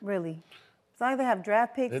bait, really. It's not like they have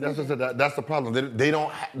draft picks. That's, either. that's the problem.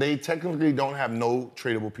 They technically don't have no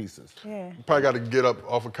tradable pieces. Yeah. Probably got to get up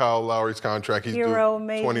off of Kyle Lowry's contract. He's Hero, due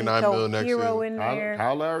maybe. $29 throw million next Hero season. in there.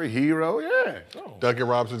 Kyle Lowry, Hero, yeah. Oh, Duncan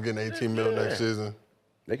Robinson's getting $18 million next season.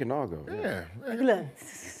 They can all go. yeah. Look,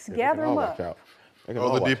 They gather can all them watch up. out. They can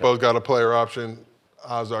all watch Oladipo's out. got a player option.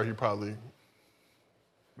 Odds are he probably.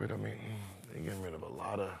 But I mean, they getting rid of a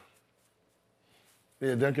lot of.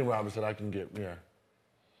 Yeah, Duncan Robinson, I can get. Yeah.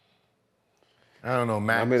 I don't know,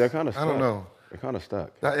 Max. I mean, they're kind of stuck. I don't know. They're kind of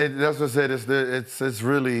stuck. That's what I said. It's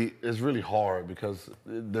really hard because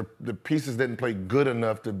the pieces didn't play good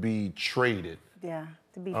enough to be traded. Yeah,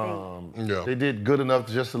 to be bait. Yeah. They did good enough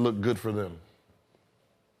just to look good for them.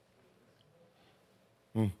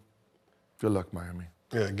 Good luck, Miami.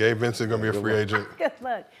 Yeah, Gabe Vincent going to be a free agent. Good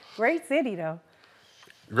luck. Great city, though.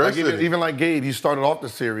 Great Like city. even like Gabe, he started off the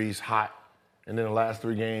series hot, and then the last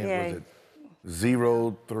 3 games Yeah. was it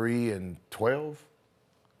 0, 3, and 12?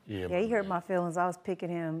 Yeah, he hurt my feelings. I was picking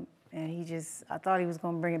him, and I thought he was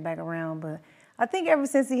going to bring it back around. But I think ever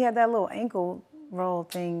since he had that little ankle roll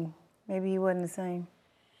thing, maybe he wasn't the same.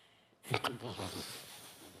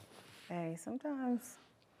 Hey, sometimes.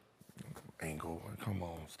 Ankle, come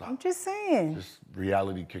on, stop. I'm just saying. Just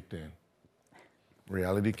reality kicked in.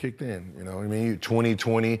 reality kicked in. You know what I mean?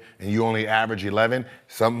 2020 and you only average 11.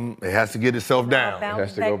 It has to get itself down. Bounce It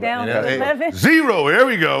has to back go back. down Yeah, to hey, 11. 0, there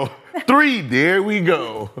we go. 3, there we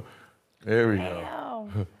go. There we go.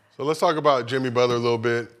 Damn. So let's talk about Jimmy Butler a little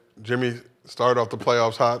bit. Jimmy started off the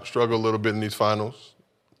playoffs hot, struggled a little bit in these finals.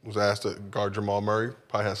 Was asked to guard Jamal Murray.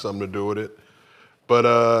 Probably had something to do with it.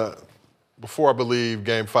 But before, I believe,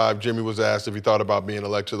 Game 5, Jimmy was asked if he thought about being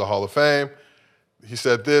elected to the Hall of Fame. He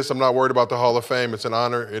said this, I'm not worried about the Hall of Fame. It's an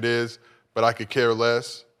honor, it is, but I could care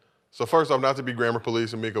less. So first off, not to be grammar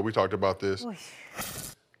police, and Miko, we talked about this.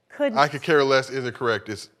 Couldn't. I could care less isn't correct.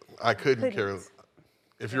 It's I couldn't care.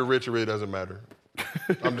 If you're rich, it really doesn't matter.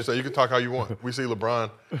 I'm just saying, you can talk how you want. We see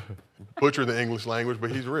LeBron butcher the English language,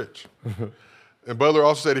 but he's rich. And Butler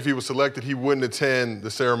also said if he was selected, he wouldn't attend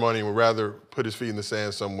the ceremony and would rather put his feet in the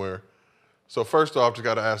sand somewhere. So first off, just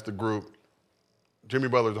got to ask the group, Jimmy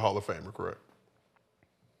Butler's a Hall of Famer, correct?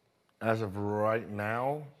 As of right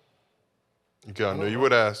now, Okay, I know you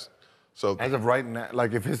would ask. So as of right now,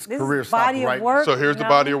 like if his This career is stopped body right of work. So here's the you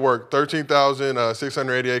body know? of work.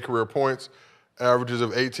 13,688 career points, averages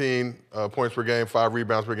of 18 points per game, 5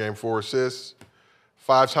 rebounds per game, 4 assists,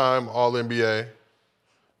 5-time All-NBA,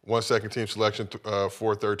 1 second team selection,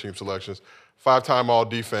 4 third team selections, 5-time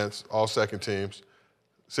All-Defense, all second teams,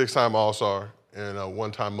 6-time All-Star, and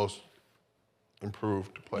 1-time most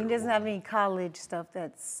improved player. He doesn't have any college stuff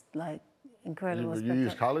that's like incredible. You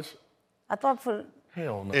use college? I thought for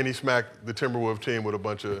Hell no. And he smacked the Timberwolves team with a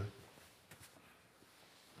bunch of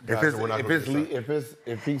guys If that we're not gonna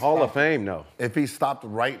decide. he Hall of stopped- Fame, no. If he stopped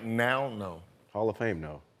right now, no. Hall of Fame,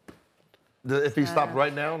 no. If he stopped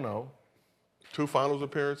right now, no. 2 finals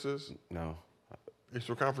appearances, No.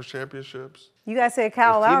 Eastern Conference championships. you guys said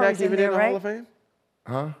Kyle Is T-Mac Lowry's in even there, in the right? Hall of Fame?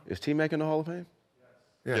 Huh? Is T-Mac in the Hall of Fame?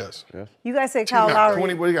 Yeah. Yes. Yes. You guys said Kyle Got Lowry.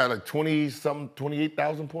 20, what do you got, like 20-something,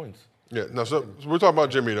 28,000 points? Yeah, no, so we're talking about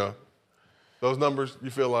Jimmy, though. Those numbers,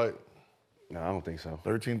 you feel like, No, I don't think so.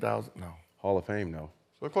 13,000? No. Hall of Fame, no.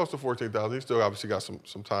 so close to 14,000. He still obviously got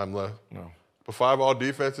some time left. No. But 5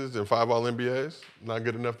 All-Defenses and 5 All-NBAs, not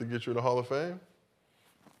good enough to get you in the Hall of Fame?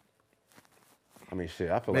 I mean,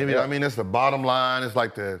 shit, I feel Maybe, like I mean, that's the bottom line. It's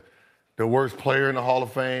like the worst player in the Hall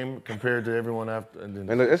of Fame compared to everyone after. And then,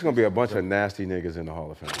 And look, it's gonna be a bunch of nasty niggas in the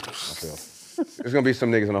Hall of Fame. I feel. There's gonna be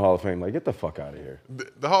some niggas in the Hall of Fame like, get the fuck out of here.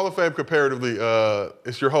 The Hall of Fame, comparatively,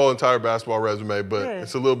 it's your whole entire basketball resume, but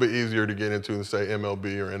it's a little bit easier to get into than, say,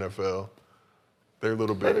 MLB or NFL. They're a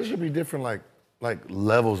little But it bit. should be different, like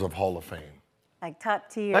levels of Hall of Fame. Like top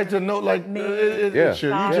tier. Like to know, like it Yeah. should.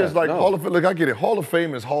 Yeah, You just like no. Hall of Fame. Look, I get it. Hall of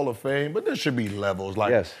Fame is Hall of Fame, but there should be levels. Like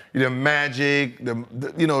Yes. the Magic, the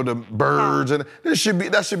the Birds, and that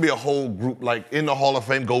should be a whole group. Like in the Hall of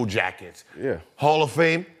Fame, gold jackets. Yeah. Hall of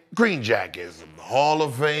Fame, green jackets. Hall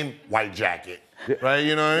of Fame, white jacket. Right?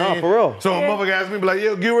 You know what I No, mean? for real. So a motherfucker asks me, be like,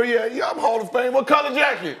 yo, Gilbert, yeah, I'm Hall of Fame. What color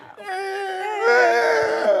jacket?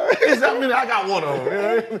 I mean, I got one of them. You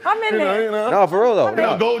know? I'm in there. You know? No, for real though. You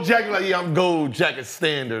know, No. gold jacket, like, yeah, I'm gold jacket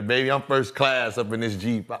standard, baby. I'm first class up in this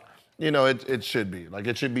Jeep. You know, it should be. Like,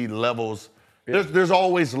 it should be levels. There's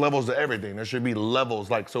always levels to everything. There should be levels.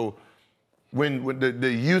 Like, so when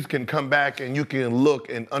the youth can come back and you can look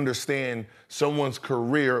and understand someone's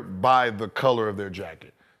career by the color of their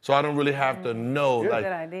jacket. So I don't really have to know. Like,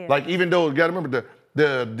 Good idea. like, even though, you gotta remember,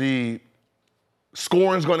 the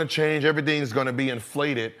scoring's gonna change, everything's gonna be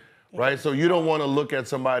inflated, right? So you don't wanna look at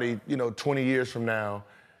somebody, 20 years from now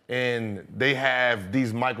and they have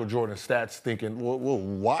these Michael Jordan stats thinking, well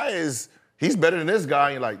why is he's better than this guy?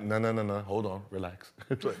 And you're like, no, hold on, relax.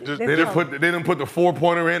 Just They didn't put the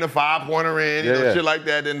 4-pointer in, the 5-pointer in, Yeah. shit like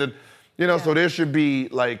that. And so there should be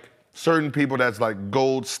like certain people that's like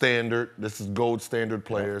gold standard. This is gold standard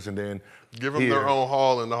players, and then give them their own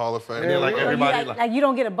hall in the Hall of Fame. Yeah, like So you everybody, like you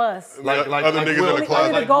don't get a bus. like other niggas Will, in the closet.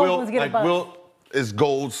 Only the gold ones get a bus. Will is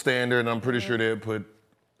gold standard, and I'm pretty sure they'll put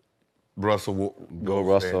Russell gold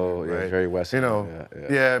Russell, standard, yeah, right? Jerry West.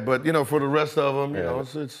 Yeah, but for the rest of them,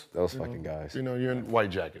 it's those fucking guys. you're in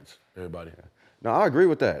white jackets, everybody. No, I agree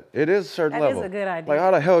with that. It is a certain That is level. a good idea. Like,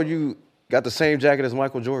 how the hell you got the same jacket as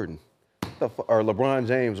Michael Jordan? Or LeBron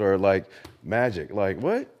James or like Magic? Like,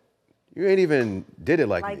 what? You ain't even did it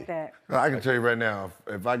like me. Like that. I can tell you right now,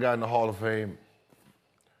 if I got in the Hall of Fame,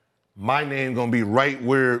 my name gonna be right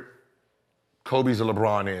where Kobe's or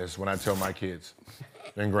LeBron is when I tell my kids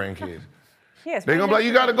and grandkids. Yes. They gonna be like,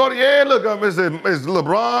 you gotta go to, look, it's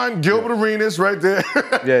LeBron, Gilbert Arenas right there.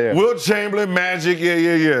 Yeah. Wilt Chamberlain, Magic,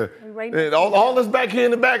 yeah. right And all this back here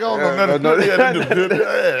in the back, I don't know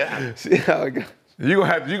nothing. See how it goes. You're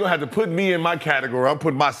gonna have to put me in my category. I'm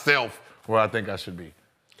putting myself where I think I should be.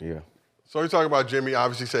 Yeah. So you talking about Jimmy,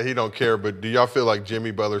 obviously said he don't care, but do y'all feel like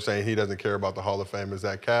Jimmy Butler saying he doesn't care about the Hall of Fame, is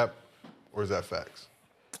that cap or is that facts?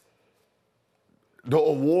 The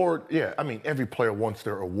award, yeah, I mean, every player wants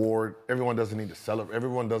their award. Everyone doesn't need to celebrate.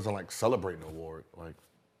 Everyone doesn't like celebrate an award. Like,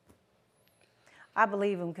 I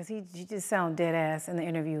believe him because he just sounded dead ass in the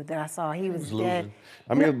interview that I saw. He was dead.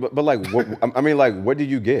 I mean, but like, what do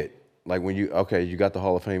you get? Like when you got the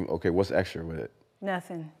Hall of Fame. Okay, what's extra with it?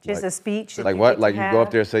 Nothing. Just a speech. Like what? Like you go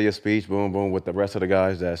up there, say your speech, boom, boom, with the rest of the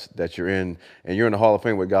guys that you're in, and you're in the Hall of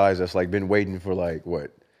Fame with guys that's like been waiting for like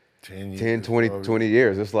what? 10 years, 10, 20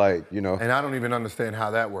 years. It's like, you know. And I don't even understand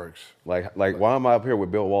how that works. Like why am I up here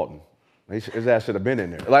with Bill Walton? His ass should have been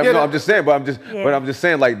in there. Like, yeah, no, I'm just saying, but I'm just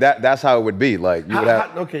saying, like that's how it would be. Like you would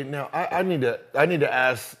have. Okay, now I need to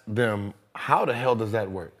ask them, how the hell does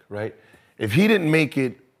that work, right? If he didn't make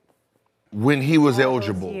it when he was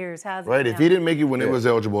eligible, right? If he didn't make it when it was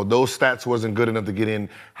eligible, those stats wasn't good enough to get in.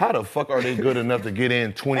 How the fuck are they good enough to get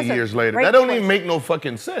in 20 years later? That don't even make no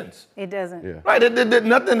fucking sense. It doesn't. Yeah. Right?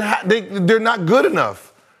 They're not good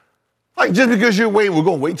enough. Like just because you're waiting, we're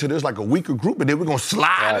gonna wait till there's like a weaker group and then we're gonna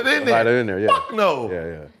slide it in there. Slide it in there, yeah. Fuck no.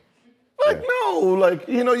 Yeah. Like no, like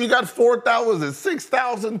you got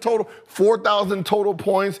 6,000 total, 4,000 total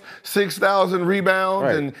points, 6,000 rebounds,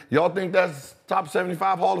 right. And y'all think that's top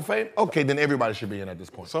 75 Hall of Fame? Okay, then everybody should be in at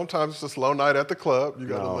this point. Sometimes it's a slow night at the club. You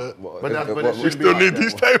gotta we still need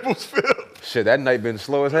these tables filled. Shit, that night been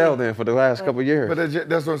slow as hell then for the last couple of years. But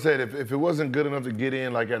that's what I'm saying. If it wasn't good enough to get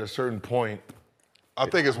in, like at a certain point. I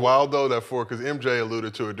think it's wild though because MJ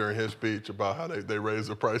alluded to it during his speech about how they raised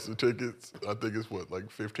the price of tickets. I think it's like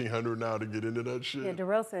 $1,500 now to get into that shit. Yeah,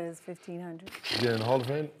 Darrell said it's $1,500. Yeah, in the Hall of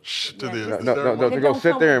Fame? No, to go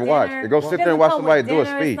sit there and watch. To go sit there and watch somebody do a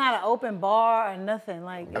speech. It's not an open bar or nothing.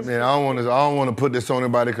 Like I mean, I don't want to put this on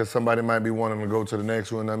anybody because somebody might be wanting to go to the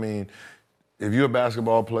next one. I mean, if you're a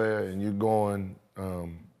basketball player and you're going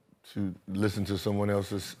to listen to someone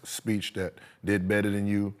else's speech that did better than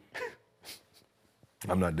you,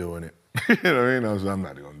 I'm not doing it. You know what I mean? I'm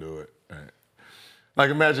not gonna do it. Right. Like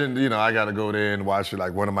imagine, I gotta go there and watch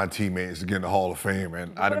like one of my teammates get in the Hall of Fame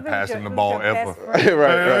and I didn't pass him the ball ever. Right.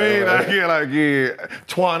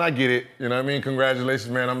 Twan, I get it. You know what I mean? Congratulations,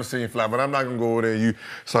 man. I'm gonna see you fly, but I'm not gonna go over there and you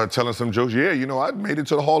start telling some jokes. Yeah, I made it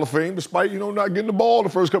to the Hall of Fame despite, not getting the ball the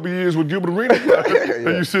first couple of years with Gilbert Arenas.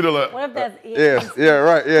 And you sit there like, what if that's it? Yes, yeah,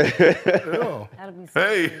 right, yeah. That'll be so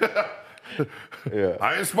hey, yeah.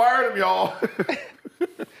 I inspired him, y'all.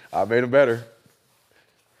 I made him better.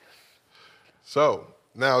 So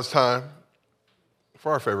now it's time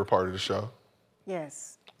for our favorite part of the show.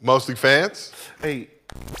 Yes. Mostly fans. Hey,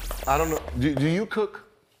 I don't know. Do you cook?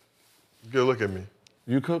 Good look at me.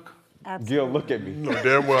 You cook? Absolutely. Gil, look at me. No,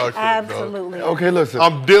 damn well I cook. Absolutely. Dog. Okay, listen.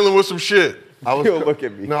 I'm dealing with some shit. Gil, look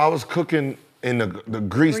at me. No, I was cooking and the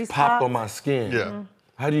grease popped on my skin. Yeah. Mm-hmm.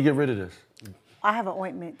 How do you get rid of this? I have an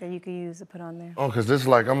ointment that you can use to put on there. Oh, because this is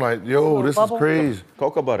like, I'm like, yo, this bubble. is crazy.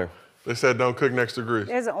 Cocoa butter. They said don't cook next to grease.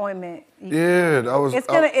 There's an ointment. Yeah, I was. It's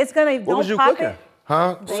gonna. What was you pop cooking? it.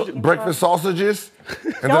 Huh? Breakfast sausages.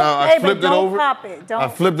 And then I flipped it over. Pop it. Don't. I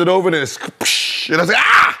flipped it over and it's, and I said,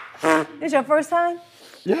 ah! This your first time?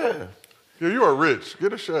 Yeah. Yeah, you are rich.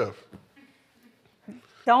 Get a chef.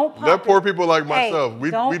 Don't pop Let it. poor people like myself, we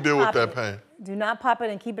don't deal with pop that it. pain. Do not pop it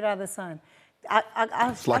and keep it out of the sun.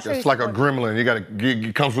 It's like a gremlin. You gotta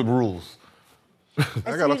it comes with rules. I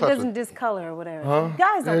gotta it touch doesn't it. discolor or whatever. Huh? You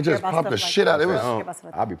guys don't It care just about popped stuff the like shit that. out. It was.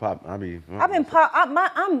 I'll be popped. I've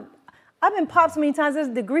been popped so many times.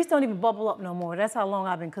 The grease don't even bubble up no more. That's how long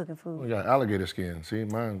I've been cooking food. We got alligator skin. See,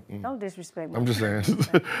 mine. Don't disrespect me. I'm just saying.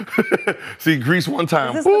 See, grease one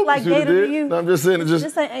time. Does this look like see what it gator to did? you? No, I'm just saying.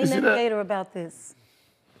 This ain't you see nothing that? gator about this.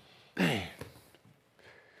 Dang.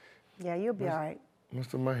 Yeah, you'll be all right. Must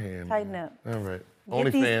have my hand. Tighten up. All right.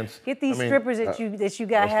 Get these- OnlyFans. Get these strippers that you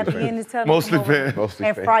got happy in this tell them Mostly to come over fans. Mostly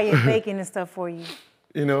and fans. fry your bacon and stuff for you.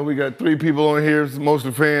 We got 3 people on here,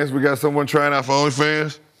 mostly fans. We got someone trying out for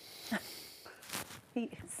OnlyFans.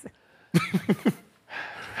 Yes.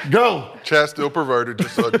 Go. Chat's still perverted.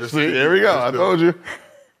 Just See, there we go. I told you.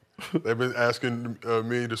 They've been asking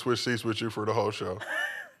me to switch seats with you for the whole show.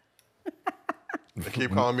 They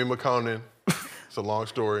keep calling me McConan. It's a long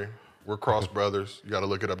story. We're cross brothers. You got to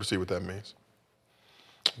look it up to see what that means.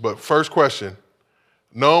 But first question,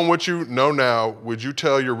 knowing what you know now, would you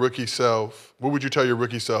tell your rookie self, what would you tell your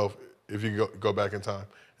rookie self if you go back in time?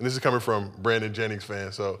 And this is coming from Brandon Jennings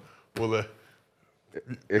fan, so we'll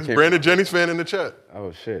Is Brandon Jennings fan in the chat?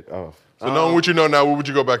 Oh, shit. Oh. So knowing what you know now, what would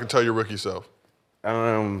you go back and tell your rookie self?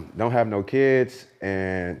 Don't have no kids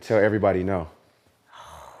and tell everybody no.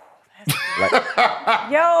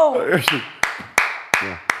 Yo.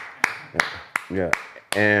 Yeah.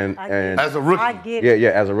 And as a rookie. I get it. yeah,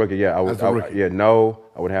 as a rookie, yeah, I would, As a rookie.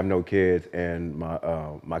 I would have no kids, and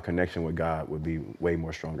my connection with God would be way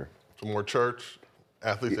more stronger. So more church,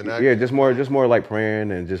 athletes and Yeah, just more like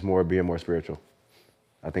praying and just more being more spiritual.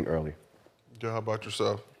 I think early. Yeah, how about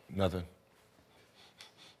yourself? Nothing.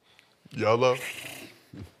 YOLO?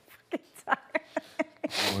 I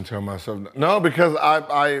want to tell myself no because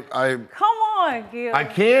I Come on, Gil. I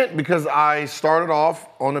can't because I started off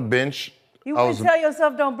on the bench. You I wouldn't tell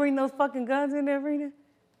yourself don't bring those fucking guns in the arena?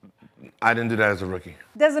 I didn't do that as a rookie.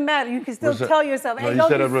 Doesn't matter. You can still tell yourself, No, hey, you don't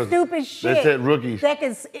said do a rookie. stupid shit. They said rookies.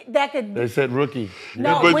 That could. They said rookie.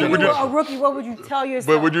 No, But when would you were you- a rookie, what would you tell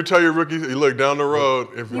yourself? But would you tell your rookies, you look down the road,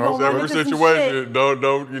 if You it's gonna run ever a into some situation, shit.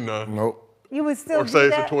 don't, you know, Nope. You would still or do say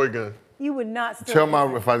it's that? a toy gun. You would not still do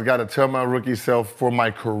that. If I got to tell my rookie self for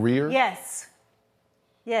my career. Yes.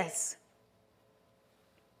 Yes.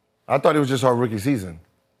 I thought it was just our rookie season.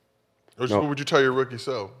 Or what would you tell your rookie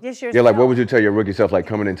self? Just Yeah, yourself. like what would you tell your rookie self like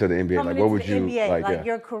coming into the NBA? Coming Like what into would the you NBA, like? like Yeah.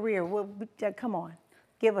 your career? Come on,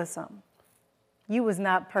 give us something. You was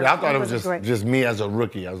not perfect. Yeah, I thought You it was wasn't great. just me as a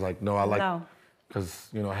rookie. I was like, no, I like, No. because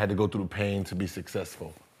I had to go through the pain to be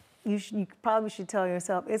successful. You probably should tell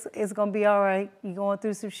yourself it's gonna be all right. You're going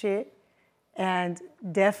through some shit, and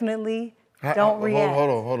definitely don't react.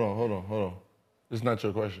 Hold on. It's not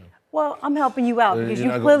your question. Well, I'm helping you out because You're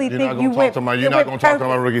you not clearly gonna- think you're you not went. gonna talk to my, you You're not went going to talk to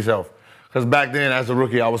my perfect. rookie self. Because back then, as a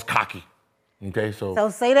rookie, I was cocky. Okay, so So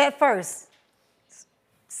say that first.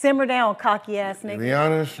 Simmer down, cocky ass to nigga. be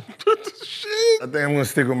honest, I think I'm going to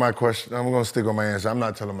stick with my question. I'm going to stick with my answer. I'm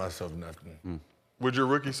not telling myself nothing. Would your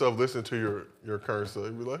rookie self listen to your current self?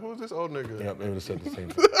 You'd be like, who's this old nigga? Yep, they would have said the same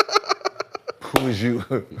thing. Who is you?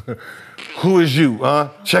 Who is you, huh?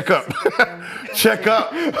 Check up. Check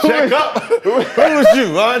up. Check up. Who is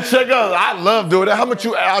you, huh? Check up. I love doing that.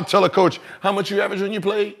 I'll tell a coach, how much you average when you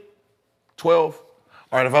played? 12?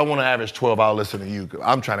 All right, if I want to average 12, I'll listen to you.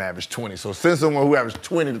 I'm trying to average 20. So send someone who averaged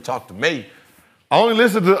 20 to talk to me. I only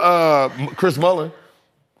listen to Chris Mullin.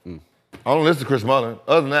 I don't listen to Chris Mullin.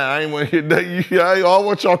 Other than that, I ain't want to hear that. I all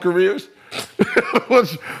want y'all careers.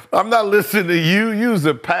 I'm not listening to you. You was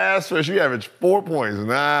a pass rush. You average 4 points.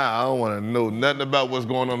 Nah, I don't want to know nothing about what's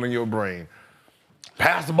going on in your brain.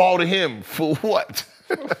 Pass the ball to him. For what?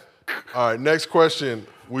 All right, next question.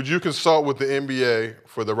 Would you consult with the NBA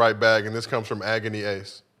for the right bag? And this comes from Agony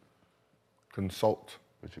Ace. Consult.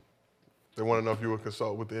 They want to know if you would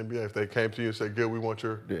consult with the NBA. If they came to you and said, good, we want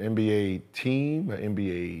your... The NBA team, the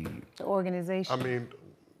NBA... The organization. I mean,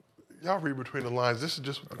 y'all read between the lines. This is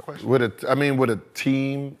just a question. With a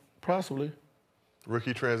team, possibly.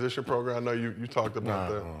 Rookie transition program. I know you talked about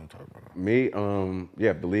that. I'm talking about that. Me,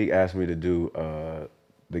 the league asked me to do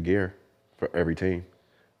the gear for every team.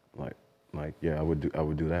 I would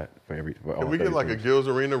do that for every. For all Can we 30 get like a teams. Gills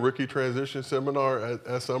Arena rookie transition seminar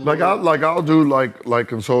at some? I'll do like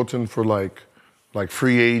consulting for like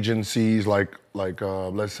free agencies, like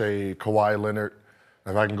let's say Kawhi Leonard.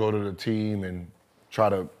 If I can go to the team and try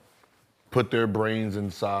to put their brains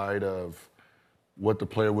inside of what the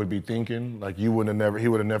player would be thinking, like he would have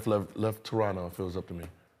never left Toronto if it was up to me,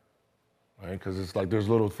 right? Because it's like there's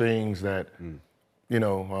little things that.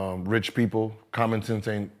 Rich people, common sense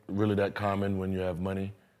ain't really that common when you have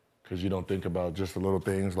money because you don't think about just the little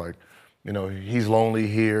things like, he's lonely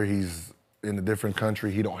here, he's in a different country,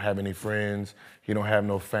 he don't have any friends, he don't have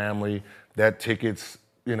no family. That ticket's,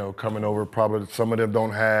 coming over, probably some of them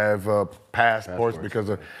don't have passports because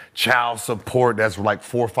of child support that's like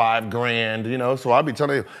 $4 or $5 grand, so I'll be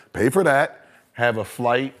telling you, pay for that, have a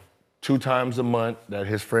flight 2 times a month that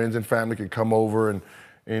his friends and family can come over and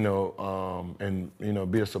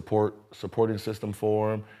be a supporting system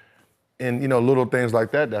for him. And, little things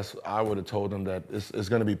like that, I would have told them that it's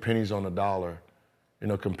going to be pennies on the dollar,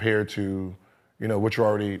 compared to, what you're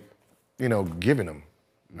already, giving them,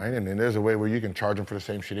 right? And then there's a way where you can charge them for the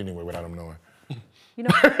same shit anyway without them knowing.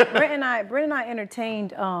 Brent and I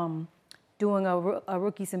entertained doing a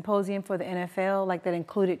rookie symposium for the NFL, like that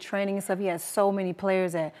included training and stuff. He has so many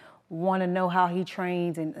players that want to know how he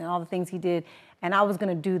trains and all the things he did. And I was going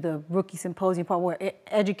to do the rookie symposium part where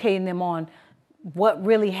educating them on what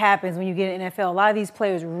really happens when you get in the NFL. A lot of these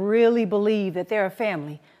players really believe that they're a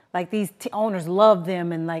family. Like these owners love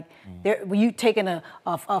them, and like when you taking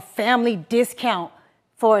a family discount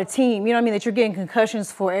for a team, that you're getting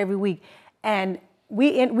concussions for every week. And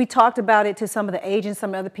we talked about it to some of the agents,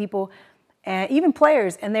 some other people, and even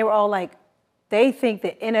players, and they were all like, they think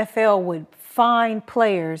the NFL would fine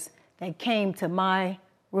players that came to my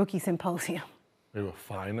rookie symposium. They will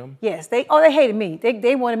fine them? Yes, they hated me.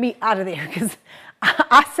 They wanted me out of there because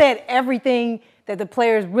I said everything that the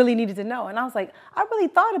players really needed to know. And I was like, I really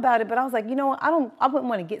thought about it, but I was like, you know what, I wouldn't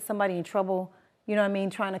want to get somebody in trouble, you know what I mean,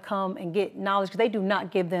 trying to come and get knowledge, because they do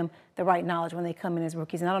not give them the right knowledge when they come in as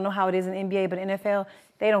rookies. And I don't know how it is in NBA, but in NFL,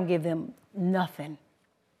 they don't give them nothing.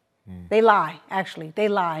 They lie, actually. They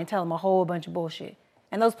lie and tell them a whole bunch of bullshit.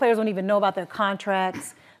 And those players don't even know about their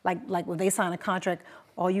contracts. Like when they sign a contract,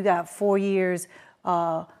 oh, you got 4 years,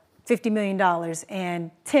 $50 million, and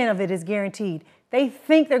 10 of it is guaranteed. They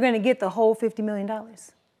think they're going to get the whole $50 million.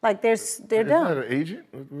 Like they're dumb. Is that an agent?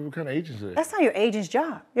 What kind of agent is that? That's not your agent's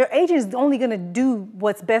job. Your agent is only going to do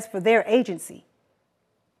what's best for their agency.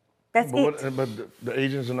 That's it. But the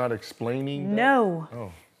agents are not explaining No. that?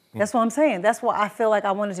 Oh. That's what I'm saying. That's why I feel like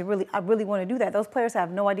I really want to do that. Those players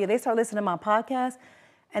have no idea. They start listening to my podcast,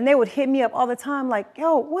 and they would hit me up all the time like,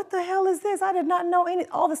 yo, what the hell is this? I did not know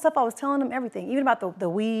all the stuff I was telling them, everything. Even about the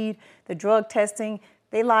weed, the drug testing.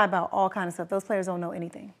 They lie about all kinds of stuff. Those players don't know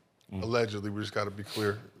anything. Allegedly, we just got to be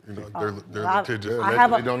clear. You know, they're I litigious. I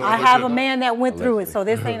have a man that went through it, so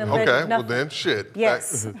this ain't alleged Okay, well nothing. then, shit.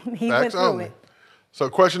 Yes, he went through only. it. So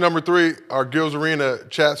question number 3, our Gills Arena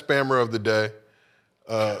chat spammer of the day.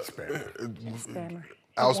 Spammer.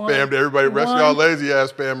 Out-spammed everybody. The rest of y'all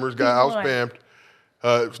lazy-ass spammers got out-spammed.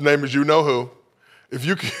 His name is You-Know-Who. If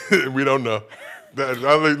you can, we don't know. That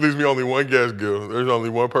leaves me only one guess, Gil. There's only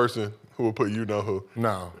one person who will put You-Know-Who.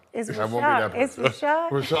 No. It's I won't be that Rashad. It's person. Rashad.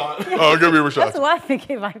 Rashad. Oh, it's going to be Rashad. That's what I think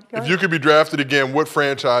it might go. If you could be drafted again, what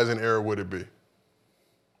franchise and era would it be?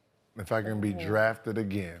 If I can be drafted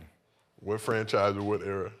again. What franchise or what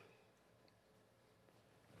era?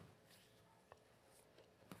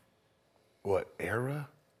 What era?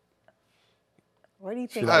 What do you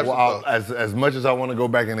think? As much as I want to go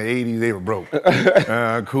back in the 80s, they were broke.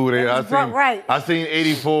 Cool. I seen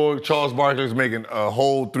 84, Charles Barkley was making a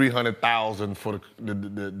whole $300,000 for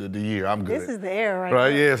the year. I'm good. This is the era,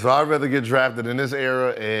 right? now. Yeah, so I'd rather get drafted in this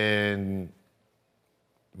era, and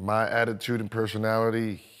my attitude and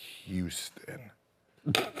personality, Houston.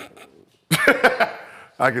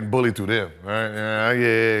 I can bully through them, right?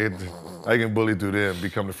 Yeah, I can bully through them,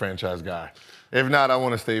 become the franchise guy. If not, I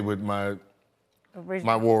want to stay with my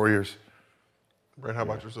Warriors. Brent, how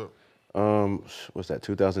about yourself? What's that,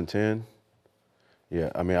 2010?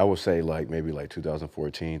 Yeah, I mean, I would say maybe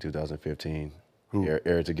 2014, 2015,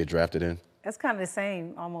 era to get drafted in. That's kind of the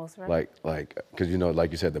same almost, right? Because,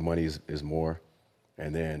 like you said, the money is more.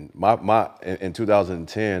 And then in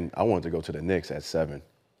 2010, I wanted to go to the Knicks at 7.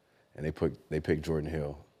 And they picked Jordan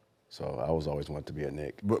Hill. So I was always wanted to be a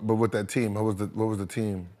Knick. But with that team, what was the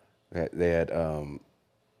team? They had, I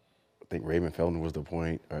think Raymond Felton was the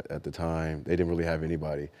point at the time. They didn't really have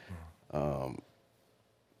anybody.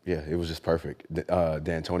 Yeah, it was just perfect.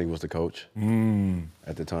 D'Antoni was the coach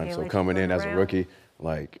at the time. So coming in as a rookie,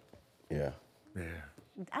 yeah.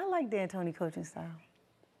 I like D'Antoni coaching style.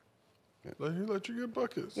 He let you get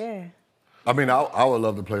buckets. Yeah. I mean, I would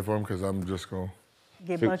love to play for him because I'm just going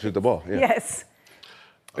to shoot the ball. Yeah. Yes.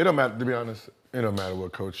 It don't matter, to be honest, it don't matter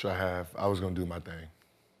what coach I have. I was going to do my thing.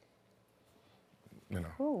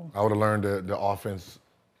 Cool. I would have learned the offense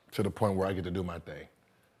to the point where I get to do my thing.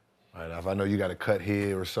 Right? If I know you got to cut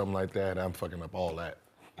here or something like that, I'm fucking up all that.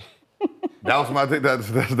 That was my thing.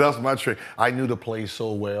 That's my trick. I knew the play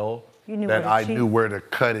so well that I knew where to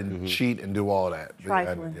cut and cheat and do all that.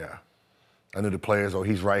 Trifling. I knew the players. Oh,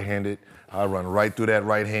 he's right-handed. I run right through that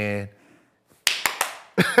right hand.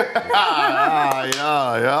 Yeah.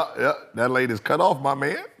 That lady's cut off, my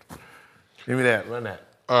man. Give me that. Run that.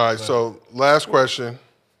 All right, so last question.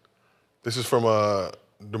 This is from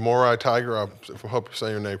Demorai Tiger. I hope you're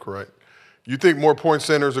saying your name correct. You think more point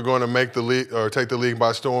centers are going to make the league or take the league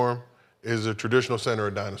by storm? Is a traditional center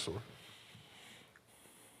a dinosaur?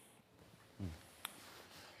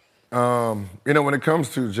 When it comes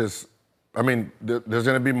to there's going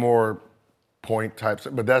to be more point types,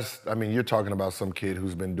 but you're talking about some kid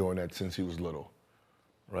who's been doing that since he was little,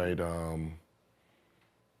 right?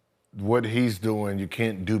 What he's doing, you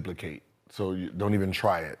can't duplicate, so you don't even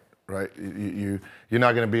try it, right? You're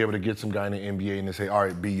not going to be able to get some guy in the NBA and they say, all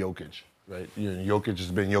right, be Jokic, right? Jokic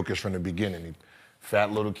has been Jokic from the beginning.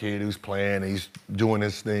 Fat little kid who's playing, he's doing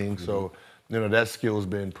his thing, so that skill's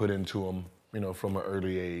been put into him, from an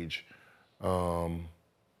early age.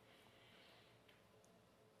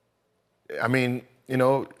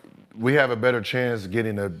 We have a better chance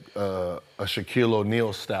getting a Shaquille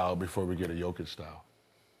O'Neal style before we get a Jokic style.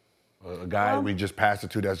 A guy we just pass it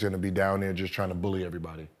to that's going to be down there just trying to bully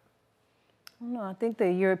everybody. No, I think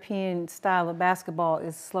the European style of basketball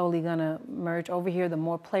is slowly going to merge over here. The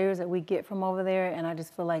more players that we get from over there, and I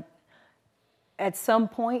just feel like at some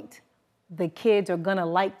point, the kids are going to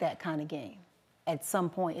like that kind of game. at some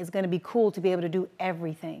point. It's going to be cool to be able to do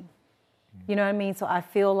everything. You know what I mean? So I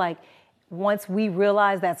feel like once we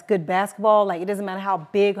realize that's good basketball, like it doesn't matter how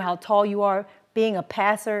big or how tall you are, being a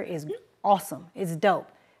passer is awesome. It's dope.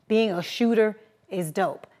 Being a shooter is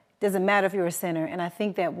dope. Doesn't matter if you're a center. And I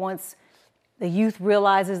think that once the youth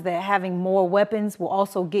realizes that having more weapons will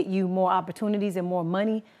also get you more opportunities and more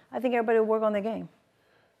money, I think everybody will work on their game.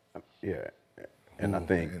 Yeah. And I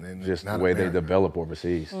think just the way they develop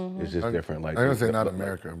overseas is just different. Like I'm going to say not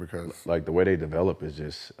America because... Like the way they develop is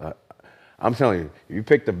just... I'm telling you, if you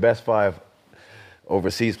pick the best 5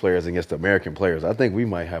 overseas players against the American players, I think we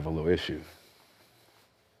might have a little issue.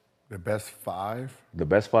 The best 5? The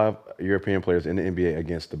best 5 European players in the NBA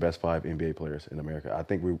against the best 5 NBA players in America. I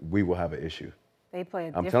think we will have an issue. They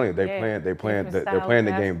play. I'm telling you, they're playing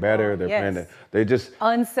the game better. They're playing. They just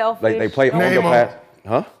unselfish. Like they play on the pass.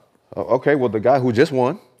 Huh? Okay. Well, the guy who just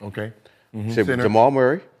won. Okay. Jamal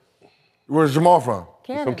Murray. Where's Jamal from?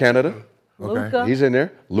 Canada. He's from Canada. Okay. Luka. He's in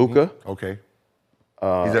there. Luka. Okay.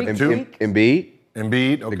 He's at the 2. Embiid.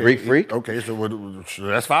 Okay. The Greek freak. Okay, so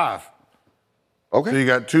that's 5. Okay. So you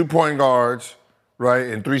got 2 point guards, right,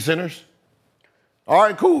 and 3 centers? All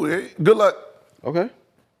right, cool. Good luck. Okay.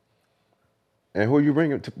 And who are you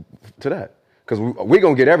bringing to that? Because we're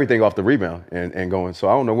going to get everything off the rebound and going. So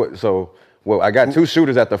I don't know what. So, well, I got 2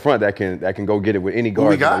 shooters at the front that can go get it with any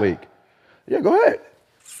guard in the league. Yeah, go ahead.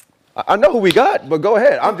 I know who we got, but go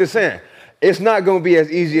ahead. I'm just saying. It's not going to be as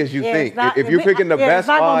easy as you think. If you're picking the best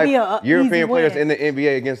 5 European players in the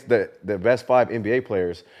NBA against the best 5 NBA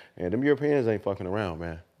players, and them Europeans ain't fucking around,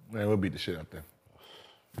 man. Man, we'll beat the shit out them.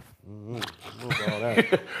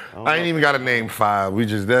 I ain't even got to name 5. We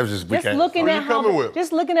just looking at how.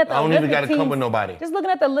 Just looking at the Olympic teams. I don't even got to come with nobody. Just looking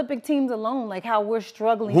at the Olympic teams alone, like how we're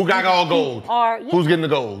struggling. Who got all gold? Who's getting the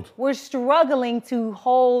gold? We're struggling to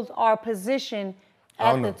hold our position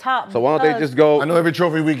at the top. So why don't they just go? I know every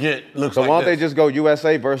trophy we get looks like So why don't they just go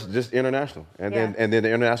USA versus just international, and then the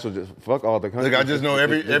international just fuck all the countries. Look, I just know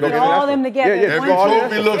every all them together. Yeah, every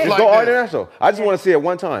trophy looks like go all this. international. I just want to see it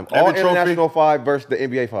one time. All international 5 versus the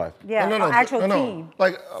NBA 5. Yeah, actual team.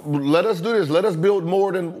 Like, let us do this. Let us build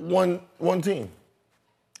more than one team.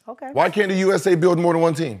 Okay. Why can't the USA build more than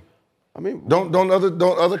one team? I mean, don't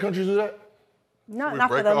other countries do that? Not break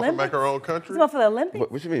for the off Olympics. and make our own country? It's not for the Olympics.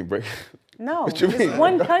 What you mean break? No, What you it's mean?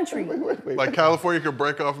 one country. Like California could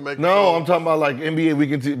break off and make No, I'm talking about like NBA. We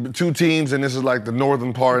can 2 teams, and this is like the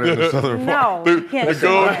northern part and the southern part. No, you can't The say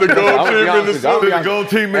gold that. team and the silver. The gold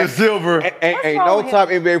team and the silver. Ain't no top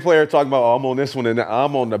NBA player talking about, oh, I'm on this one and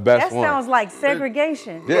I'm on the best That one. sounds like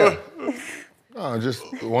segregation. Yeah. No,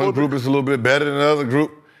 just one group is a little bit better than the other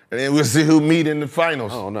group, and then we'll see who meet in the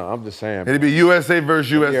finals. I don't know. I'm just saying. It'll be USA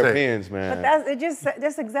versus USA. Europeans, man. But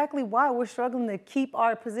that's exactly why we're struggling to keep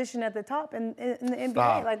our position at the top in the NBA.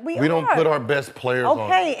 Stop. Like we don't put our best players on.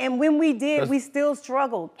 Okay, and when we did, we still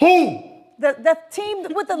struggled. Who? The team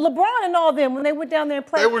with the LeBron and all them when they went down there and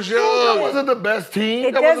played. They was young. That wasn't the best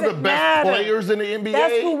team. That wasn't the best players in the NBA.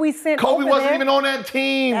 That's who we sent Kobe over wasn't there. even on that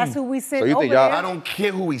team. That's who we sent So you over think there. y'all- I don't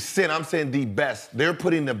care who we sent. I'm saying the best. They're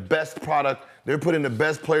putting the best product. They're putting the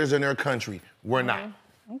best players in their country. We're not.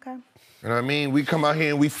 Okay. You know what I mean? We come out here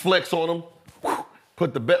and we flex on them. Whew,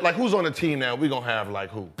 put the bet. Like, who's on the team now? We're going to have, like,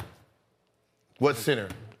 who? What center?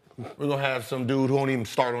 We're going to have some dude who won't even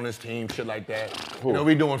start on this team, shit like that. You know,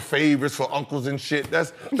 we doing favors for uncles and shit.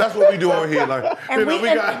 That's what we do on here. Like, And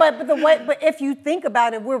but if you think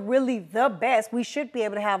about it, we're really the best. We should be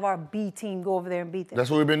able to have our B team go over there and beat them.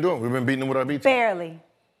 That's what we've been doing. We've been beating them with our B team. Barely.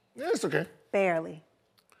 Yeah, it's okay. Barely.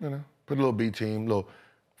 You know, put a little B team, little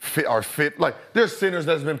fit. Like, there's centers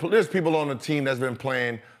there's people on the team that's been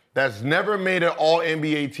playing that's never made an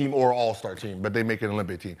all-NBA team or all-star team, but they make an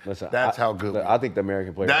Olympic team. Listen, that's how good we are. I think the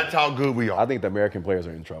American players. That's how good we are. I think the American players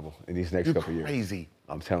are in trouble in these next couple of years. Crazy.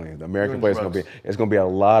 I'm telling you, the American You're in players it's gonna be a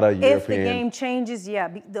lot of European. If the game changes, yeah.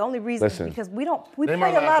 The only reason is because we play Name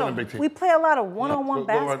our last Olympic team. We play a lot of one-on-one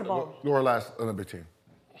basketball. Go our last Olympic team.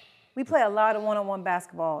 We play a lot of one-on-one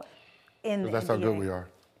basketball in the That's NBA. how good we are.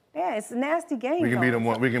 Yeah, it's a nasty game. We can though. beat them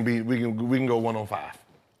one. We can go 1-on-5.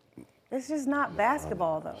 It's just not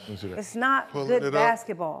basketball, though. see that. It's not Pulling good it up.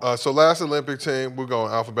 basketball. So last Olympic team, we're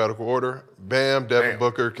going alphabetical order. Bam, Devin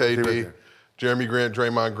Booker, KD, Jeremy Grant,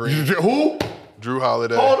 Draymond Green. Who? Drew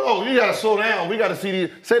Holiday. Hold on, you gotta slow down. We gotta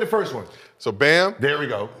see say the first one. So Bam. There we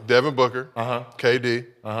go. Devin Booker. KD.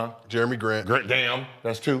 Jeremy Grant. Damn,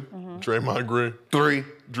 that's 2. Draymond Green. 3.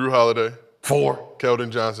 Drew Holiday. 4. Keldon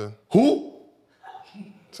Johnson. Who?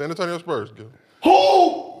 San Antonio Spurs. Good.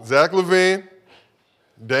 Who? Zach LaVine.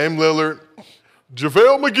 Dame Lillard.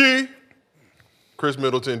 JaVale McGee. Chris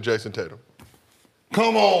Middleton. Jason Tatum.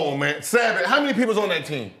 Come on, man. Sabbath. How many people's on that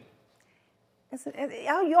team?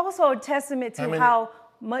 You also a testament to how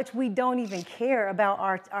much we don't even care about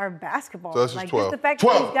our basketball. So this is 12. Just the fact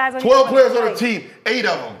 12. that these guys are 12 players on play. the team. 8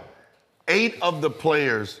 of them. 8 of the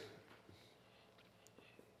players.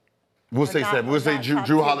 We'll say not- 7. We'll say not Drew top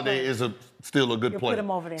 10 Holiday players. is still a good You'll player. put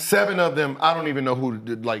him over there. 7 of them, I don't even know who,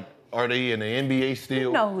 like, are they in the NBA still?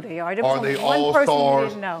 You know who they are. There was Are they only one person you all-stars?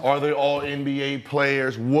 didn't know. Are they all NBA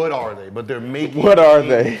players? What are they? But they're making What are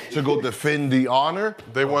they? to go defend the honor.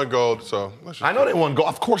 They won gold, so let's just I know they won gold.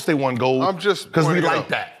 Of course they won gold. I'm just because we pointing it like out.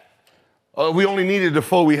 that. We only needed the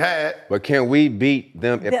 4 we had. But can we beat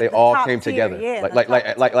them if The they all top came tier, together? yeah, like, the like,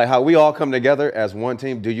 top like how we all come together as one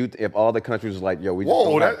team? If all the countries was like, yo, we just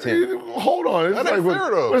Whoa, don't have 10. hold on. It's That like, ain't fair,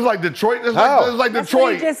 though. It's like Detroit. It's How? like That's what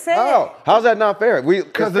Detroit. he just said. How? How's that not fair?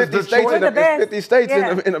 Because it's 50 states, Detroit. in, We're the best. 50 states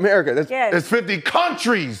Yeah. in America. That's, Yes. It's 50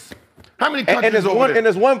 countries. How many and, countries there's over one, there? and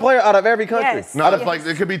there's one player out of every country. Yes. No, it's like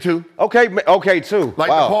it could be 2. Okay, 2. Like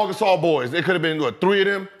wow. the Paul Gasol boys. It could have been what, 3 of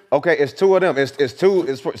them? Okay, it's 2 of them. It's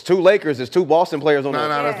 2 Lakers. It's 2 Boston players on No,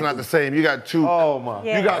 there. that's not the same. You got 2. Oh my.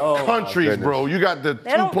 Yeah. You got Oh, my countries, goodness. bro. You got the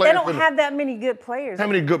They 2 don't, players. they don't have that many good players. How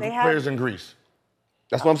many good They have- players in Greece?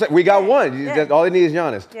 That's what I'm saying. We got one. Yeah. All they need is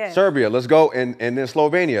Giannis. Yeah. Serbia, let's go, and then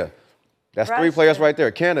Slovenia. That's 3 Russia. players right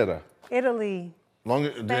there. Canada. Italy.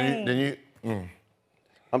 Then you.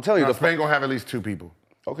 I'm telling you, Now, the Spain gonna have at least 2 people.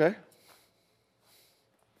 okay.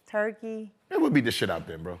 Turkey. It would beat the shit out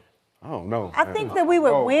them, bro. I don't know. I think that we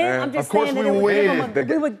would win. man. I'm just Of course saying that we it would would give win. them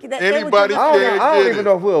a, we would, that they would Anybody give us- can. I don't Did even it.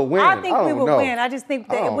 know if we'll win. I think we don't would know. win. I just think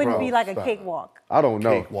that it wouldn't bro, be like a stop. cakewalk. I don't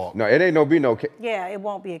know. Cakewalk. No, it ain't no be no. Yeah, it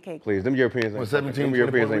won't be a cakewalk. Please, them Europeans ain't. 17, them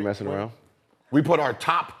Europeans 20 ain't messing around. We put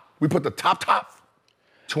the top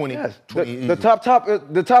 20. Yes, 20 the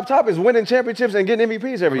top is winning championships and getting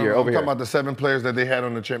MVPs every year I'm over talking here. about the 7 players that they had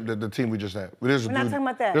on the team we just had. We're not talking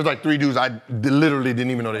about that. There's like 3 dudes I literally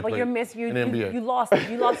didn't even know they But played you in the NBA. you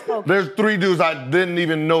lost focus. There's 3 dudes I didn't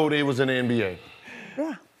even know they was in the NBA.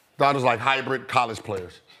 Yeah. Thought it was like hybrid college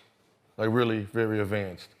players. Like really very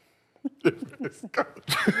advanced.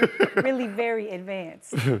 Really very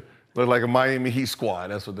advanced. Look like a Miami Heat squad.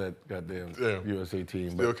 That's what that goddamn Yeah. USA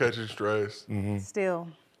team. Still catching strays. Still.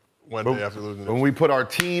 One day after losing. When we put our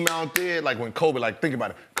team out there, like when Kobe, like think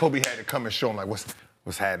about it, Kobe had to come and show them like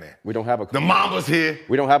what's happening. We don't have a The Mamba's here.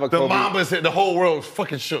 We don't have a The Kobe. Mamba's here. The whole world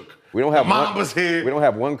fucking shook. We don't have the Mamba's here. We don't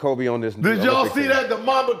have one Kobe on this. Did y'all Olympic see team. that? The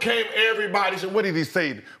Mamba came, everybody said, what did he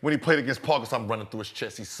say when he played against Paul Gasol? I'm running through his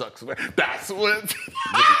chest, he sucks. That's what.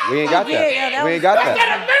 We ain't got Yeah, that. yeah, that we was- ain't got That's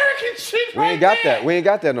that. that American shit We right ain't got there. that. We ain't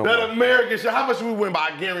got that no That more. American shit. How much did we win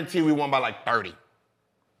by? I guarantee we won by like 30.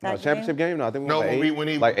 No, championship game? No, I think we No, won by eight. when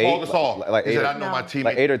he like Paul 8, Gasol, like he 8 said, or, I know my team.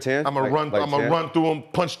 like 8 or 10. I'm gonna like, run. I'm gonna 10. run through him,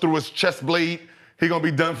 punch through his chest blade. He gonna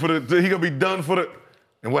be done for the. He gonna be done for the.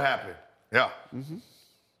 And what happened? Yeah.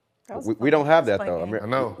 That was We fun. don't have That that was a though. fun game. I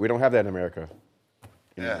know. We don't have that in America.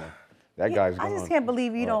 Yeah. That guy's I gone. just can't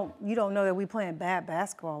believe you don't know that we playing bad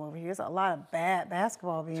basketball over here. There's a lot of bad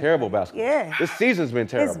basketball being Terrible played. basketball. Yeah. This season's been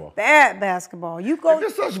It's terrible. bad basketball. You go If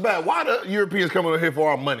it's such bad, why the Europeans coming over here for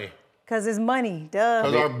our money? because it's money. Duh.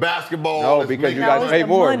 Because our basketball. No, is because you making- No, guys it's pay the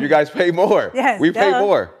more. money. You guys pay more. Yes, we pay duh.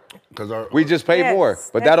 more. 'Cause our, We just pay Yes, more.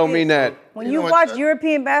 But that that's don't it. mean that. When You you know what? watch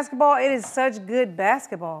European basketball, it is such good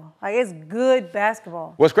basketball. Like it's good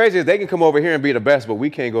basketball. What's crazy is they can come over here and be the best, but we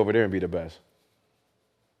can't go over there and be the best.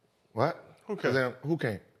 What? Who can't? Who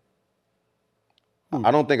can't?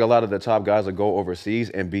 I don't think a lot of the top guys will go overseas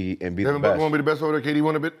and be the Everybody best. want to be the best over there. KD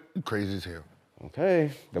want to be you crazy as hell. Okay,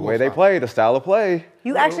 the way they play, the style of play,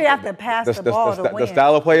 You actually have to pass the ball to win. the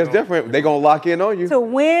style of play is different. They gonna lock in on you. To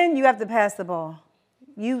win, you have to pass the ball.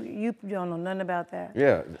 You don't know nothing about that.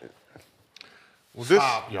 Yeah, Well, this,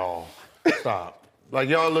 Stop, y'all. Stop. Like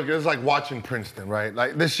y'all look, it's like watching Princeton, right?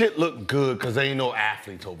 Like this shit look good because there ain't no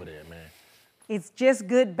athletes over there, man. It's just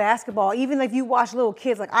good basketball. Even if you watch little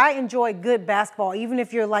kids, like I enjoy good basketball. Even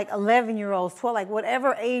if you're like 11-year-olds, 12, like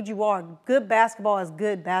whatever age you are, good basketball is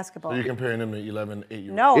good basketball. So you're comparing them to 11, 8-year-olds.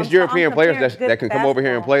 No, it's I'm European players comparing that good can come over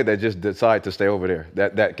here and basketball. play that just decide to stay over there.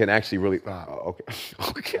 That can actually really. Okay,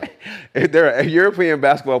 okay. If there are European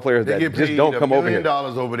basketball players They that get just paid don't come $1 over million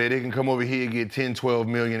here. over there. They can come over here and get 10, 12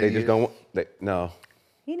 million. They just don't. No.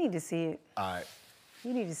 You need to see it. All right.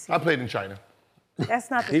 You need to see I it. played in China.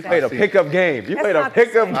 That's not the He same. played a pickup game. You That's played a not the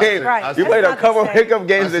pickup same. game. Right. You That's played a not the couple same. pickup I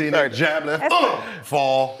games in seen that China. jab left. That's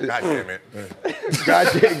Fall. God damn it.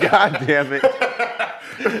 God damn it.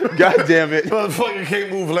 God damn it. Motherfucker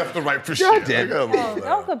can't move left or right for God shit. damn it. Come on, Oh,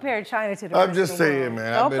 don't compare China to the I'm rest just of the world. saying,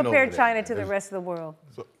 man, I've Don't been compare over there, China man. to the rest of the world.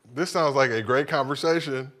 this sounds like a great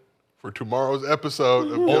conversation for tomorrow's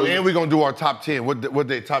episode of Oh, and we're gonna do our top 10. What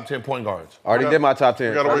they top 10 point guards? Already did my top 10.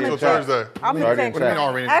 We gotta wait till Thursday. I'm in the Already in chat. chat.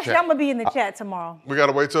 Already in the Actually, chat. I'm gonna be in the chat tomorrow. We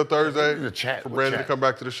gotta wait till Thursday The chat. for What Brandon chat? to come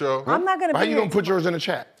back to the show. I'm not gonna How be you here gonna put tomorrow. yours in the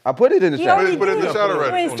chat? I put it in the He chat. already Put it in the did. chat You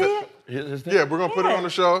already. ain't see it? His Yeah, we're gonna put it Yeah. on the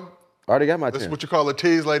show. Already got my That's 10. what you call a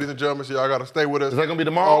tease, ladies and gentlemen. So y'all gotta stay with us. Is that gonna be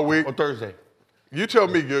tomorrow all week? or Thursday? You tell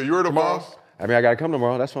me, Gil. You're the Tomorrow? boss. I mean, I gotta come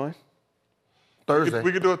tomorrow. That's fine. Thursday.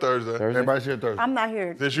 We can do it Thursday. Thursday. Everybody's here Thursday. I'm not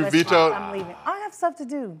here. Since you That's vetoed- fine. I'm leaving. I have stuff to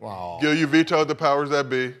do. Wow. Gil, you vetoed the powers that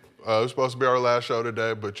be. It was supposed to be our last show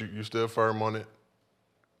today, but you still firm on it.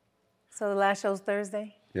 So the last show's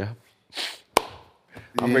Thursday? Yeah.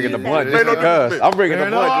 I'm bringing the blunt Ain't just no because. disrespect. I'm bringing the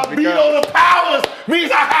And blunt all just because. veto the powers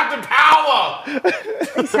means I have the power.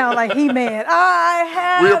 He sound like He-Man. I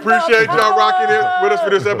have We appreciate the y'all rocking it power. with us for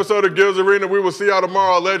this episode of Gil's Arena. We will see y'all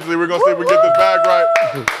tomorrow, allegedly. We're going to see if we get this bag right.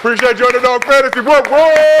 Appreciate you, Underdog Fantasy. Whoop,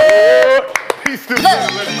 whoop. He's still Look,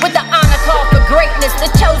 with the honor call for greatness,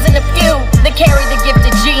 the chosen of few that carry the gift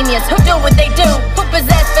of genius, who do what they do, who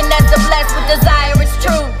possess finesse, are blessed with desire.